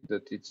see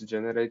that it's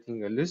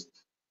generating a list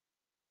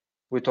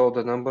with all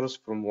the numbers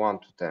from 1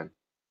 to 10.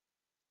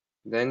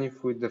 Then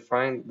if we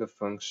define the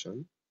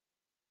function,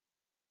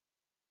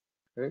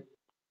 okay,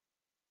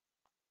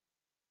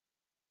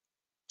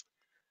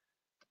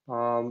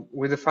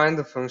 we define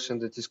the function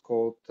that is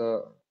called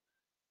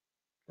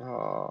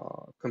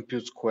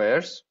compute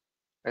squares,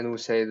 and we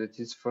say that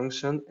it's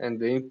function and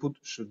the input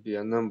should be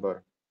a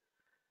number.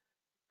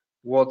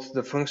 What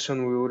the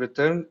function will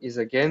return is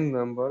again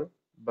number,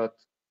 but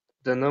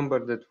the number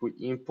that we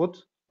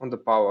input on the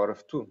power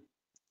of 2.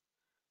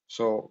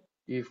 So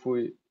if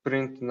we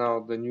print now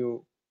the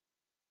new,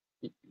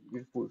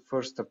 if we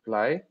first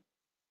apply,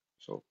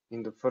 so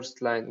in the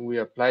first line, we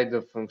apply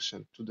the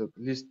function to the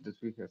list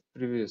that we have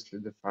previously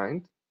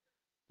defined.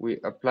 We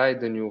apply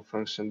the new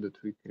function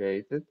that we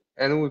created,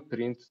 and we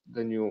print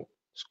the new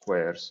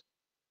squares,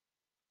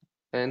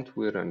 and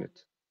we run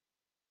it.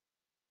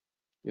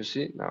 You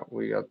see, now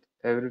we got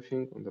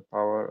everything on the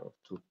power of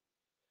 2.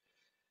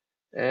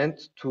 And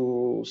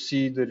to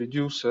see the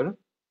reducer,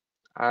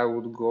 I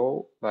would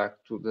go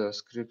back to the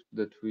script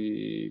that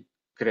we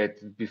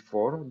created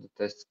before, the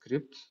test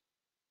script.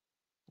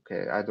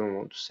 Okay, I don't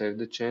want to save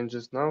the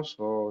changes now,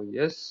 so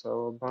yes,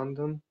 I'll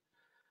abandon.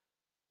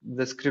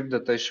 The script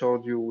that I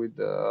showed you with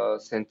the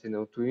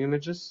Sentinel-2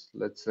 images,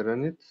 let's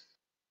run it.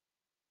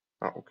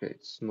 Okay,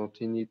 it's not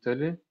in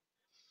Italy.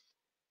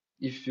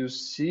 If you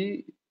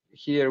see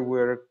here,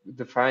 we're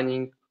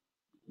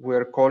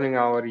calling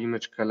our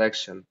image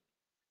collection.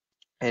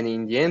 And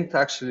in the end,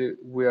 actually,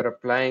 we are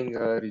applying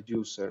a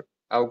reducer.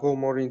 I'll go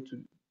more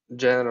into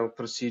general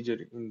procedure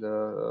in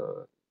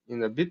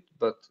a bit,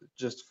 but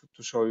just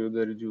to show you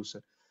the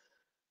reducer.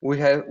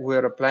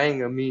 We're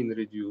applying a mean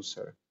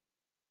reducer.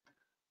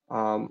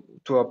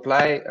 To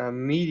apply a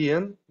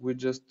median, we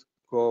have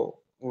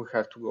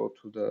to go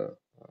to the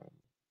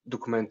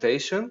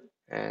documentation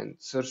and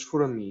search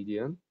for a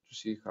median to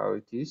see how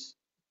it is.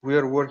 We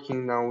are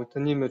working now with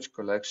an image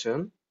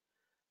collection,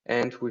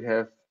 and we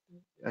have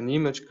an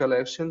image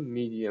collection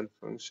median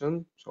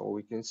function. So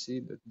we can see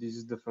that this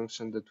is the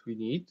function that we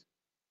need.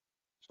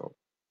 So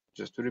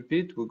just to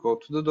repeat, we go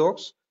to the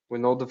docs We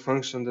know the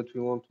function that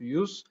we want to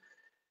use,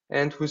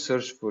 and we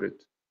search for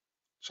it.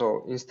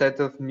 So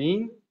instead of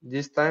mean,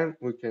 this time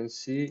we can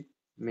see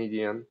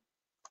median,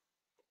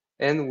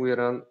 and we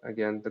run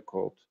again the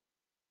code.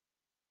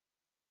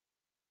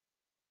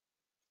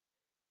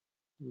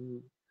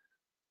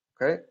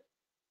 Okay.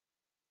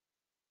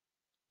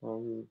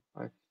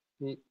 I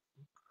think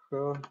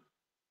uh,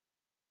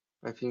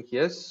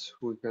 yes,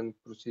 we can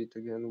proceed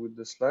again with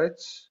the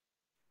slides.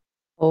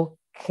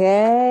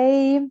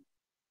 Okay.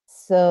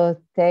 So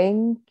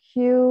thank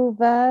you,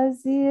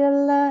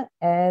 Vasil,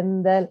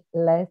 and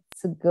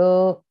let's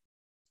go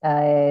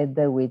ahead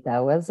with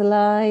our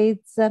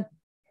slides.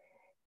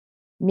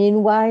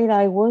 Meanwhile,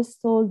 I was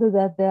told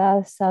that there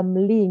are some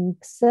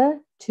links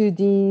to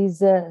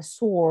this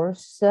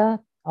source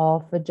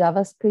of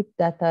JavaScript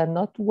that are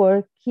not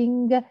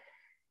working.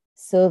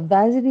 So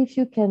Vasil, if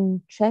you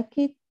can check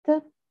it.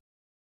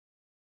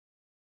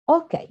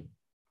 Okay.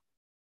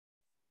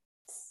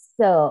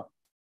 So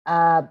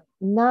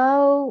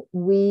now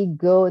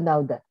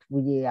that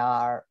we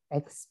are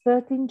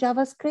expert in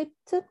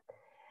JavaScript,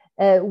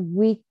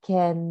 we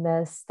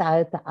can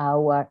start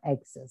our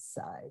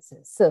exercise.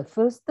 So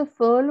first of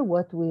all,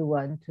 what we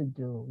want to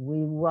do,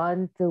 we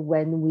want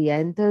when we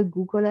enter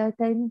Google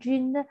Earth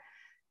Engine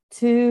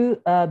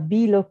to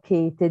be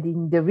located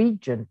in the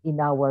region, in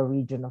our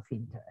region of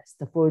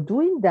interest. For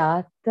doing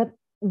that,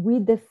 we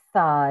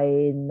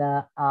define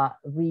a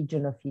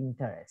region of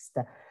interest.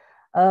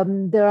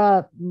 There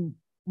are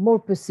more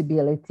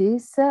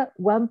possibilities.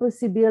 One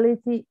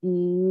possibility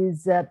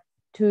is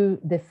to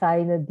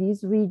define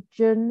this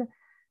region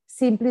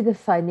simply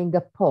defining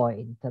a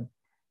point.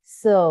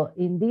 So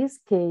in this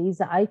case,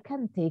 I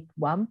can take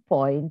one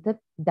point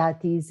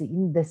that is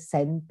in the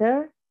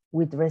center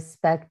with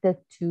respect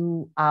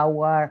to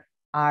our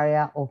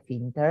area of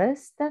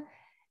interest,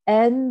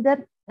 and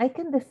I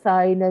can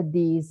define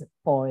this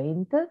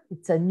point.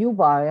 It's a new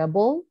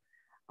variable.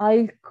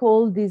 I'll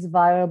call this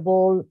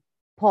variable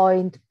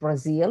point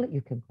Brazil.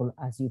 You can call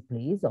as you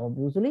please,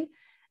 obviously.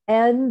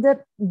 And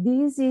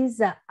this is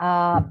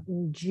a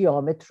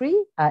geometry,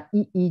 a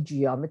EE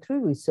geometry.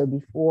 We saw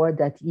before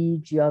that EE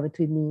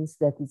geometry means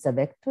that it's a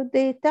vector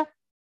data,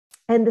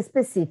 and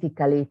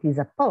specifically it is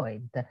a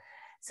point.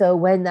 So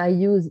when I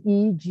use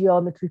EE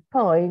geometry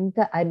point,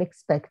 I'm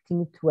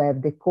expecting to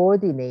have the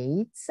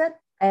coordinates,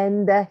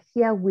 and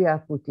here we are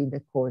putting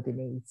the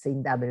coordinates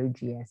in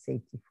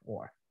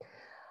WGS84.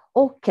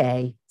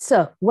 Okay,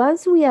 so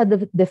once we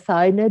have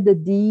defined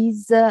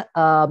this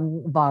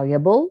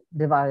variable,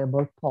 the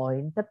variable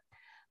point,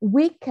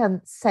 we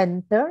can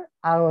center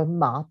our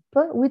map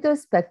with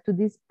respect to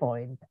this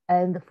point.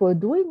 And for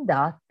doing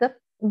that,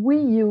 we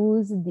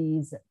use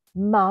this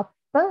map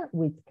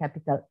with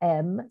capital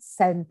M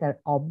center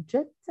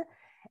object,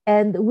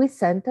 and we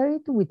center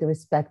it with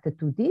respect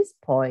to this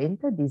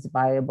point, this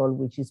variable,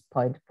 which is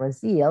point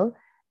Brazil,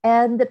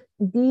 and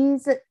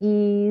this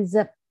is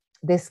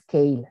the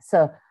scale.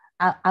 So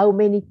how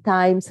many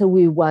times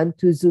we want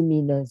to zoom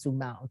in and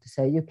zoom out.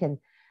 So you can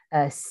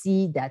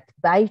see that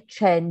by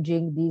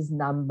changing this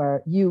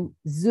number, you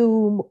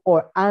zoom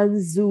or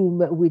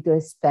unzoom with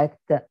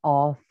respect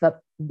of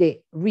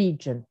the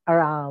region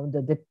around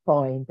the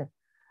point,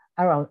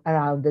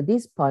 around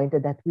this point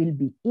that will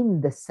be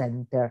in the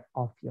center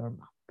of your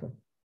map.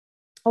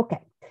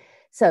 Okay,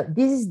 so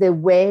this is the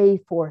way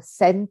for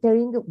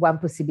centering, one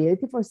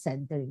possibility for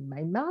centering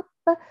my map.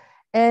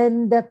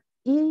 And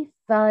if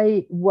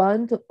I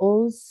want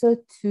also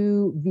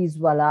to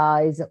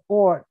visualize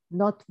or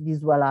not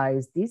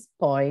visualize this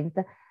point,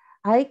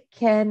 I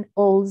can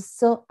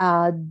also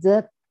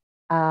add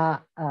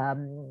a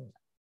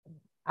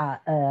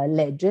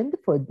legend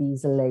for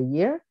this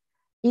layer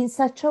in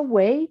such a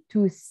way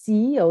to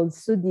see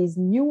also this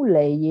new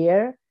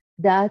layer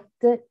that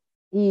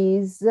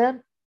is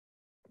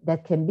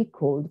that can be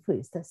called, for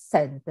instance,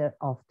 center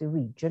of the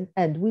region,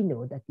 and we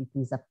know that it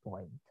is a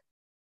point.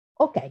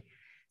 Okay.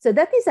 So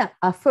that is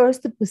a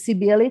first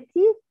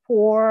possibility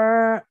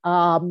for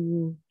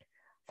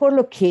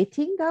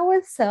locating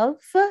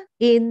ourselves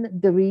in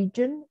the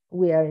region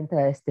we are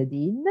interested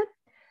in.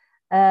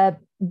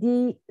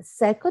 The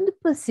second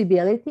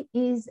possibility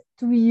is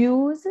to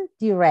use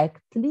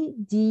directly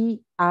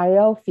the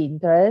area of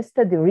interest,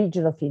 the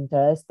region of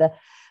interest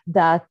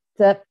that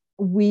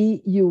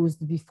we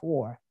used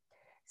before.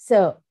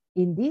 So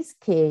in this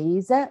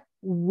case,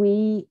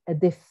 we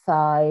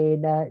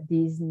define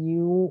this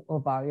new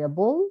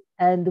variable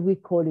and we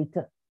call it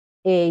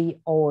A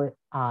or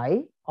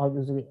I.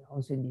 Obviously,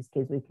 also in this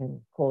case, we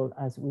can call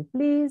as we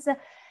please.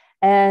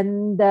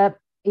 And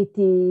it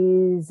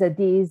is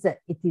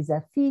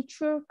a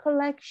feature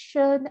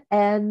collection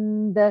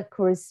and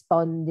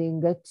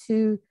corresponding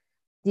to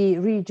the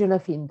region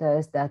of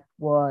interest that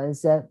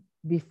was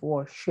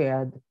before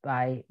shared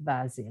by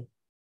Vasil.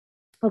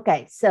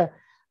 Okay, so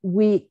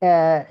we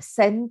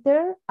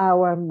center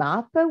our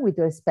map with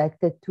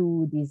respect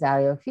to this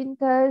area of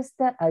interest.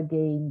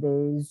 Again,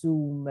 the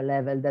zoom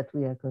level that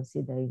we are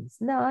considering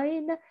is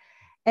 9.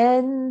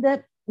 And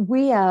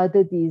we add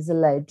this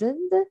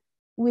legend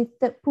with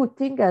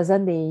putting as a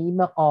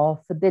name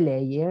of the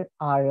layer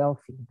area of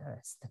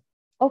interest.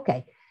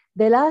 Okay,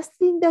 the last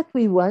thing that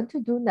we want to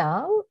do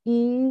now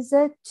is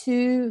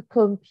to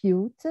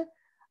compute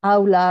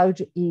how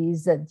large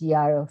is the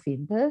area of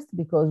interest,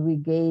 because we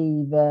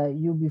gave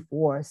you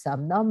before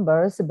some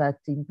numbers, but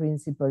in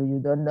principle you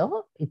don't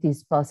know. It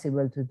is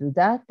possible to do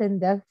that, and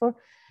therefore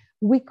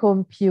we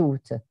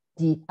compute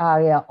the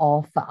area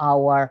of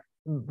our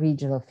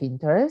region of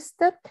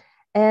interest.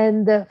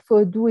 And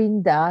for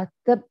doing that,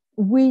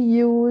 we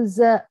use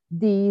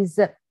this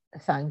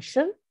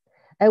function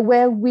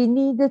where we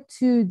need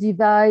to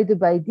divide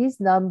by this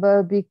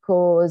number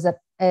because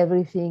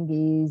everything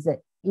is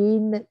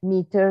in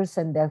meters,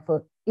 and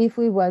therefore if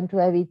we want to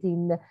have it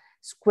in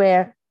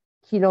square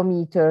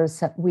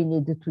kilometers, we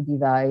need to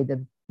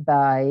divide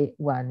by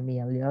 1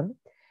 million.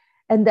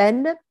 And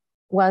then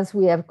once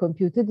we have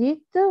computed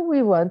it,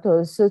 we want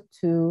also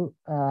to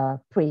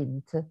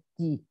print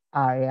the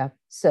area.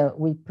 So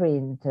we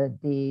print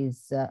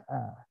this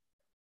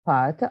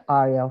part,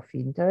 area of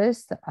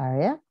interest,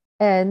 area,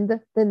 and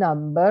the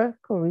number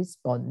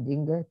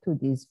corresponding to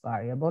this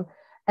variable.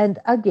 And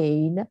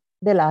again,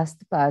 the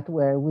last part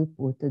where we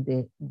put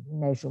the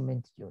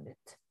measurement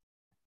unit.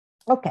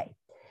 Okay,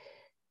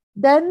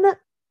 then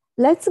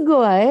let's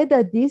go ahead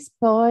at this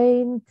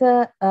point,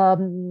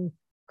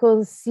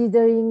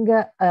 considering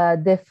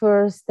the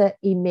first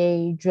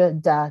image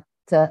that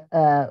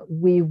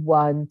we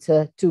want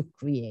to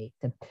create.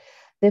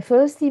 The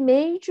first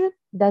image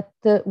that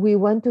we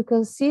want to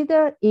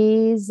consider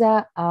is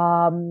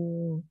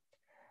an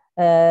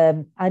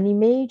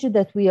image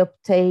that we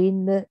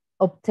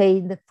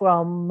obtained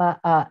from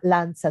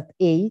Landsat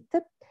 8.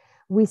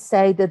 We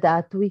said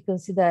that we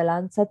consider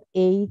Landsat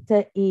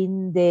 8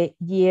 in the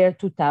year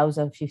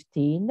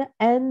 2015,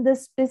 and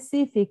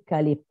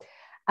specifically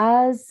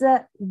as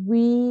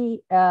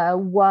we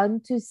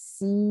want to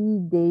see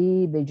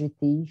the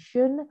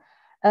vegetation,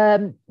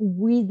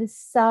 we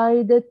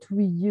decided to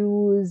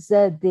use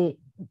the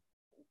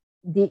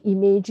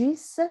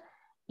images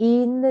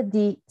in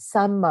the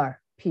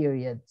summer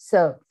period.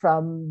 So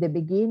from the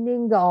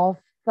beginning of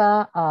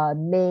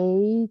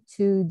May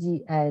to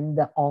the end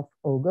of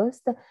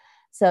August.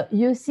 So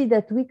you see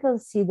that we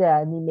consider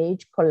an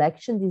image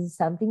collection. This is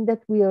something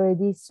that we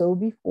already saw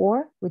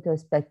before with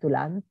respect to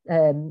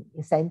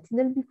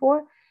Sentinel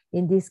before.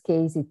 In this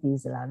case, it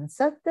is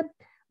Landsat.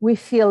 We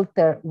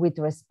filter with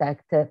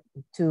respect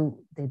to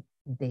the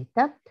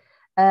data.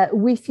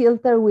 We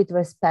filter with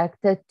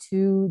respect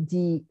to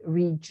the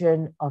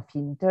region of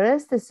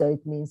interest. So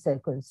it means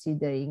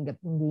considering the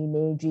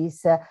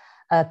images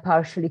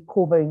partially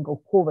covering or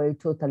covering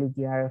totally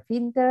the area of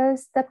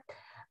interest.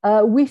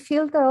 We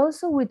filter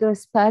also with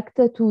respect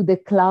to the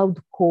cloud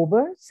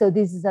cover. So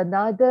this is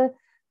another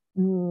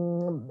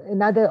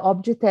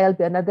object help,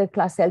 another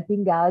class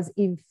helping us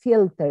in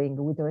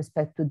filtering with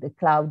respect to the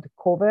cloud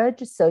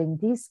coverage. So in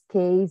this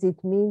case,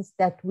 it means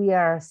that we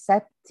are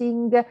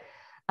accepting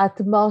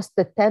at most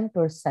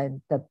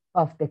 10%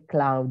 of the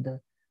cloud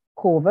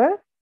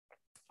cover.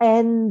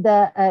 And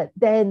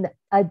then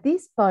at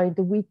this point,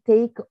 we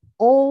take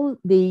all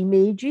the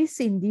images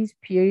in this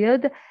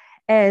period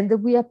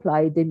and we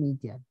apply the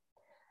median.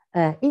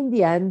 In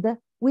the end,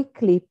 we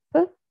clip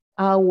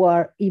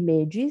our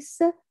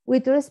images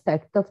with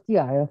respect of the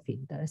area of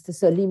interest,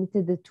 so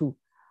limited to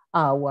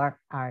our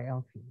area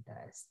of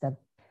interest.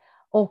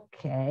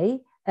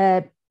 Okay,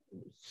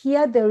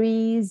 here there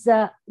is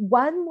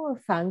one more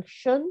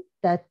function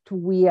that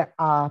we are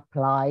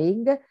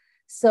applying.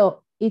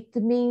 So it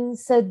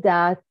means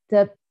that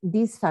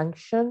this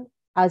function,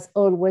 as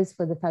always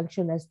for the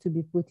function, has to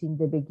be put in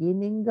the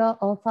beginning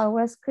of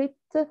our script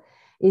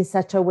in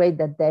such a way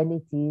that then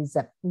it is,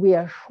 we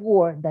are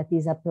sure that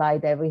is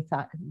applied every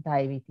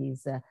time it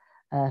is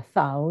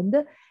found.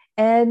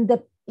 And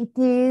it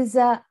is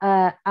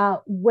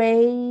a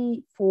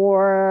way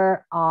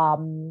for,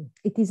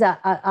 it is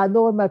a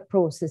normal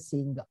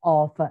processing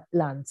of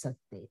Landsat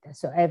data.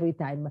 So every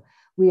time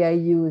we are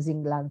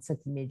using Landsat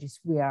images,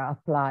 we are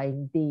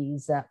applying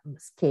these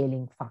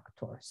scaling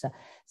factors.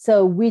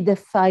 So we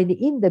define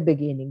in the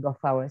beginning of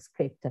our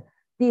script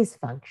this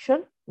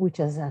function, which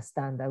is a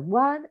standard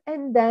one,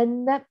 and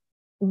then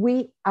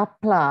we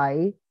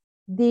apply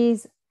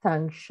this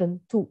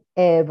function to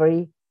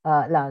every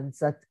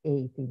Landsat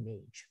 8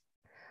 image.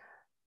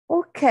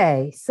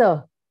 Okay,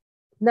 so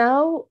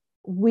now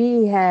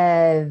we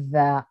have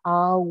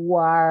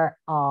our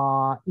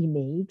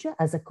image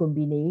as a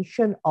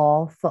combination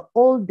of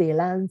all the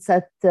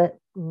Landsat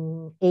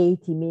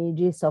 8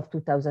 images of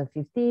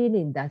 2015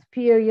 in that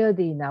period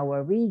in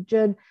our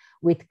region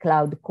with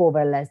cloud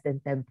cover less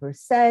than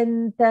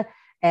 10%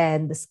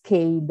 and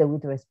scaled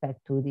with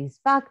respect to this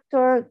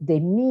factor, the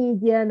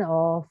median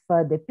of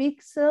the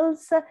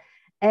pixels,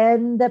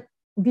 and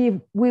we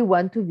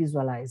want to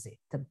visualize it.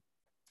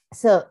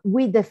 So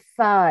we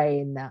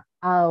define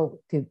how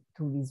to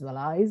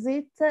visualize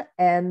it,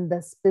 and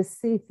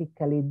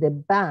specifically the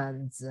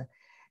bands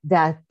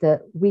that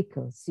we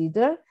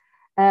consider,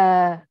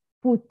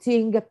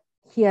 putting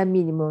here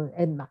minimum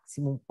and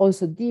maximum.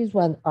 Also, these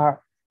ones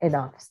are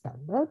enough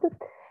standard.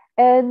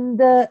 And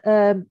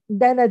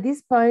then at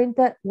this point,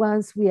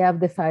 once we have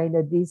defined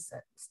this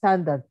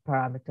standard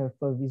parameter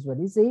for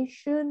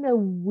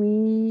visualization,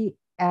 we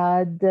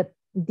add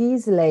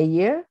this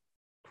layer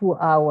to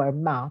our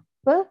map,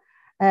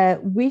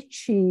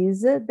 which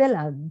is the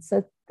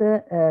Lancet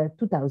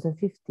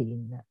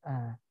 2015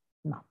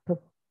 map,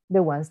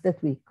 the ones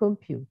that we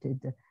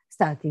computed,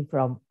 starting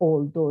from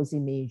all those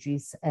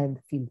images and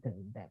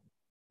filtering them.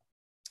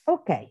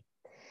 Okay,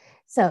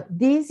 so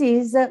this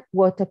is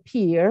what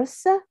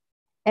appears,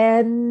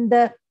 and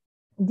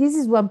this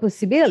is one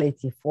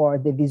possibility for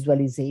the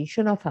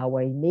visualization of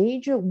our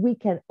image. We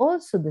can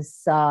also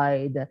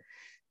decide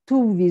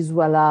to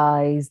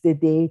visualize the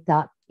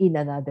data in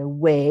another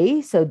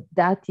way. So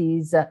that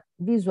is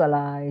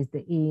visualized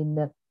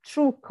in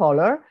true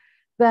color,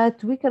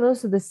 but we can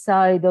also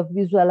decide of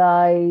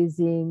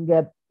visualizing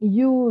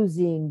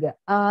using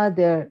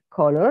other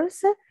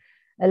colors.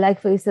 Like,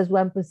 for instance,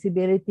 one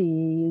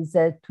possibility is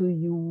to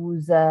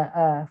use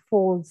a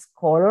false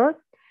color,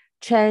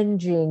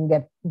 changing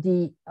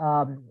the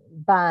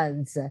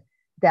bands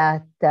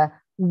that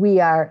we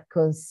are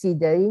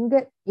considering.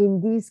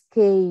 In this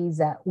case,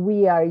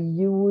 we are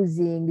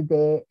using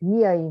the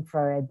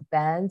near-infrared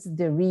bands,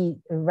 the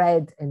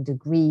red and the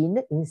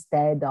green,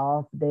 instead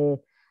of the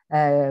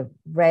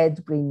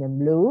red, green, and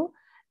blue.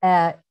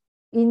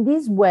 In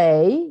this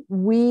way,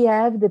 we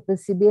have the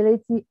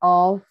possibility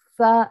of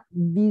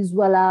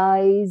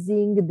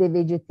visualizing the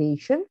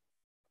vegetation,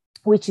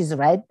 which is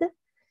red,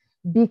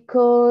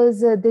 because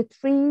the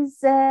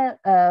trees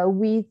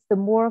with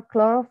more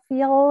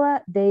chlorophyll,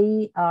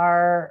 they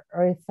are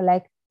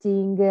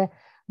reflecting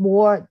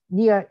more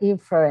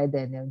near-infrared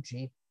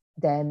energy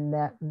than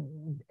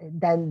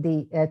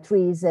the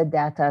trees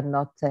that are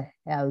not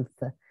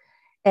healthy.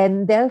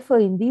 And therefore,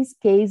 in this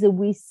case,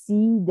 we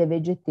see the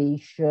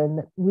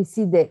vegetation, we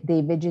see the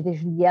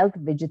vegetation, the health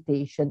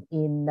vegetation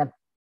in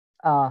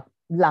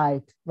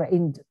light,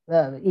 in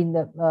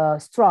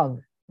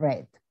strong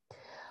red.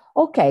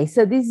 Okay,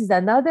 so this is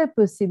another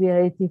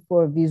possibility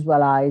for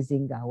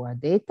visualizing our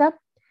data,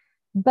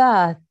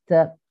 but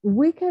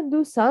we can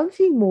do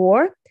something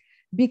more,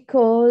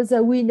 because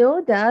we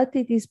know that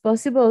it is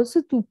possible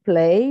also to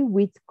play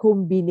with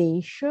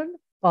combination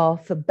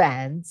of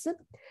bands.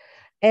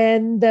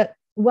 And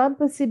one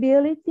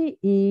possibility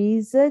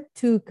is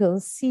to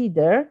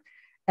consider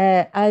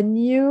a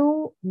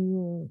new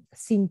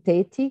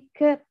synthetic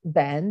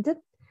band,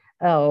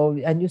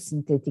 a new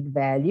synthetic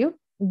value,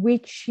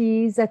 which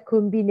is a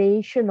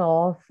combination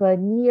of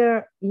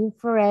near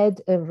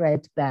infrared and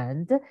red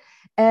band.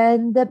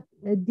 And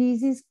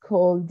this is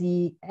called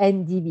the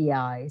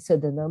NDVI, so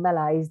the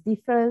Normalized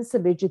Difference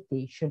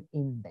Vegetation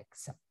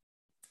Index.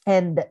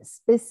 And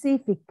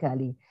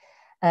specifically,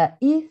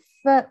 if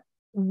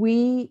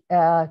we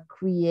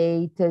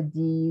create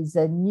this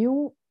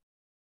new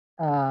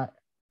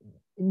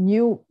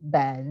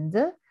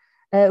band,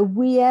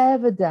 we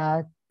have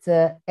that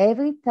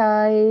every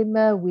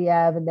time we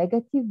have a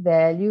negative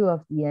value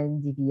of the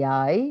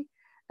NDVI,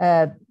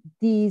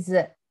 these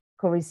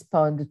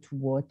correspond to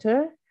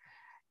water.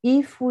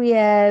 If we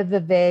have a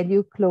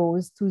value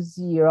close to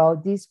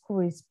 0, this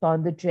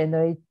corresponds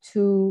generally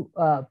to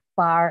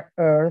bare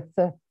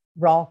earth,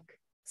 rock,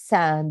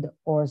 sand,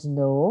 or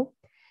snow.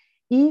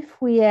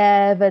 If we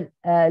have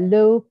a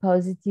low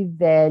positive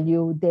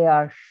value, they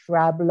are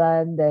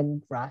shrubland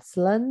and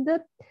grassland.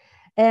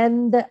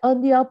 And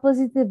on the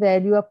opposite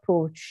value,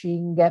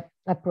 approaching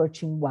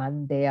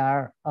 1, they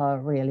are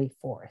really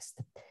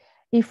forest.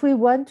 If we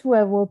want to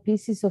have more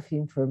pieces of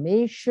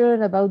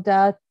information about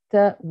that,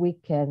 we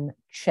can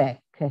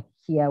check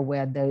here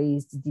where there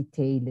is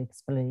detailed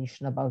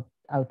explanation about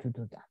how to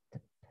do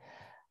that.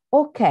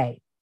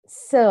 Okay,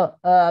 so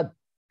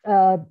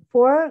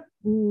for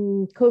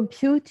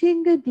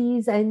computing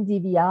these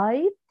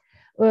NDVI,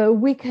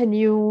 we can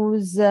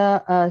use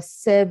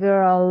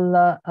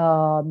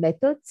several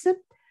methods.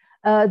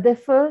 The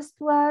first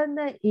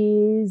one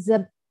is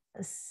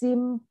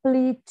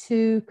simply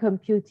to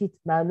compute it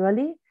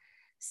manually.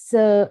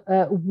 So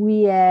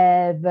we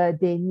have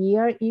the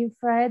near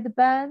infrared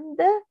band,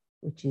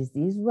 which is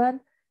this one,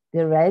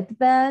 the red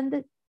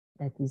band,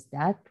 that is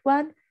that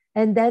one.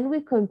 And then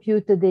we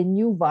compute the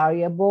new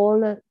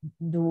variable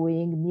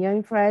doing near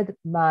infrared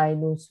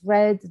minus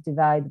red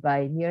divided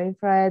by near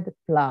infrared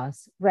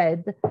plus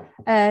red,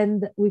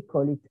 and we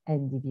call it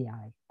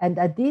NDVI. And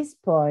at this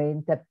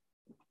point,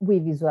 we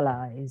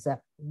visualize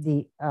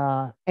the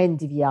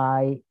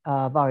NDVI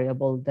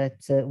variable that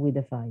we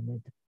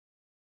defined.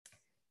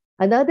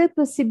 Another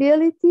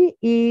possibility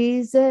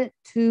is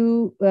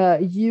to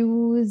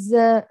use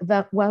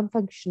one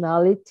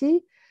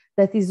functionality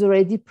that is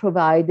already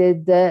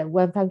provided,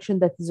 one function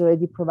that is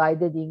already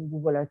provided in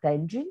Google Earth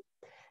Engine.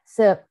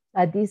 So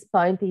at this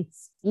point,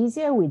 it's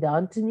easier. We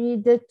don't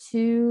need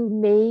to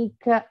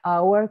make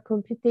our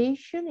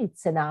computation.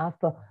 It's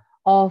enough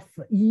of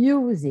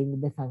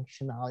using the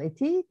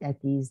functionality, that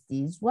is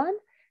this one,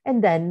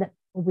 and then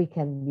we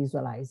can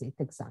visualize it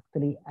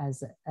exactly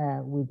as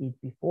we did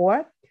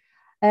before.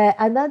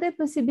 Another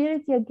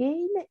possibility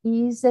again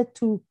is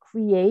to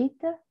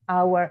create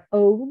our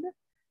own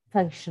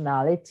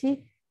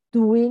functionality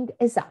doing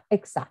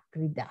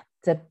exactly that.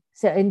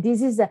 So, and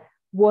this is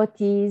what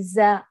is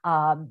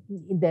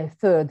the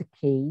third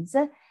case,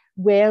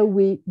 where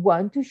we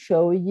want to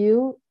show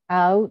you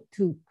how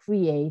to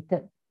create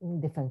the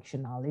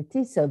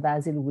functionality. So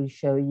Vasil will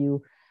show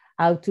you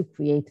how to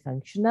create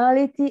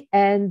functionality.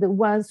 And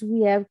once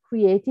we have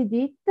created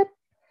it,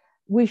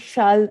 we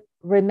shall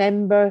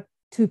remember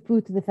to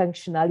put the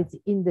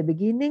functionality in the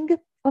beginning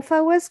of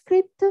our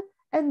script,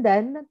 and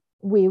then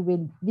we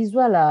will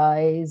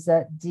visualize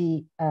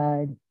the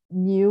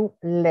new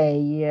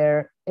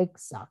layer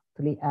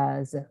exactly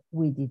as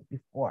we did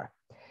before.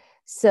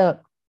 So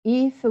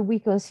if we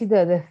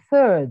consider the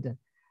third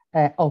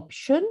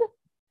option,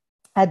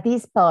 at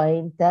this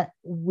point,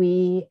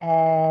 we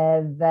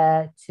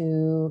have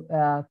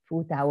to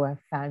put our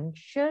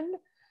function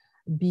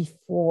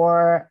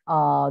before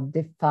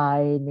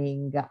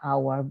defining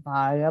our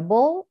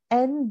variable,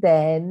 and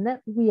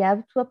then we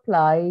have to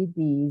apply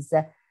this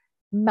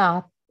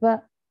map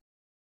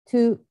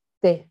to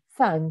the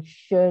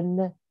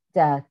function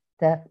that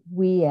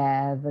we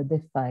have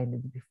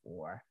defined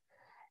before.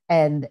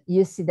 And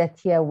you see that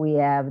here we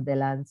have the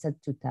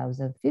Lancet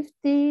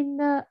 2015,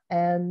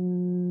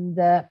 and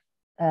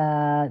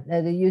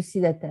you see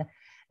that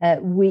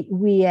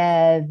we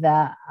have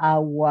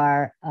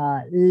our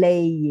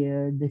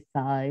layer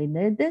defined,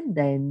 and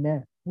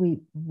then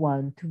we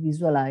want to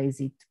visualize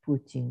it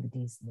putting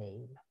this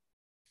name.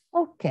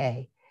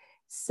 Okay,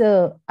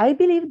 so I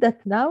believe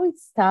that now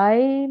it's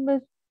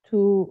time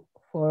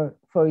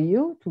for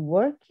you to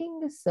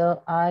working.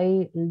 So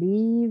I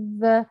leave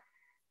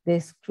the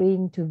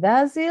screen to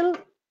Vasil.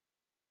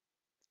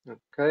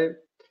 Okay,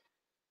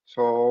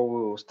 so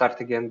we'll start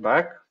again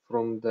back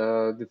from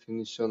the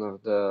definition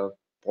of the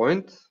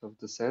point of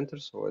the center.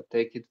 So I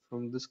take it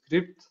from the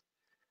script.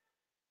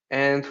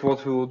 And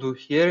what we will do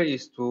here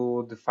is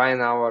to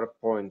define our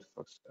point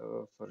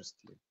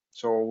firstly.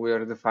 So we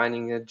are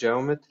defining a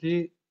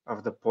geometry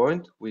of the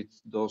point with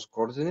those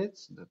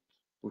coordinates that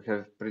we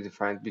have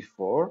predefined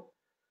before.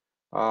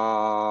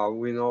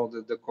 We know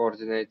that the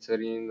coordinates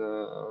are in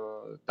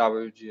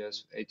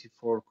WGS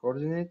 84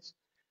 coordinates.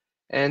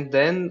 And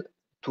then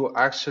to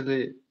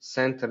actually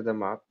center the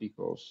map,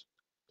 because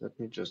let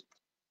me just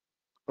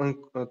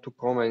to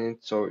comment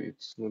it, so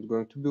it's not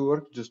going to be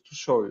work, just to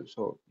show you.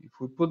 So if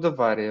we put the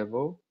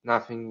variable,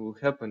 nothing will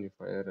happen if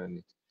I run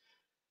it.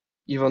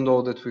 Even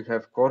though that we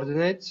have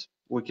coordinates,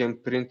 we can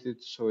print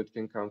it so it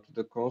can come to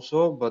the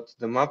console, but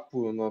the map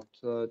will not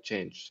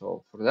change.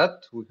 So for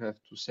that, we have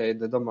to say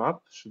that the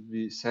map should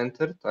be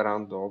centered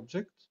around the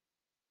object.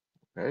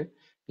 Okay,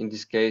 in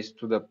this case,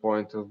 to the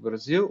point of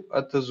Brazil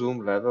at a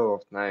zoom level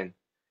of 9.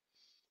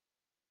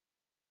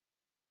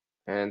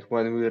 And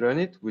when we run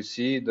it, we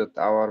see that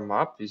our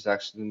map is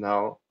actually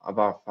now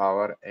above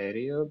our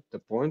area, the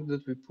point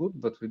that we put,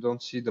 but we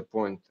don't see the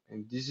point.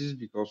 And this is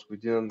because we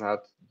didn't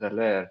add the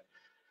layer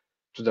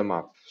to the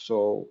map.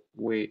 So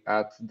we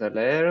add the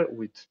layer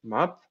with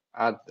map,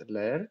 add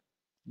layer,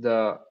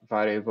 the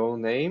variable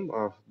name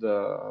of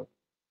the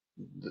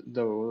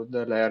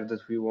layer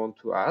that we want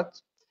to add.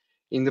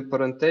 In the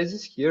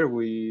parentheses here,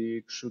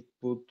 we should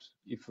put,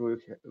 if we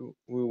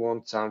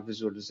want some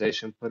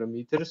visualization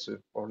parameters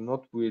or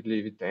not, we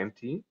leave it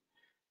empty.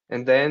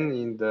 And then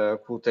in the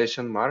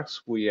quotation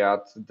marks, we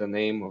add the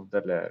name of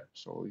the layer.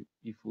 So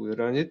if we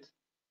run it,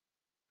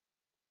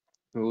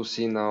 we will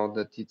see now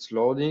that it's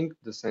loading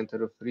the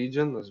center of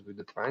region as we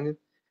define it.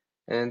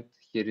 And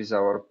here is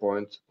our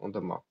point on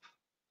the map.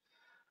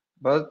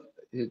 But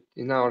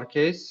in our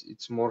case,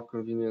 it's more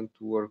convenient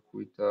to work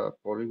with a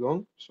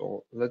polygon.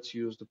 So let's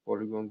use the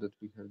polygon that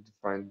we have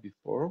defined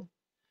before,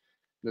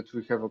 that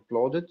we have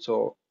uploaded.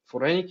 So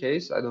for any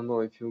case, I don't know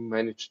if you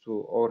managed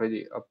to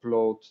already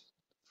upload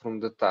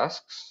from the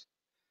tasks,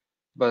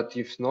 but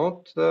if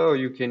not,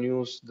 you can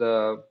use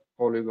the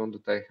polygon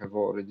that I have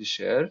already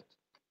shared,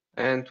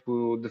 and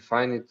we'll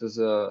define it as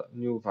a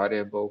new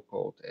variable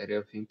called area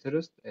of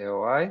interest,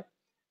 AOI,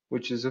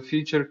 which is a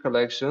feature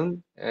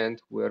collection,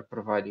 and we are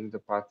providing the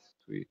path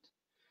to it.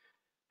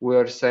 We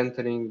are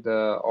centering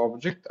the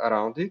object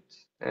around it,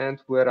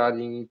 and we're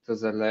adding it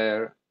as a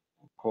layer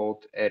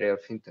called area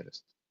of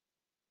interest.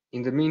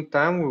 In the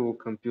meantime, we will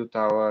compute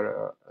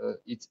our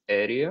its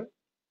area,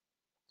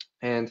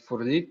 and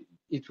for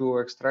it will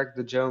extract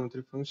the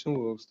geometry function.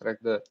 We will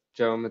extract the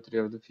geometry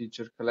of the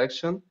feature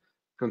collection,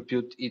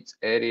 compute its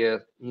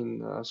area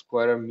in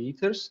square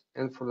meters,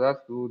 and for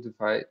that we will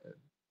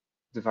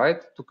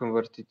divide to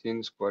convert it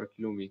in square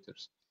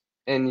kilometers.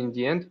 And in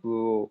the end, we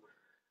will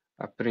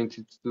print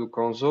it to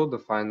console, the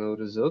final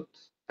result.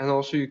 And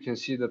also you can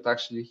see that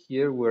actually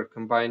here we're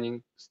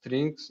combining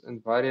strings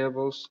and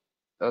variables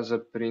as a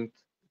print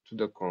to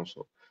the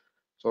console.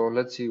 So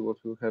let's see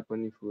what will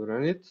happen if we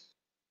run it.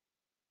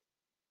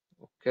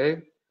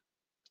 Okay,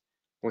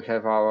 we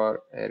have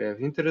our area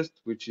of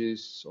interest, which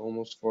is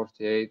almost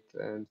 48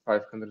 and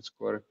 500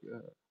 square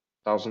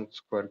thousand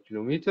square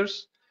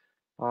kilometers.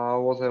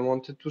 What I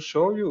wanted to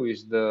show you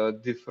is the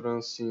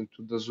difference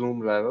into the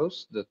zoom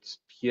levels. That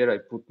here I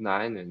put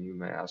 9, and you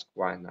may ask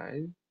why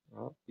 9?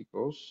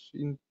 Because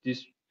in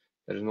this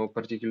there is no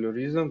particular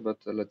reason, but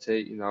let's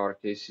say in our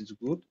case it's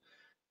good.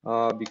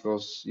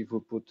 Because if we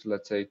put,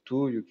 let's say,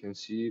 2, you can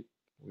see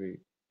we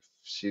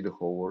see the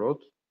whole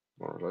world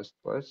more or less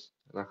twice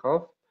and a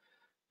half.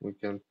 We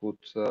can put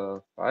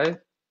 5,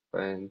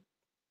 and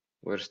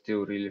we're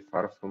still really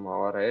far from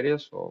our area,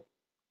 so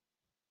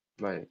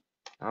by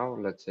now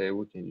let's say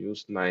we can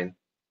use 9.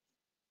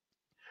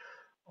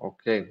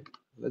 Okay,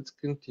 let's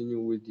continue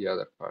with the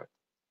other part.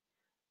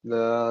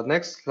 The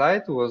next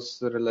slide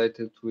was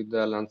related with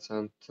the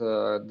Landsat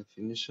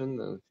definition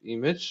of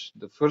image.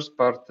 The first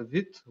part of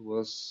it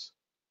was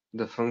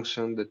the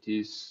function that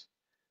is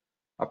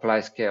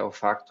apply scale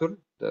factor.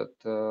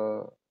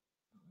 That,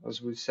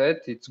 as we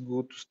said, it's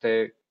good to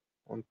stay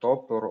on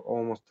top or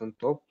almost on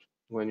top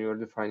when you're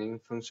defining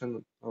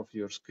function of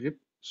your script.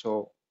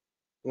 So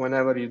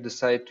whenever you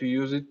decide to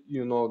use it,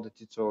 you know that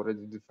it's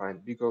already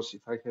defined. Because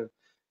if I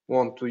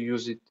want to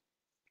use it,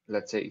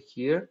 let's say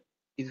here,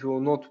 it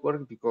will not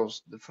work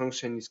because the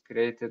function is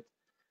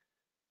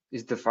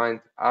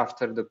defined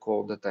after the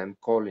call that I'm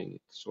calling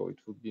it. So it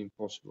would be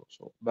impossible.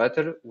 So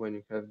better when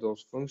you have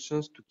those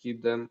functions to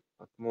keep them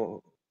at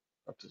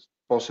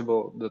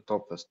possible the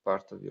topest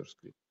part of your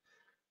script.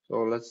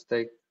 So let's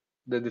take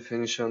the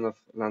definition of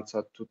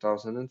Landsat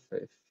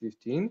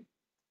 2015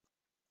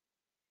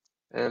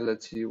 and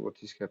let's see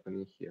what is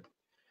happening here.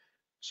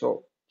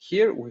 So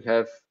here we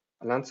have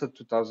Landsat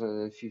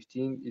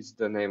 2015 is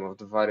the name of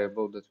the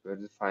variable that we're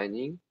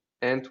defining,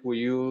 and we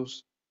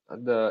use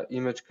the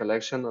image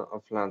collection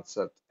of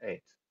Landsat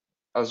 8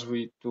 as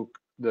we took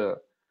the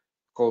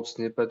code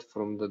snippet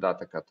from the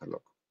data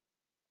catalog.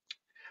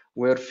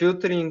 We're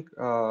filtering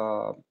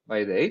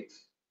by date,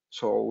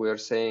 so we're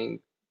saying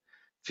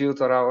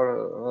filter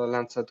our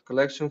Landsat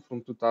collection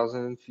from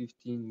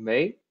 2015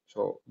 May,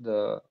 so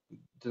the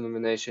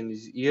denomination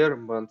is year,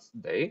 month,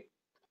 day.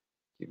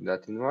 Keep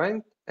that in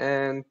mind.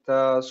 And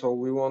so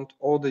we want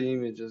all the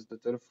images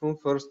that are from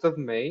 1st of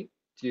May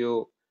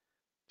till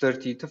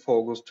 30th of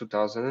August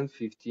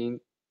 2015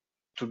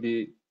 to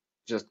be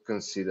just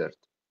considered.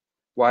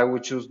 Why we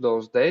choose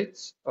those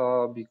dates?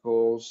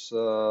 Because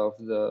of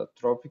the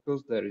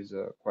tropicals, there is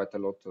quite a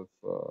lot of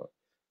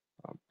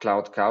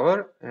cloud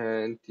cover,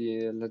 and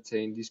let's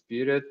say in this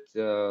period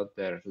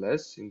they're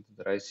less in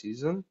the dry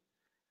season.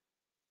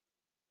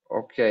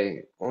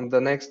 Okay, on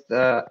the next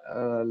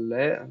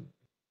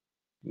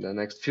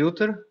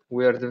filter,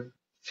 we are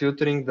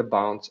filtering the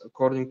bounds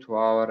according to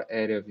our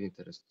area of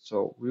interest.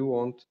 So we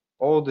want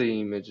all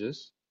the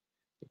images,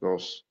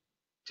 because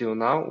till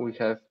now we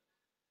have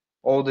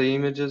all the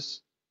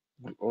images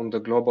on the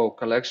global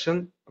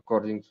collection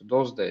according to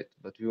those dates,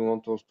 but we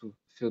want also to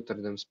filter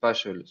them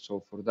spatially.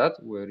 So for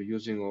that, we're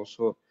using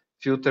also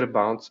filter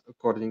bounds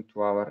according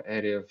to our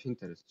area of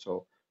interest.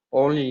 So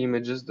only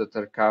images that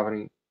are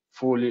covering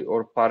fully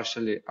or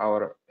partially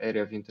our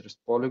area of interest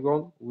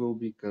polygon will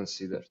be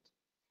considered.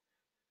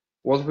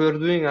 What we're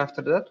doing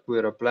after that,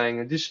 we're applying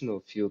additional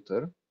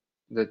filter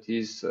that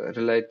is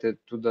related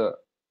to the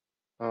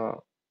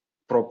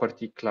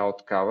property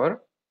cloud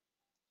cover.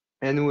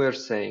 And we're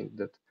saying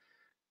that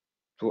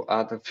to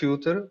add a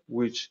filter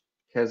which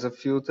has a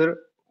filter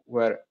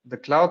where the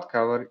cloud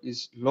cover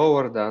is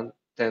lower than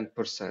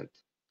 10%.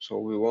 So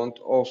we want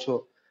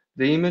also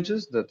the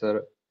images that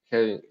are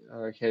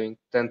having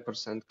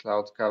 10%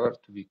 cloud cover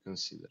to be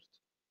considered.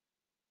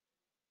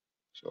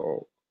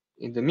 So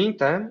in the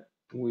meantime,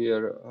 we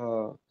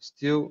are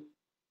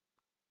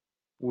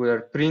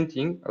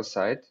printing a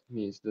site,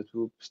 means that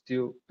we'll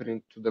still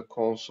print to the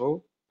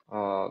console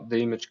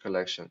the image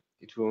collection.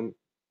 It will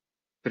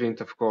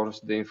print, of course,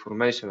 the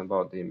information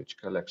about the image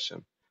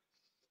collection.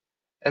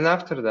 And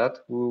after that,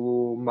 we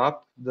will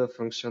map the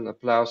function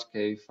apply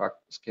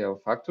scale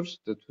factors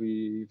that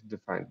we've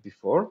defined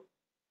before.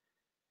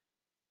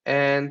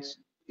 And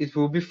it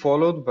will be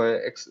followed by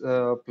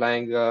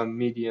applying a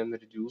median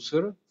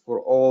reducer for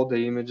all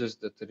the images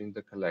that are in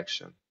the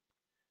collection.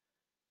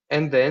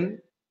 And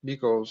then,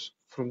 because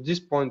from this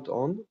point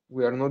on,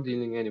 we are not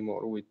dealing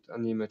anymore with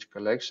an image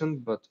collection,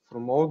 but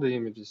from all the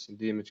images in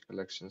the image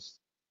collections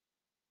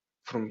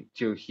from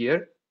till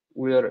here,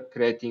 we are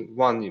creating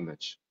one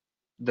image,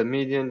 the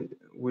median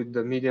with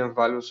the median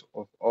values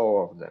of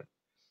all of them.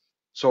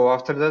 So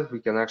after that, we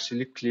can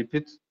actually clip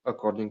it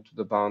according to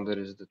the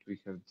boundaries that we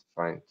have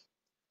defined.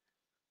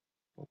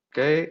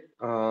 Okay,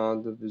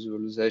 the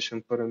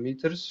visualization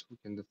parameters, we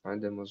can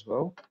define them as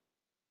well.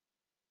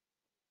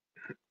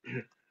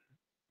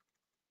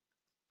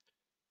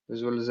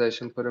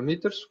 Visualization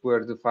parameters,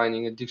 we're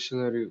defining a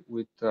dictionary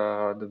with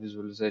the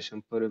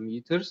visualization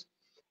parameters,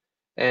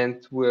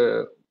 and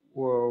we're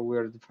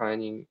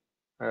defining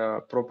a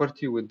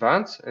property with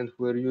bands, and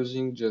we're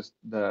using just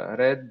the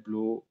red,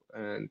 blue,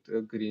 and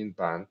green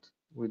band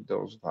with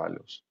those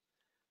values.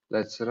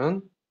 Let's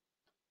run.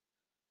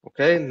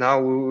 Okay,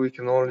 now we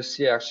can only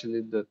see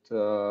actually that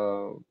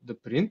the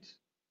print,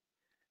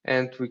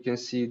 and we can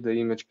see the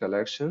image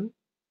collection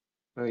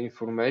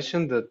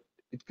information that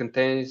it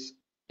contains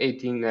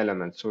 18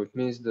 elements. So it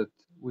means that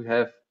we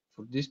have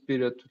for this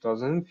period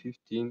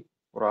 2015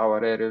 for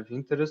our area of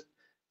interest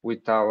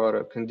with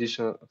our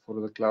condition for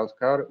the cloud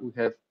car, we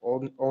have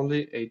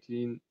only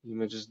 18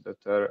 images that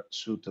are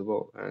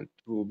suitable and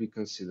will be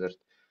considered.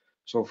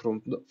 So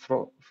from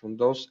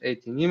those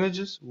 18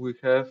 images, we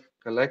have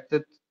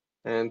collected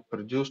and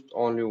produced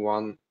only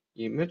one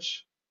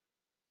image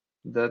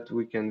that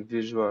we can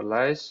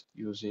visualize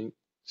using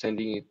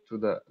sending it to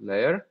the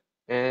layer,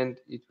 and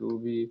it will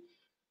be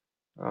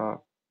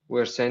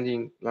we're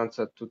sending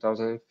Landsat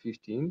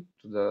 2015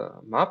 to the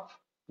map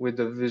with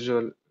the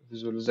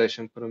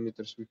visualization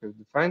parameters we have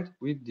defined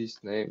with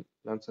this name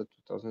Landsat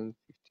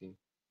 2015.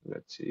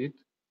 Let's see it.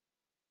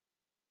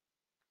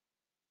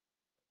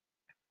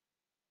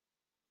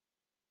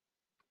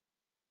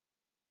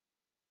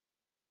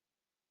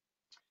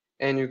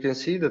 And you can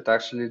see that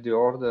actually the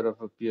order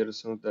of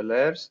appearance of the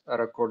layers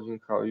are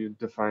according how you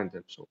define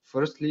them. So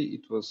firstly,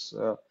 it was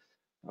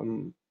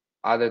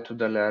added to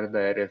the layer the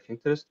area of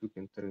interest. We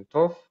can turn it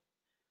off.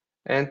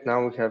 And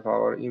now we have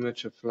our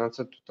image of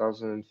Landsat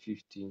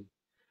 2015.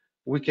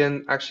 We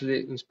can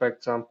actually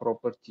inspect some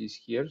properties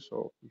here.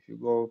 So if you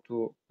go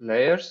to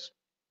layers,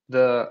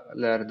 the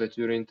layer that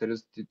you're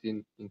interested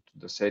in into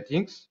the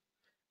settings,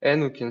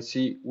 and we can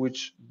see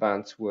which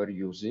bands we're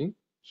using.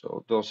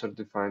 So those are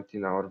defined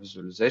in our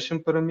visualization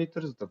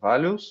parameters, the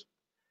values,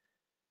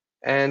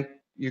 and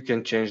you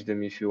can change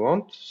them if you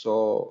want.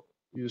 So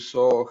you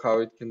saw how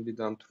it can be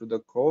done through the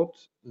code.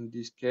 In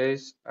this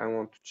case, I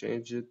want to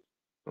change it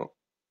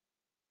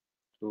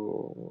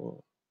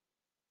to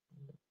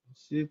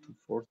see to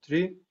 4,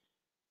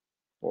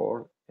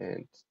 4,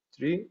 and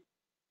 3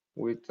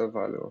 with a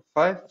value of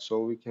 5. So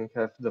we can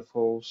have the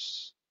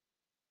false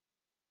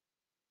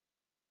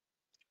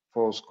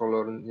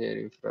color near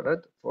infrared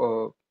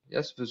for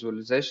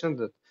visualization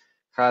that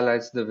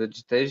highlights the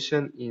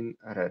vegetation in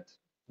red.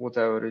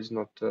 Whatever is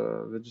not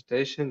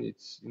vegetation,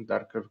 it's in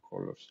darker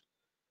colors.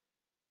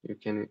 You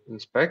can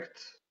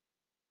inspect.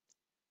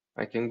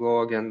 I can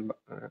go again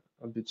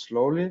a bit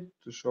slowly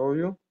to show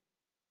you.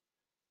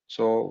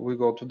 So we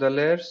go to the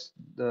layers,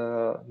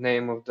 the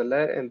name of the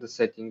layer and the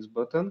settings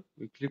button.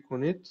 We click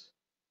on it.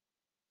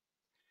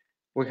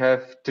 We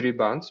have 3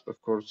 bands. Of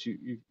course,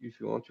 if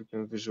you want, you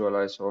can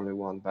visualize only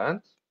one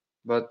band.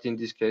 But in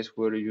this case,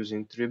 we're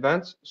using 3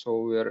 bands.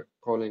 So we're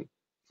calling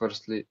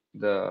firstly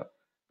the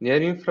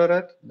near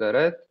infrared, the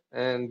red,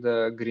 and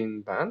the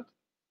green band.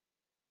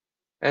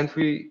 And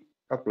we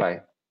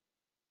apply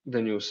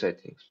the new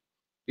settings.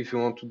 If you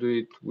want to do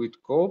it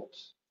with code,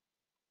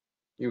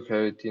 you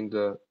have it in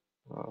the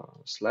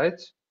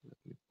slides. Let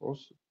me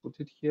put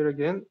it here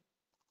again.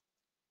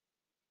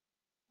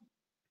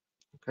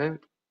 Okay.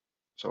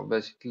 So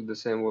basically the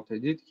same what I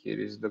did. Here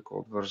is the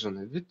code version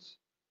of it.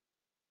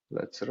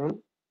 Let's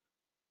run.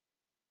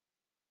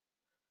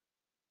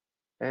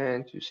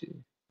 And you see.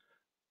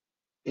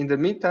 In the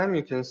meantime,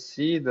 you can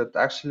see that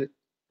actually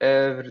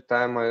every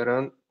time I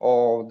run,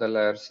 all the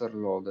layers are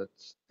loaded.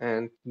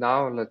 And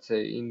now, let's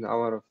say in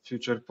our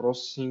future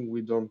processing,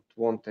 we don't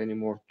want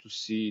anymore to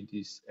see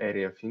this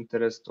area of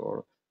interest,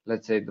 or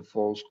let's say the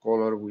false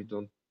color, we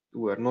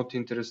are not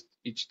interested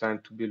each time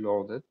to be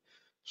loaded.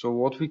 So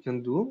what we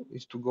can do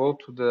is to go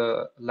to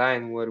the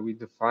line where we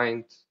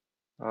defined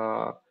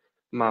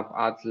map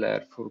add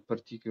layer for a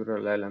particular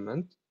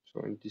element.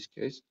 So in this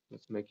case,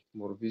 let's make it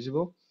more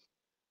visible.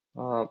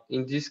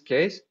 In this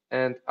case,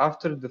 and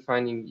after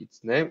defining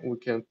its name, we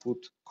can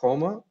put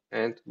comma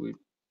and we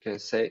can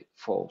say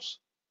false.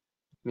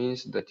 It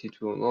means that it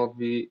will not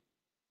be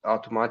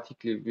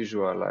automatically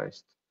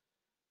visualized.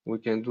 We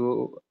can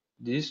do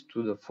this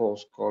to the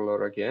false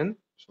color again.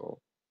 So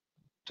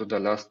to the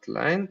last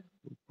line,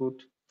 we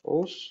put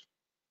false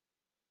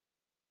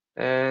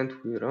and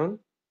we run.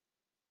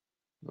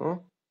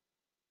 No,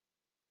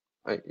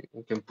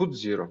 we can put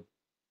 0.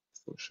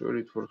 For sure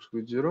it works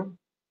with 0.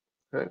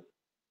 Okay,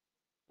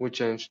 we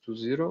change to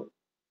 0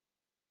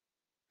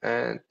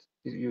 and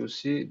you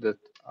see that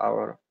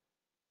our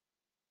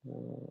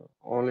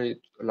only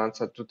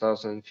Landsat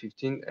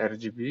 2015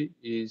 RGB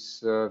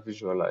is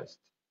visualized.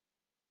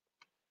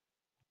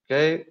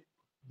 Okay,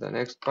 the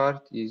next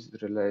part is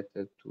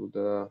related to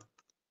the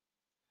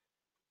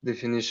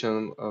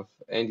definition of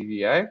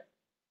NDVI.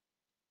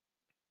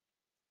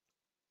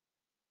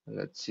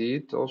 Let's see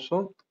it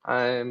also.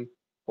 I'm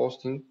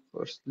posting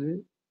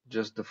firstly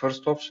just the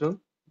first option,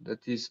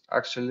 that is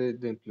actually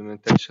the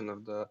implementation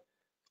of the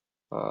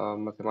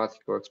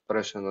mathematical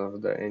expression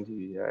of the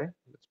NDVI.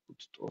 Let's put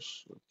it also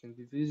so it can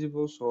be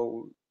visible.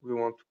 So we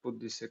want to put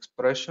this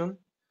expression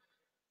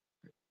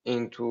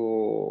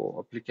into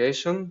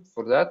application.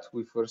 For that,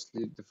 we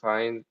firstly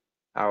define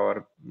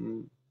our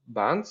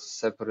bands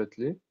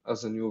separately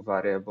as a new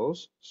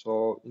variables.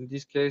 So in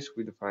this case,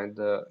 we define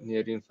the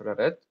near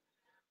infrared,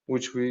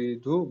 which we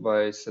do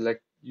by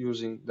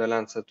using the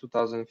Landsat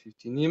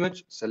 2015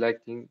 image,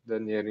 selecting the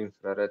near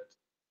infrared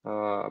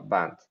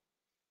band.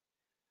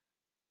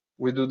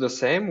 We do the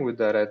same with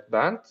the red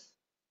band,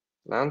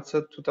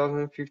 Landsat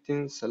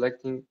 2015,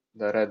 selecting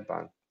the red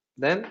band.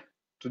 Then,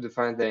 to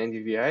define the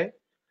NDVI,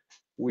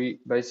 we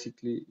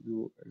basically do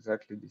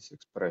exactly this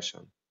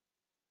expression.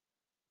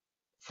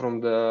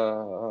 From the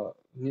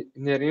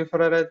near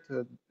infrared,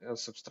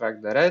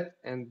 subtract the red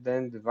and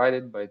then divide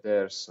it by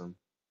their sum.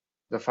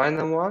 The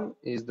final one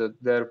is that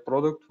their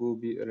product will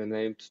be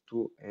renamed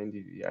to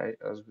NDVI,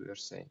 as we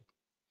are saying.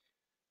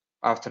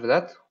 After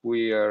that,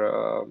 we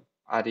are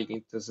adding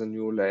it as a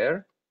new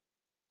layer.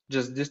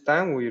 Just this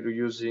time, we're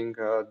using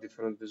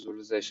different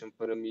visualization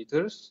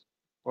parameters,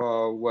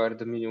 where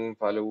the minimum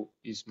value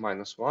is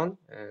 -1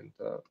 and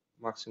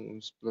maximum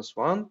is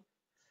 +1.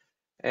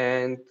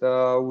 And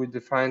we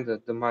define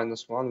that the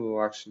 -1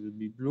 will actually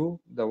be blue,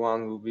 the 1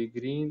 will be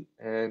green,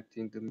 and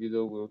in the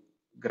middle will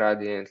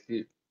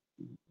gradiently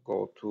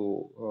go to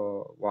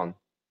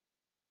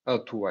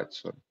 2 white,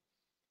 sorry.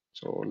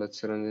 So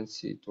let's run and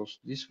see it also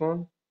this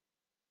one.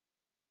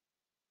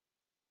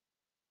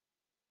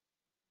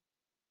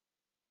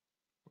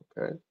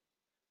 Okay.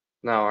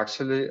 Now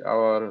actually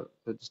our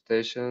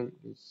vegetation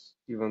is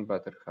even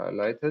better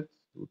highlighted.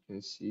 We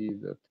can see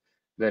that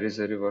there is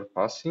a river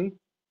passing.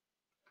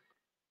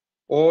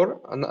 Or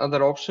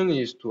another option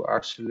is to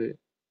actually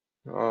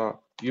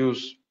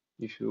use,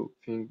 if you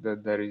think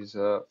that there is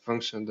a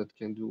function that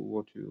can do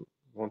what you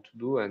want to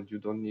do and you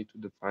don't need to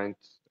define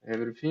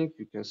everything,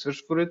 you can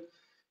search for it.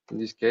 In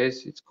this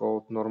case, it's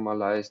called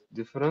normalized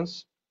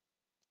difference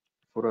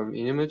for an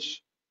image.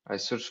 I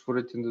searched for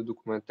it in the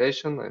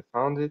documentation, I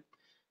found it,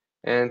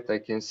 and I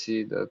can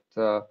see that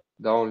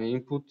the only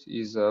input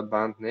is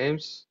band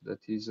names,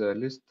 that is a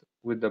list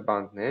with the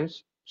band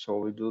names. So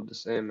we do the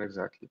same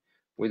exactly.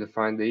 We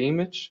define the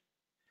image,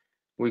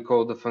 we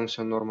call the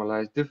function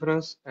normalized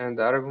difference, and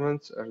the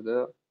arguments are the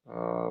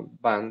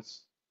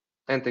bands.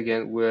 And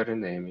again, we are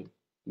renaming.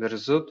 The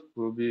result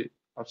will be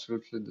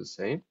absolutely the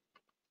same.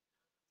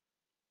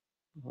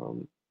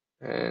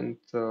 And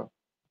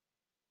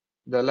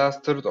the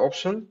last third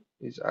option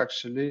is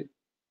actually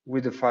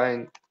we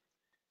define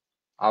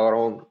our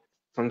own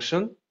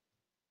function,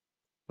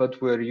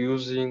 but we're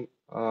using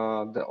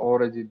the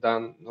already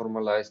done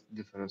normalized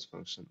difference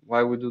function.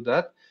 Why we do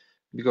that?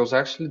 Because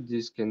actually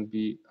this can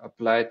be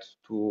applied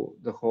to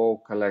the whole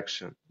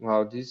collection.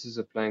 While this is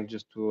applying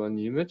just to an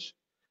image,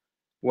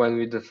 when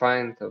we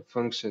define the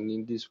function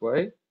in this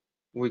way,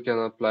 we can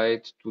apply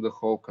it to the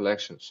whole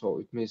collection. So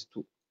it means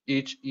to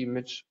each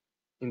image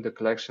in the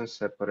collection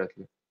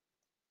separately.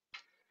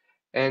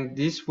 And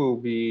this will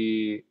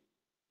be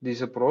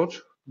this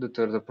approach. The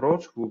third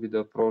approach will be the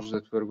approach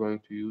that we're going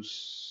to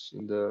use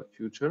in the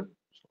future.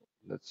 So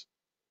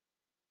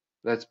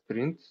let's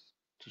print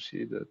to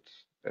see that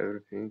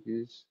everything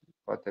is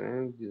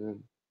pattern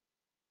didn't.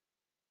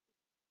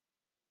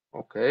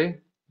 Okay,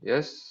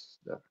 yes,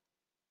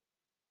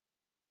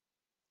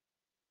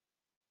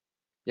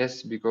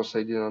 yes, because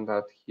I didn't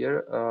add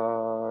here.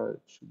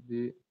 It should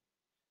be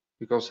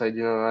because I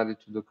didn't add it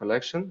to the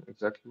collection.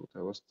 Exactly what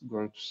I was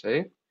going to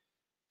say.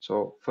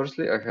 So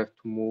firstly, I have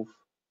to move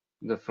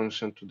the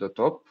function to the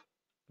top,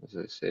 as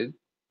I said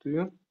to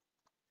you.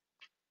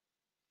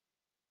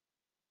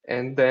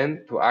 And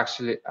then to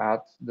actually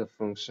add the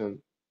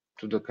function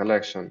to the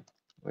collection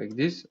like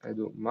this, I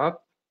do map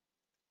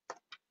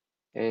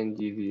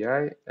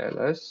ndvi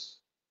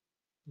ls.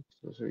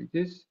 So it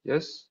is,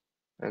 yes.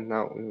 And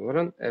now we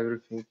run,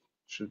 everything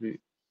should be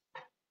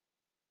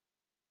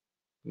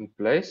in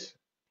place.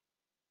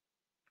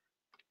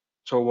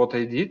 So what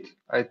I did,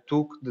 I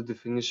took the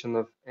definition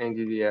of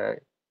ndvi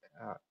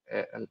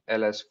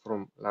ls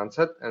from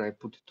Landsat and I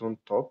put it on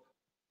top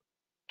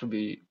to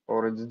be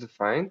already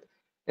defined.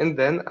 And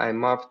then I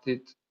mapped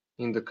it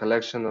in the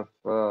collection of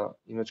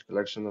image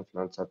collection of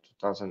Landsat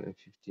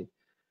 2015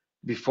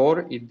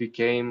 before it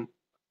became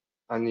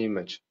an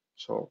image.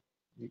 So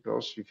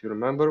because if you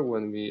remember,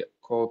 when we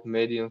called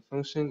median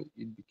function,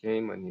 it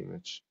became an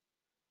image.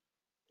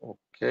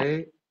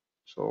 Okay,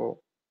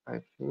 so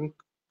I think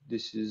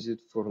this is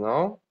it for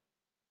now.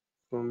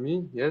 From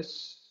me,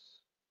 yes.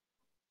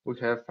 We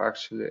have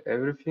actually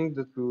everything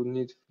that we will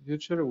need for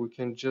future.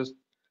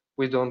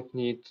 We don't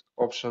need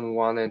option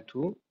 1 and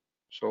 2,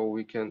 so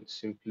we can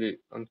simply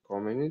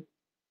uncomment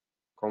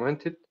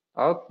it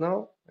out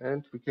now,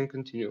 and we can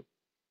continue.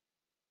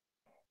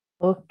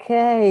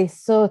 Okay,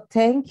 so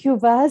thank you,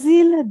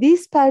 Vasil.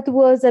 This part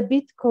was a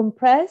bit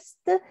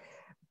compressed,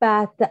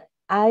 but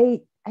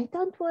I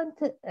don't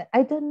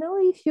know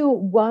if you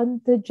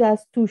want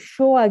just to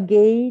show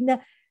again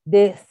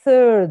the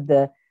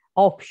third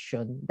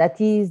option,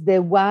 that is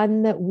the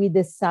one we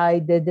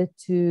decided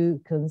to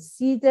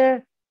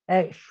consider,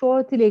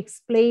 shortly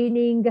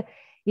explaining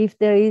if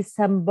there is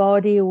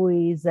somebody who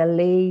is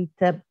late,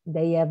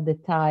 they have the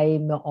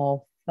time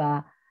of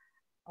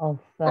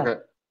Okay.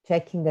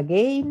 checking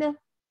again.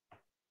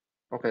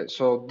 Okay,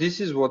 so this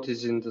is what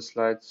is in the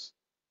slides.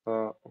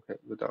 Okay,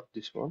 without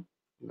this one,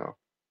 no.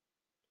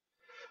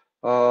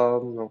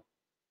 No.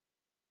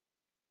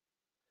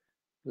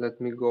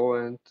 Let me go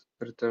and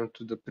return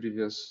to the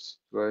previous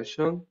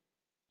situation.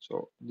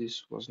 So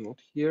this was not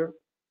here,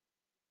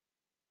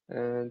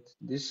 and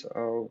this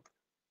I'll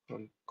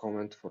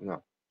comment for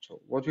now.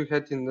 So what you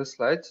had in the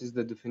slides is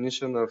the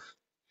definition of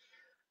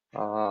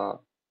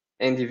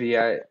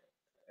NDVI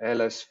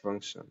ls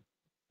function.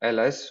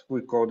 ls,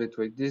 we code it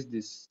like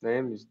this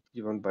name is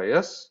given by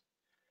us,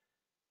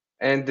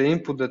 and the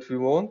input that we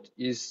want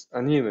is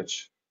an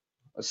image,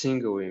 a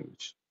single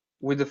image.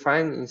 We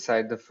define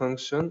inside the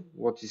function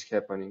what is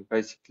happening.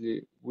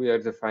 Basically, we are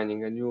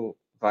defining a new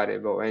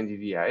variable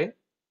NDVI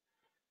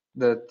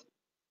that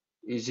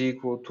is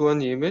equal to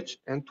an image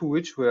and to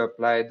which we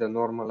apply the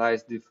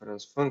normalized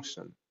difference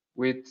function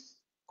with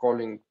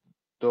calling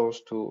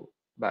those two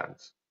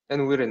bands,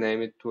 and we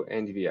rename it to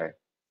NDVI.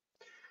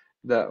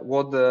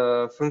 What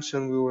the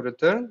function will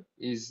return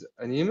is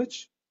an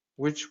image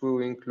which will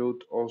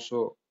include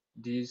also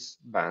this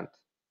band.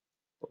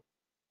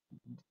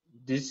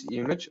 This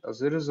image,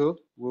 as a result,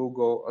 will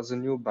go as a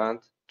new band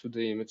to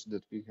the image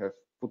that we have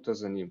put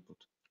as an input.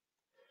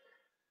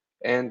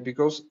 And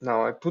because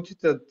now I put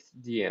it at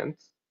the end,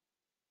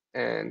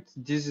 and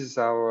this is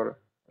our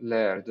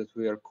layer that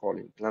we are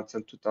calling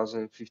Landsat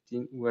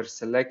 2015, we're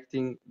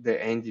selecting the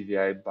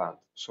NDVI band.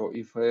 So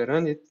if I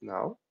run it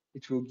now,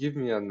 it will give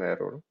me an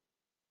error.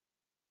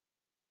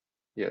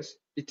 Yes,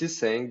 it is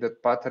saying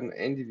that pattern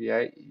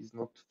NDVI is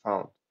not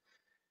found.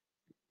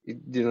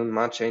 It didn't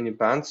match any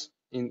bands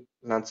in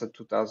Landsat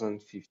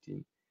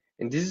 2015.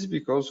 And this is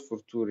because for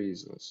two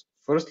reasons.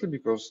 Firstly,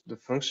 because the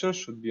function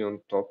should be on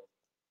top.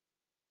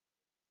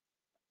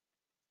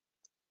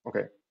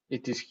 Okay,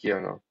 it is here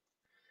now.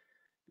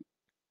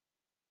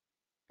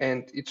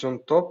 And it's on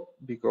top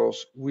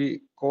because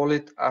we call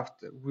it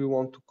after, we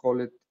want to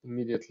call it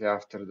immediately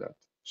after that.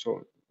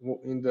 So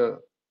in the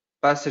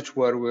passage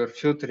where we're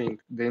filtering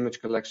the image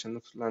collection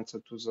of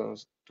Landsat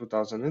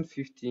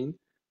 2015,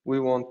 we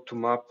want to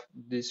map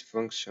this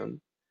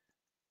function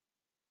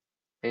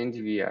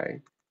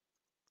NDVI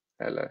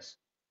ls.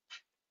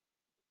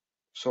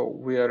 So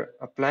we are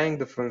applying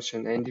the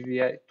function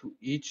NDVI to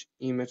each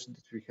image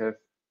that we have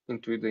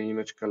into the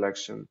image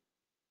collection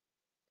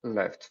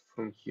left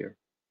from here.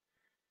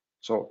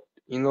 So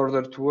in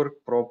order to work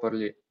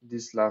properly,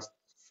 this last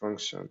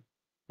function,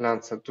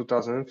 Landsat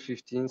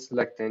 2015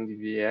 select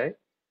NDVI,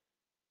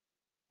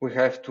 we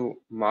have to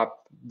map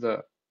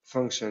the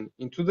function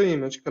into the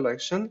image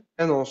collection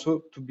and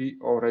also to be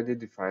already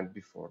defined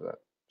before that.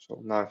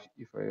 So now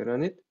if I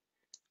run it,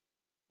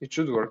 it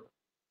should work.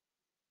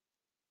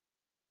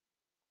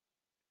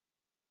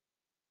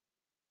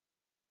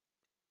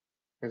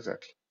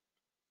 Exactly.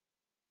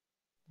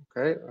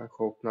 Okay, I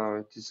hope now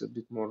it is a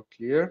bit more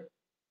clear.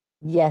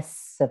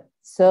 Yes.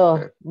 So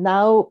Okay.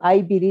 now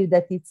I believe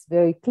that it's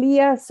very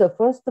clear. So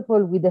first of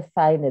all, we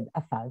defined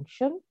a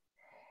function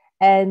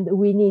and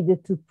we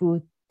needed to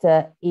put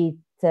it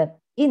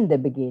in the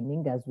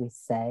beginning, as we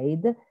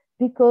said,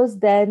 because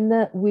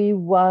then we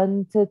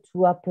want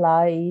to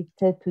apply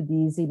it to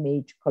this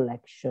image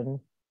collection.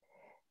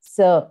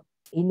 So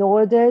in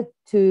order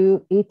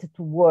to it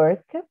to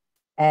work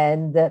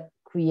and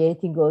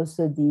creating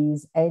also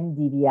this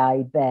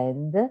NDVI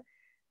band,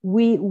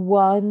 we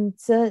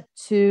want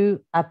to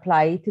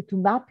apply it, to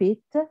map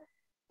it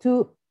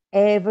to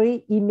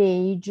every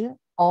image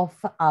of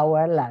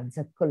our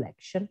Landsat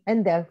collection.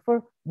 And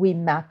therefore we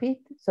map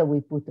it. So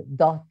we put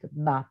dot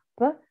map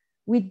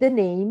with the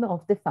name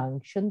of the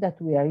function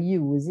that we are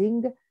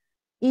using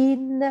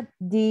in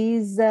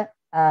this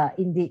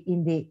in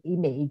the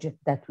image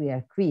that we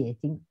are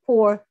creating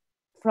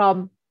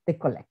from the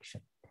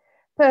collection.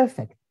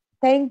 Perfect.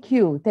 Thank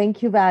you,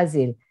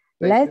 Vasil.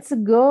 Let's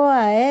go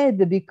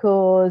ahead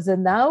because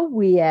now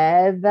we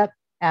have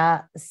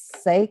a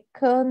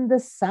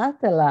second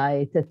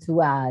satellite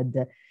to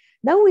add.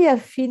 Now we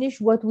have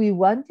finished what we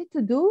wanted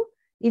to do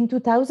in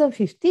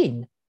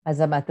 2015, as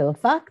a matter of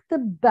fact,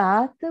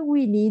 but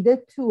we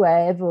needed to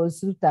have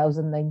also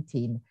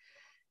 2019.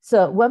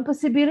 So one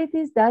possibility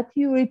is that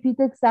you repeat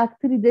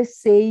exactly the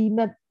same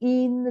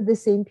in the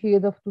same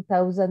period of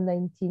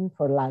 2019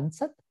 for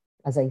Landsat,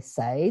 as I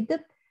said.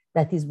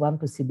 That is one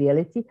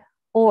possibility.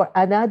 Or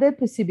another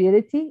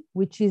possibility,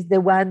 which is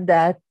the one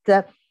that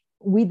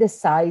we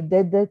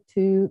decided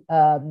to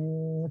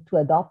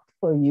adopt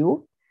for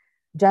you,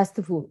 just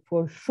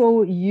for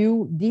show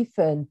you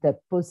different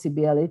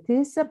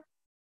possibilities,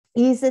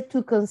 is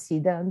to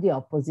consider on the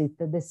opposite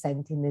the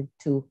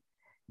Sentinel-2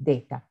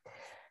 data.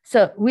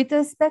 So with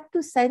respect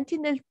to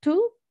Sentinel-2,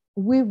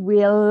 we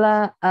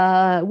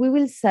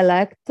will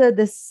select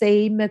the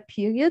same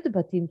period,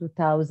 but in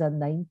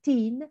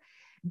 2019.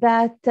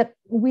 But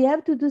we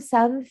have to do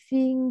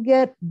something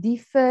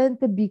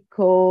different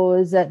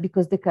because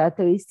the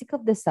characteristics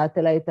of the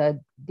satellite are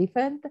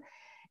different.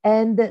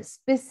 And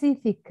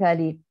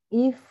specifically,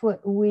 if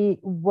we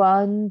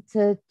want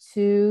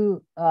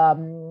to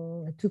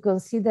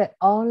consider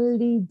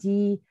only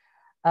the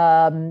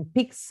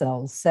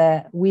pixels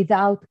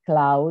without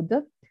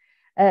cloud,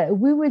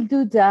 we will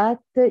do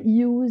that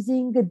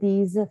using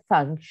this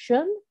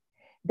function.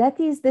 That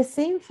is the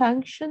same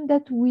function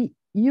that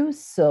you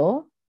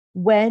saw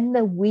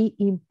when we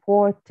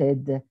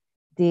imported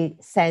the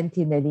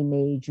Sentinel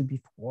image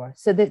before.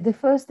 So the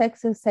first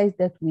exercise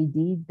that we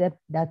did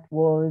that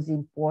was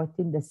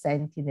importing the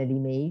Sentinel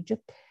image.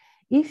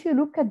 If you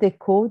look at the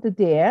code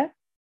there,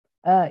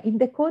 in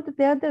the code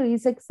there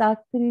is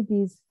exactly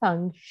this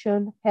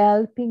function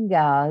helping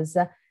us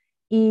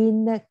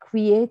in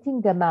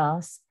creating a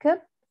mask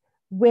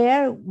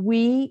where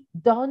we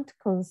don't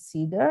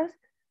consider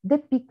the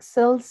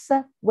pixels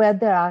where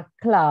there are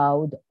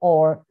cloud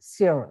or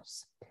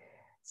cirrus.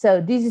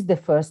 So this is the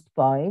first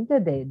point,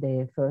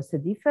 the first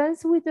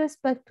difference with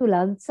respect to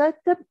Landsat.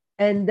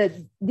 And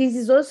this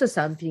is also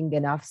something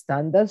enough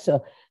standard.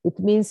 So it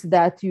means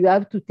that you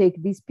have to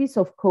take this piece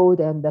of code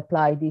and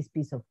apply this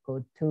piece of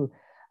code to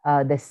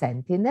the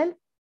Sentinel.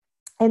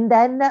 And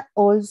then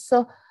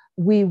also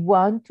we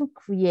want to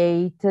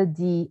create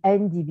the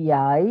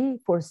NDVI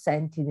for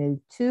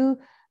Sentinel-2,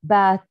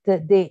 but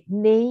the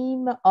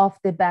name of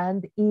the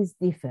band is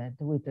different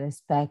with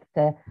respect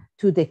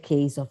to the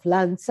case of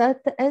Landsat.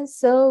 And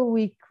so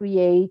we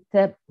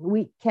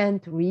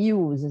can't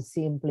reuse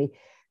simply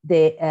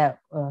the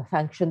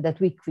function that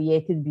we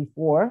created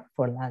before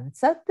for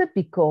Landsat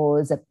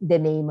because the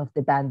name of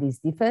the band is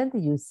different.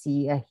 You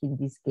see in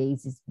this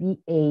case is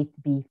B8,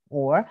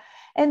 B4,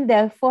 and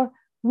therefore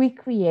we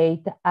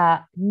create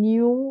a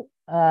new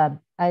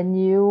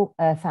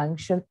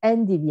function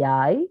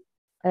NDVI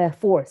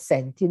for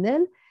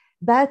Sentinel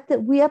that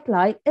we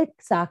apply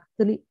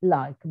exactly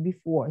like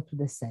before to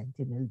the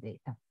Sentinel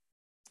data.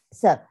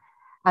 So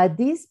at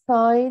this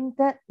point,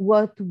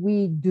 what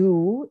we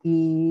do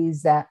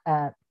is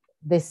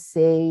the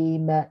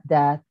same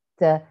that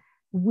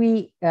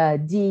we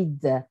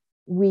did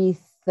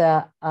with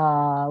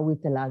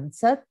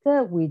Landsat,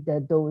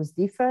 with those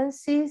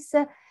differences.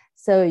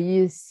 So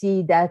you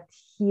see that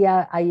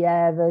here I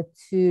have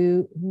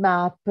to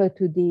map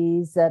to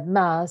this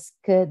mask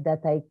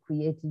that I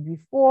created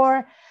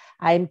before.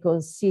 I'm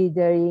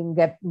considering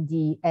the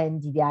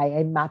NDVI,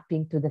 I'm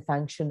mapping to the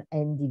function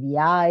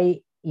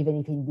NDVI, even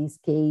if in this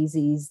case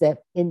is the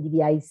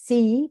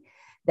NDVI-C,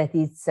 that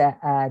is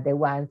the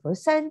one for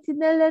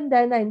Sentinel, and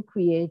then I'm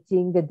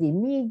creating the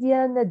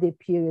median. The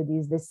period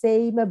is the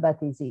same,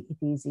 but it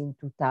is in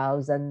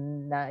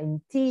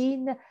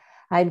 2019.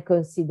 I'm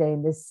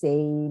considering the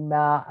same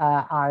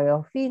area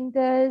of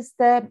interest,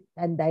 and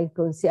I'm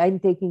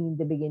taking in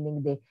the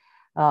beginning the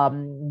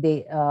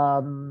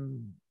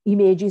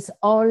images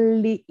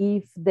only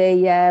if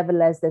they have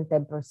less than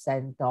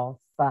 10% of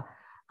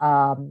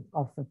a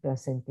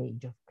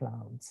percentage of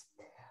clouds.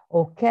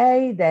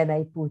 Okay, then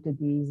I put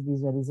this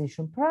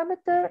visualization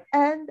parameter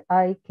and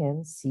I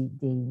can see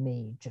the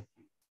image.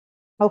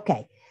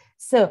 Okay,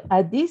 so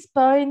at this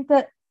point,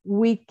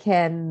 we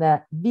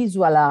can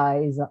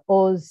visualize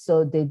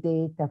also the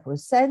data for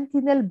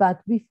Sentinel,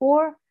 but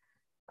before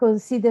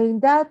considering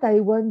that, I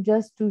want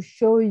just to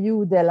show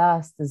you the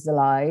last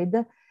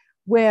slide,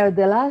 where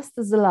the last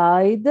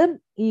slide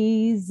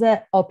is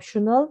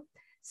optional.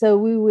 So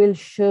we will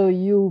show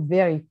you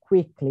very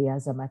quickly,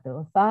 as a matter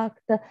of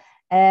fact,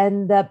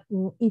 and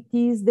it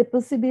is the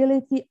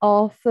possibility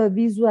of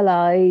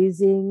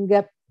visualizing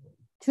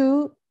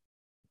two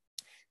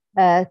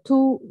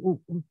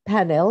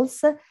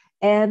panels.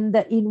 And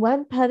in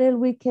one panel,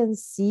 we can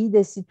see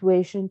the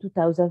situation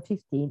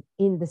 2015.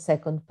 In the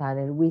second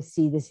panel, we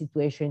see the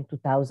situation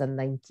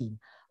 2019.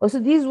 Also,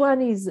 this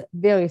one is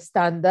very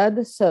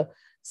standard. So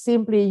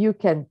simply you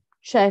can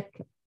check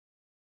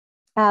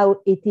how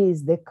it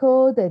is the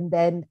code. And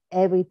then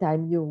every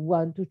time you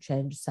want to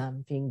change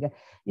something,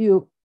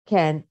 you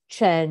can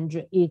change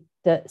it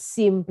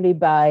simply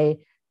by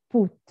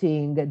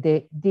putting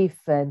the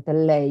different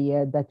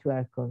layer that you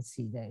are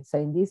considering. So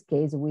in this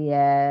case, we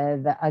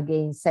have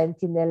again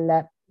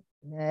Sentinel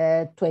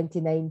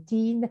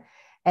 2019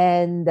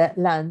 and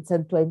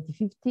Landsat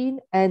 2015,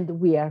 and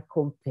we are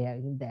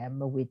comparing them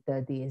with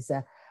this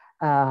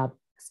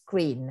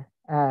screen,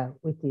 the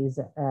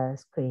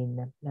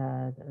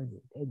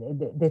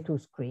two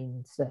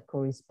screens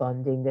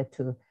corresponding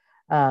to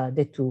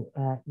the 2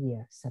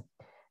 years.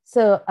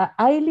 So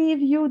I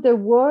leave you the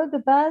word,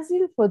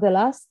 Vasil, for the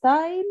last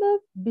time,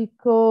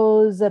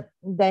 because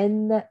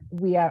then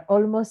we are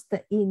almost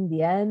in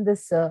the end.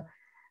 So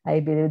I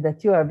believe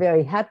that you are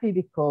very happy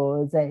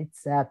because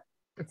it's a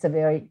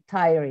very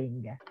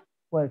tiring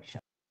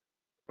workshop.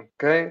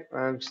 Okay,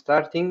 I'm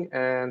starting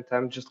and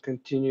I'm just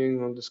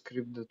continuing on the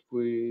script that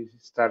we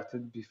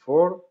started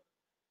before.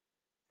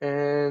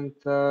 And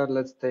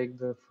let's take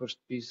the first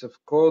piece of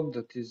code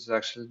that is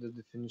actually the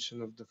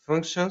definition of the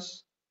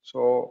functions.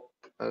 So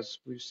as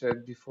we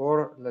said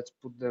before, let's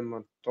put them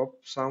on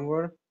top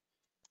somewhere.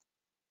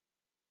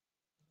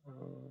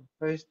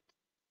 Paste.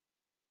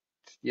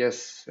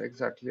 Yes,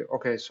 exactly.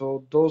 Okay,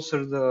 so those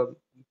are the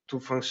two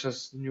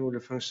functions, new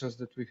functions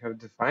that we have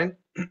defined.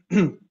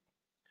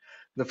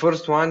 The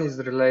first one is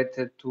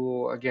related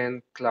to,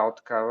 again,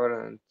 cloud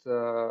cover and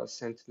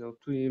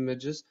Sentinel-2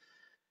 images.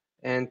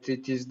 And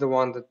it is the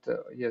one that,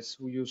 yes,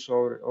 you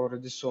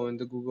already saw in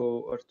the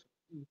Google Earth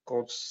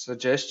code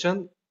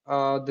suggestion.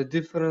 The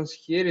difference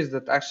here is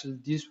that actually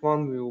this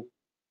one will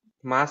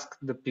mask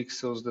the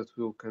pixels that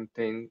will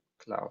contain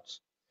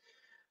clouds.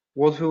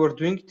 What we were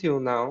doing till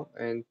now,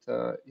 and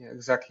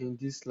exactly in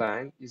this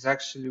line, is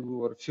actually we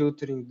were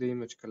filtering the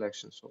image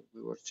collection. So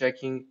we were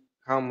checking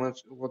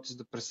what is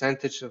the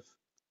percentage of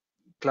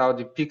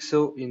cloudy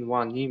pixel in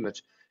one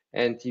image.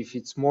 And if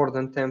it's more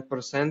than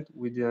 10%,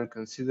 we didn't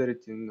consider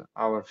it in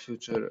our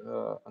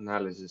future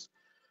analysis.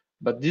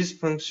 But this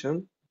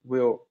function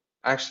will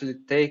actually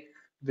take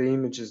the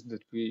images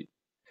that we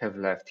have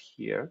left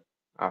here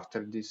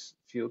after this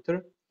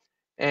filter,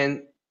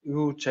 and we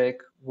will check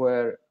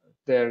where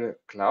there are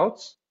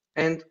clouds,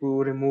 and we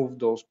will remove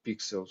those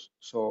pixels.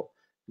 So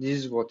this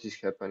is what is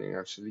happening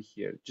actually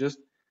here. Just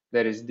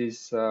there is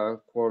this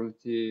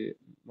quality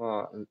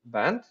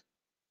band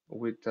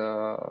with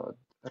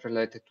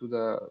related to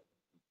the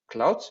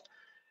clouds,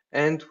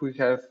 and we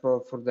have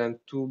for them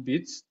 2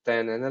 bits,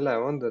 10 and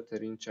 11, that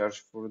are in charge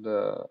for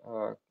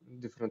the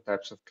different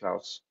types of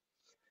clouds.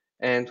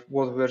 And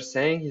what we're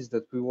saying is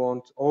that we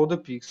want all the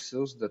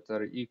pixels that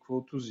are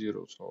equal to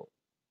 0. So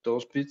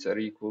those bits are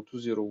equal to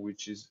 0,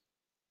 which is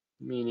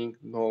meaning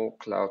no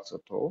clouds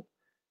at all,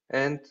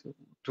 and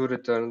to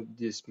return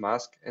this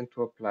mask and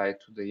to apply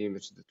it to the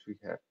image that we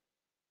have.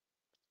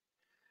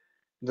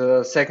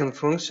 The second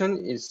function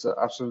is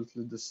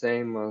absolutely the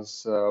same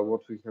as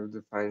what we have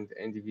defined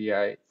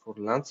NDVI for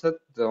Landsat.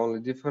 The only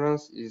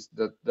difference is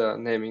that the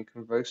naming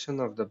convention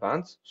of the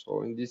bands.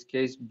 So in this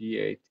case,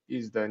 B8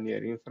 is the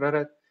near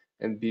infrared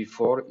and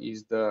B4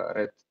 is the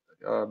red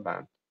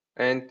band.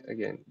 And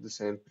again, the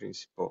same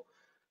principle.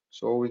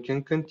 So we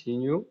can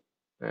continue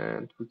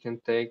and we can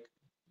take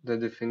the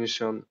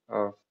definition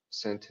of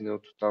Sentinel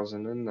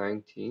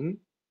 2019.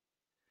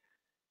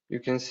 You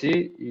can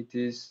see it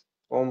is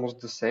almost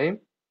the same.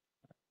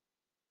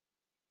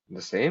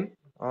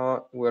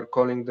 We're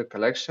calling the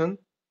collection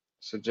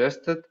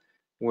suggested.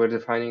 We're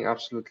defining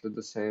absolutely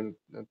the same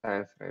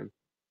time frame.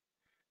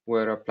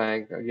 We're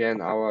applying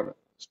again our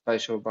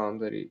spatial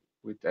boundary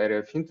with area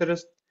of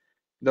interest.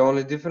 The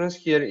only difference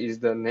here is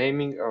the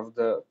naming of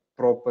the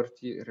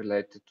property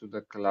related to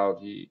the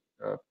cloudy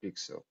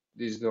pixel.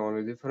 This is the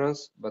only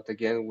difference, but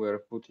again, we're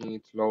putting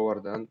it lower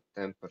than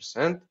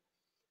 10%.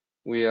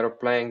 We are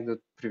applying the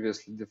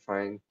previously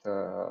defined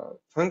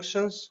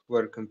functions.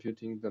 We're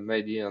computing the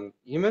median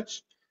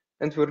image,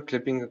 and we're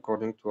clipping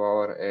according to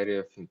our area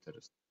of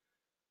interest.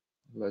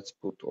 Let's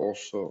put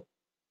also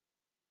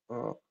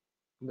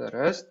the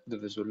rest, the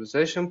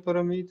visualization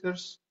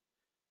parameters,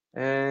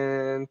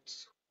 and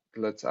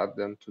let's add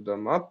them to the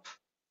map.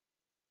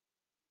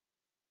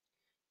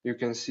 You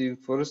can see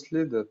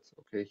firstly that,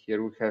 okay,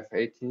 here we have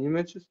 18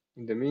 images.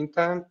 In the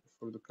meantime,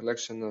 for the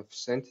collection of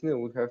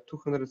Sentinel, we have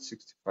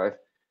 265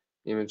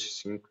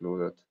 images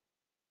included.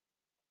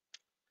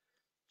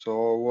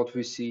 So what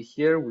we see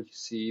here, we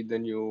see the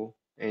new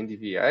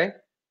NDVI.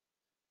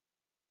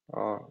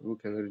 We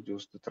can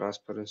reduce the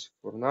transparency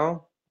for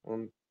now.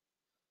 On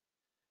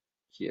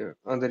here,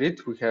 under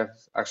it, we have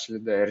actually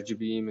the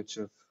RGB image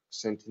of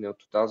Sentinel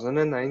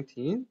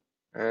 2019,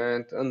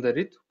 and under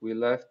it, we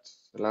left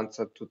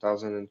Landsat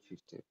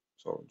 2015.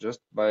 So just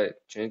by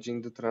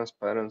changing the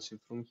transparency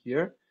from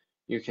here,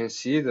 you can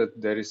see that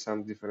there is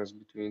some difference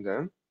between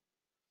them.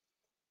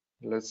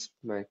 Let's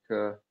make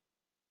a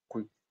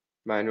quick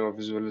manual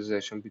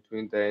visualization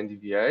between the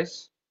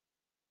NDVIs,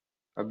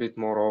 a bit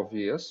more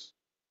obvious.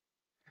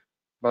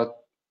 But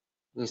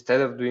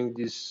instead of doing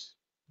this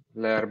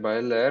layer by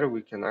layer,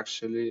 we can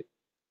actually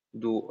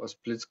do a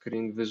split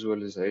screen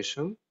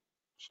visualization.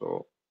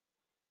 So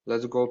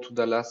let's go to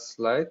the last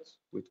slide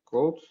with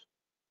code.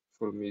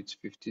 For me, it's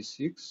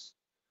 56.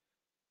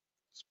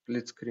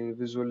 Split screen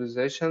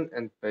visualization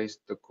and paste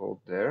the code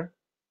there.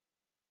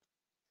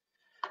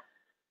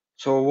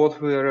 So what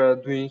we're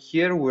doing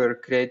here, we're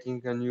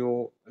creating a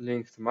new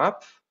linked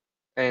map,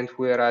 and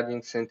we're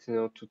adding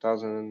Sentinel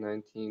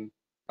 2019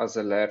 as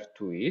a layer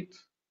to it.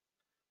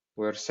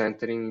 We're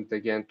centering it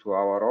again to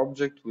our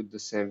object with the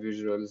same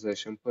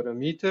visualization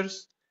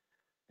parameters,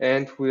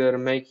 and we are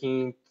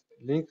making it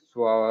linked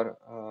to our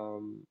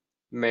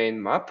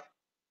main map.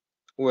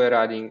 We're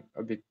adding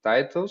a bit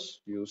titles,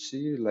 you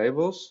see,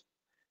 labels,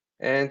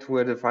 and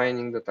we're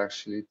defining that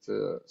actually it's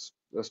a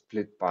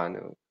split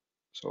panel.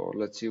 So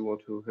let's see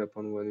what will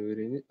happen when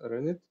we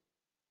run it.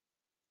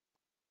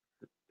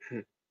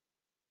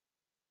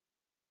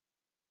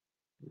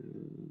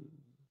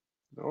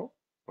 No,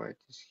 why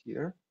it is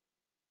here?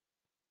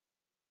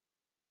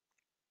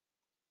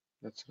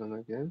 Let's run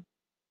again.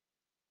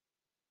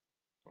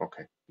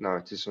 Okay, now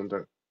it is on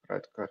the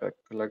right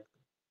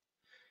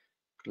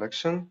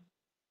collection.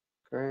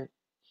 Okay,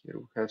 here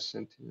we have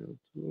Sentinel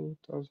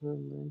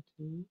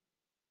 2019.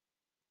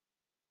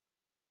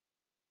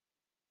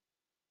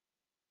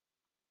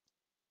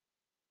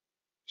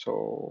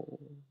 So,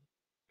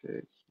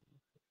 okay,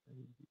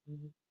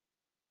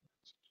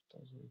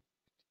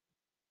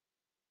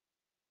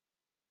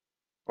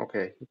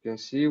 okay, you can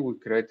see we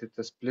created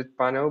a split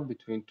panel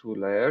between two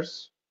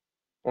layers.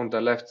 On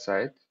the left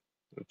side,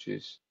 which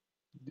is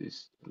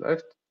this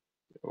left,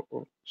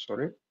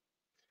 sorry,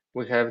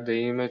 we have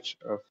the image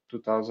of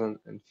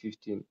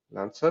 2015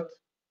 Landsat,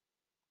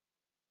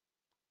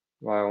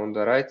 while on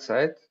the right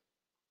side,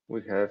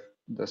 we have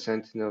the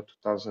Sentinel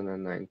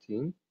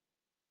 2019.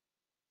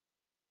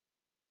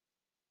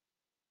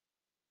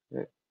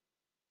 Okay.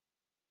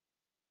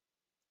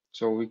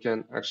 So we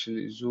can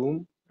actually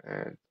zoom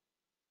and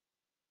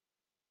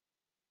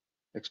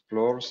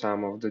explore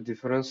some of the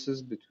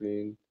differences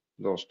between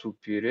those two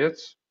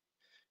periods.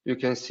 You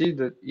can see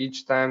that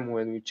each time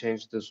when we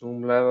change the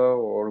zoom level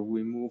or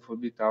we move a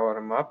bit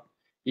our map,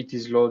 it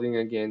is loading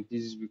again.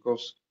 This is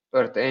because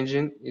Earth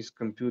Engine is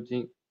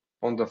computing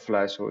on the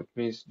fly. So it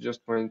means just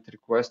when it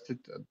requested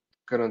at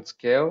current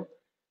scale,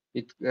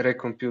 it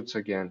recomputes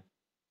again.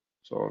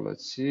 So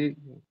let's see.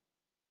 You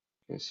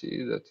can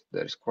see that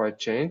there is quite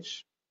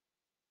change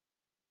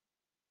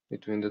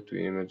between the two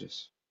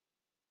images.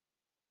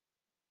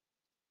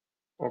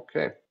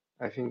 Okay,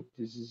 I think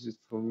this is it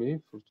for me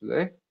for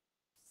today.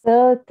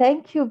 So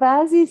thank you,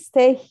 Vasil.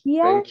 Stay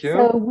here. Thank you.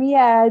 So we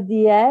are at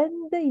the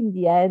end, in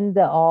the end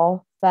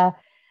of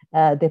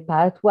the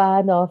part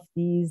one of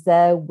this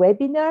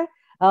webinar.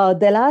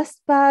 The last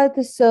part,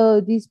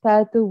 so this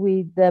part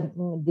with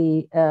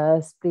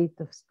the split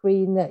of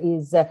screen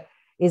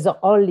is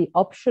only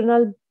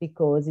optional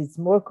because it's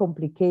more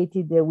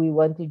complicated. We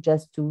wanted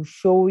just to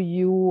show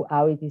you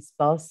how it is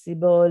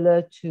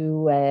possible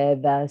to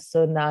have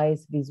so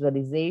nice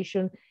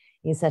visualization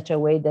in such a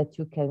way that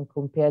you can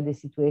compare the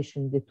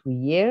situation in the 2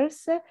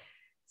 years.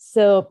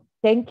 So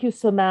thank you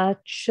so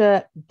much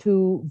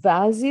to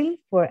Vasil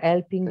for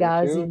helping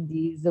us in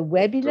this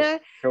webinar.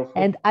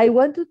 And I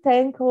want to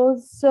thank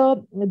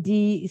also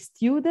the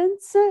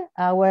students,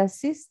 our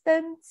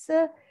assistants,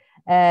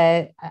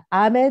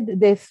 Ahmed,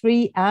 the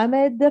three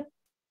Ahmed,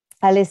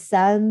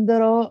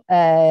 Alessandro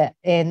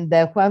and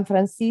Juan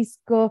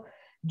Francisco,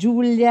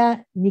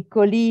 Giulia,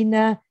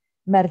 Nicolina,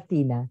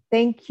 Martina.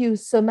 Thank you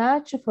so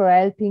much for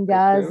helping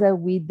us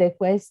with the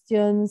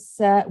questions,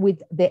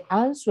 with the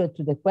answer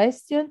to the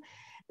question.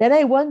 Then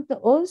I want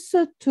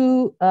also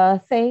to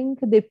thank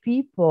the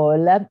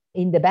people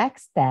in the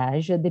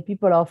backstage, the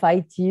people of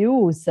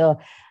ITU. So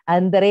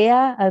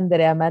Andrea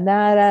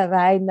Manara,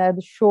 Reinhard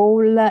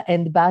Scholl,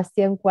 and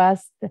Bastian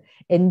Quast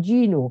and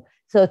Ginu.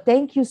 So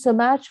thank you so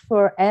much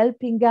for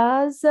helping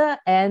us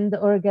and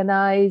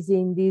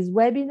organizing this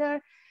webinar.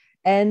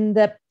 And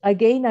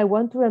again, I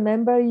want to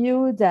remember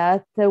you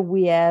that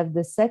we have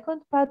the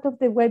second part of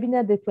the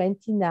webinar, the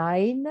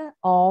 29th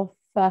of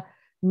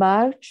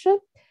March.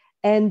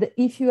 And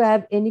if you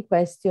have any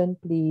question,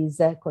 please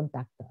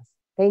contact us.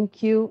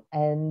 Thank you,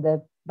 and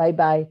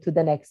bye-bye to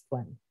the next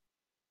one.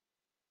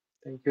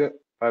 Thank you.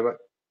 Bye-bye.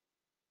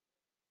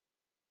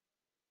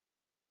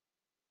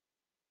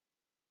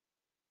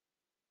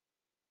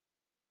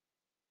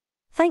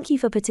 Thank you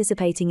for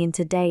participating in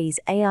today's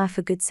AI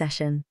for Good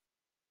session.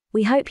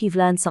 We hope you've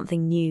learned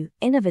something new,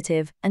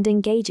 innovative, and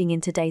engaging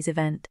in today's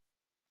event.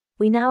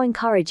 We now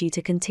encourage you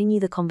to continue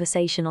the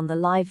conversation on the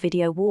live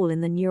video wall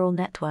in the neural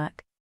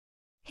network.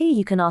 Here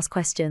you can ask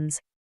questions,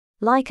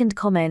 like and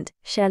comment,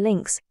 share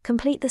links,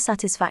 complete the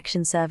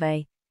satisfaction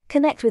survey,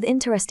 connect with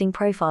interesting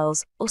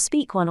profiles, or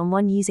speak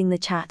one-on-one using the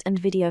chat and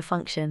video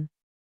function.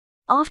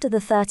 After the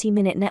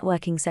 30-minute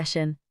networking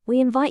session, we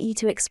invite you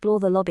to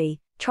explore the lobby,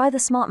 try the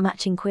smart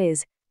matching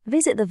quiz,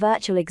 visit the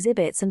virtual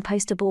exhibits and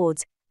poster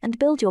boards, and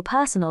build your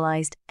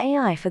personalized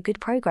AI for Good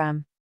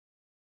program.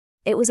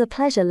 It was a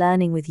pleasure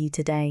learning with you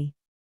today.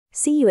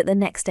 See you at the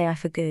next AI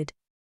for Good.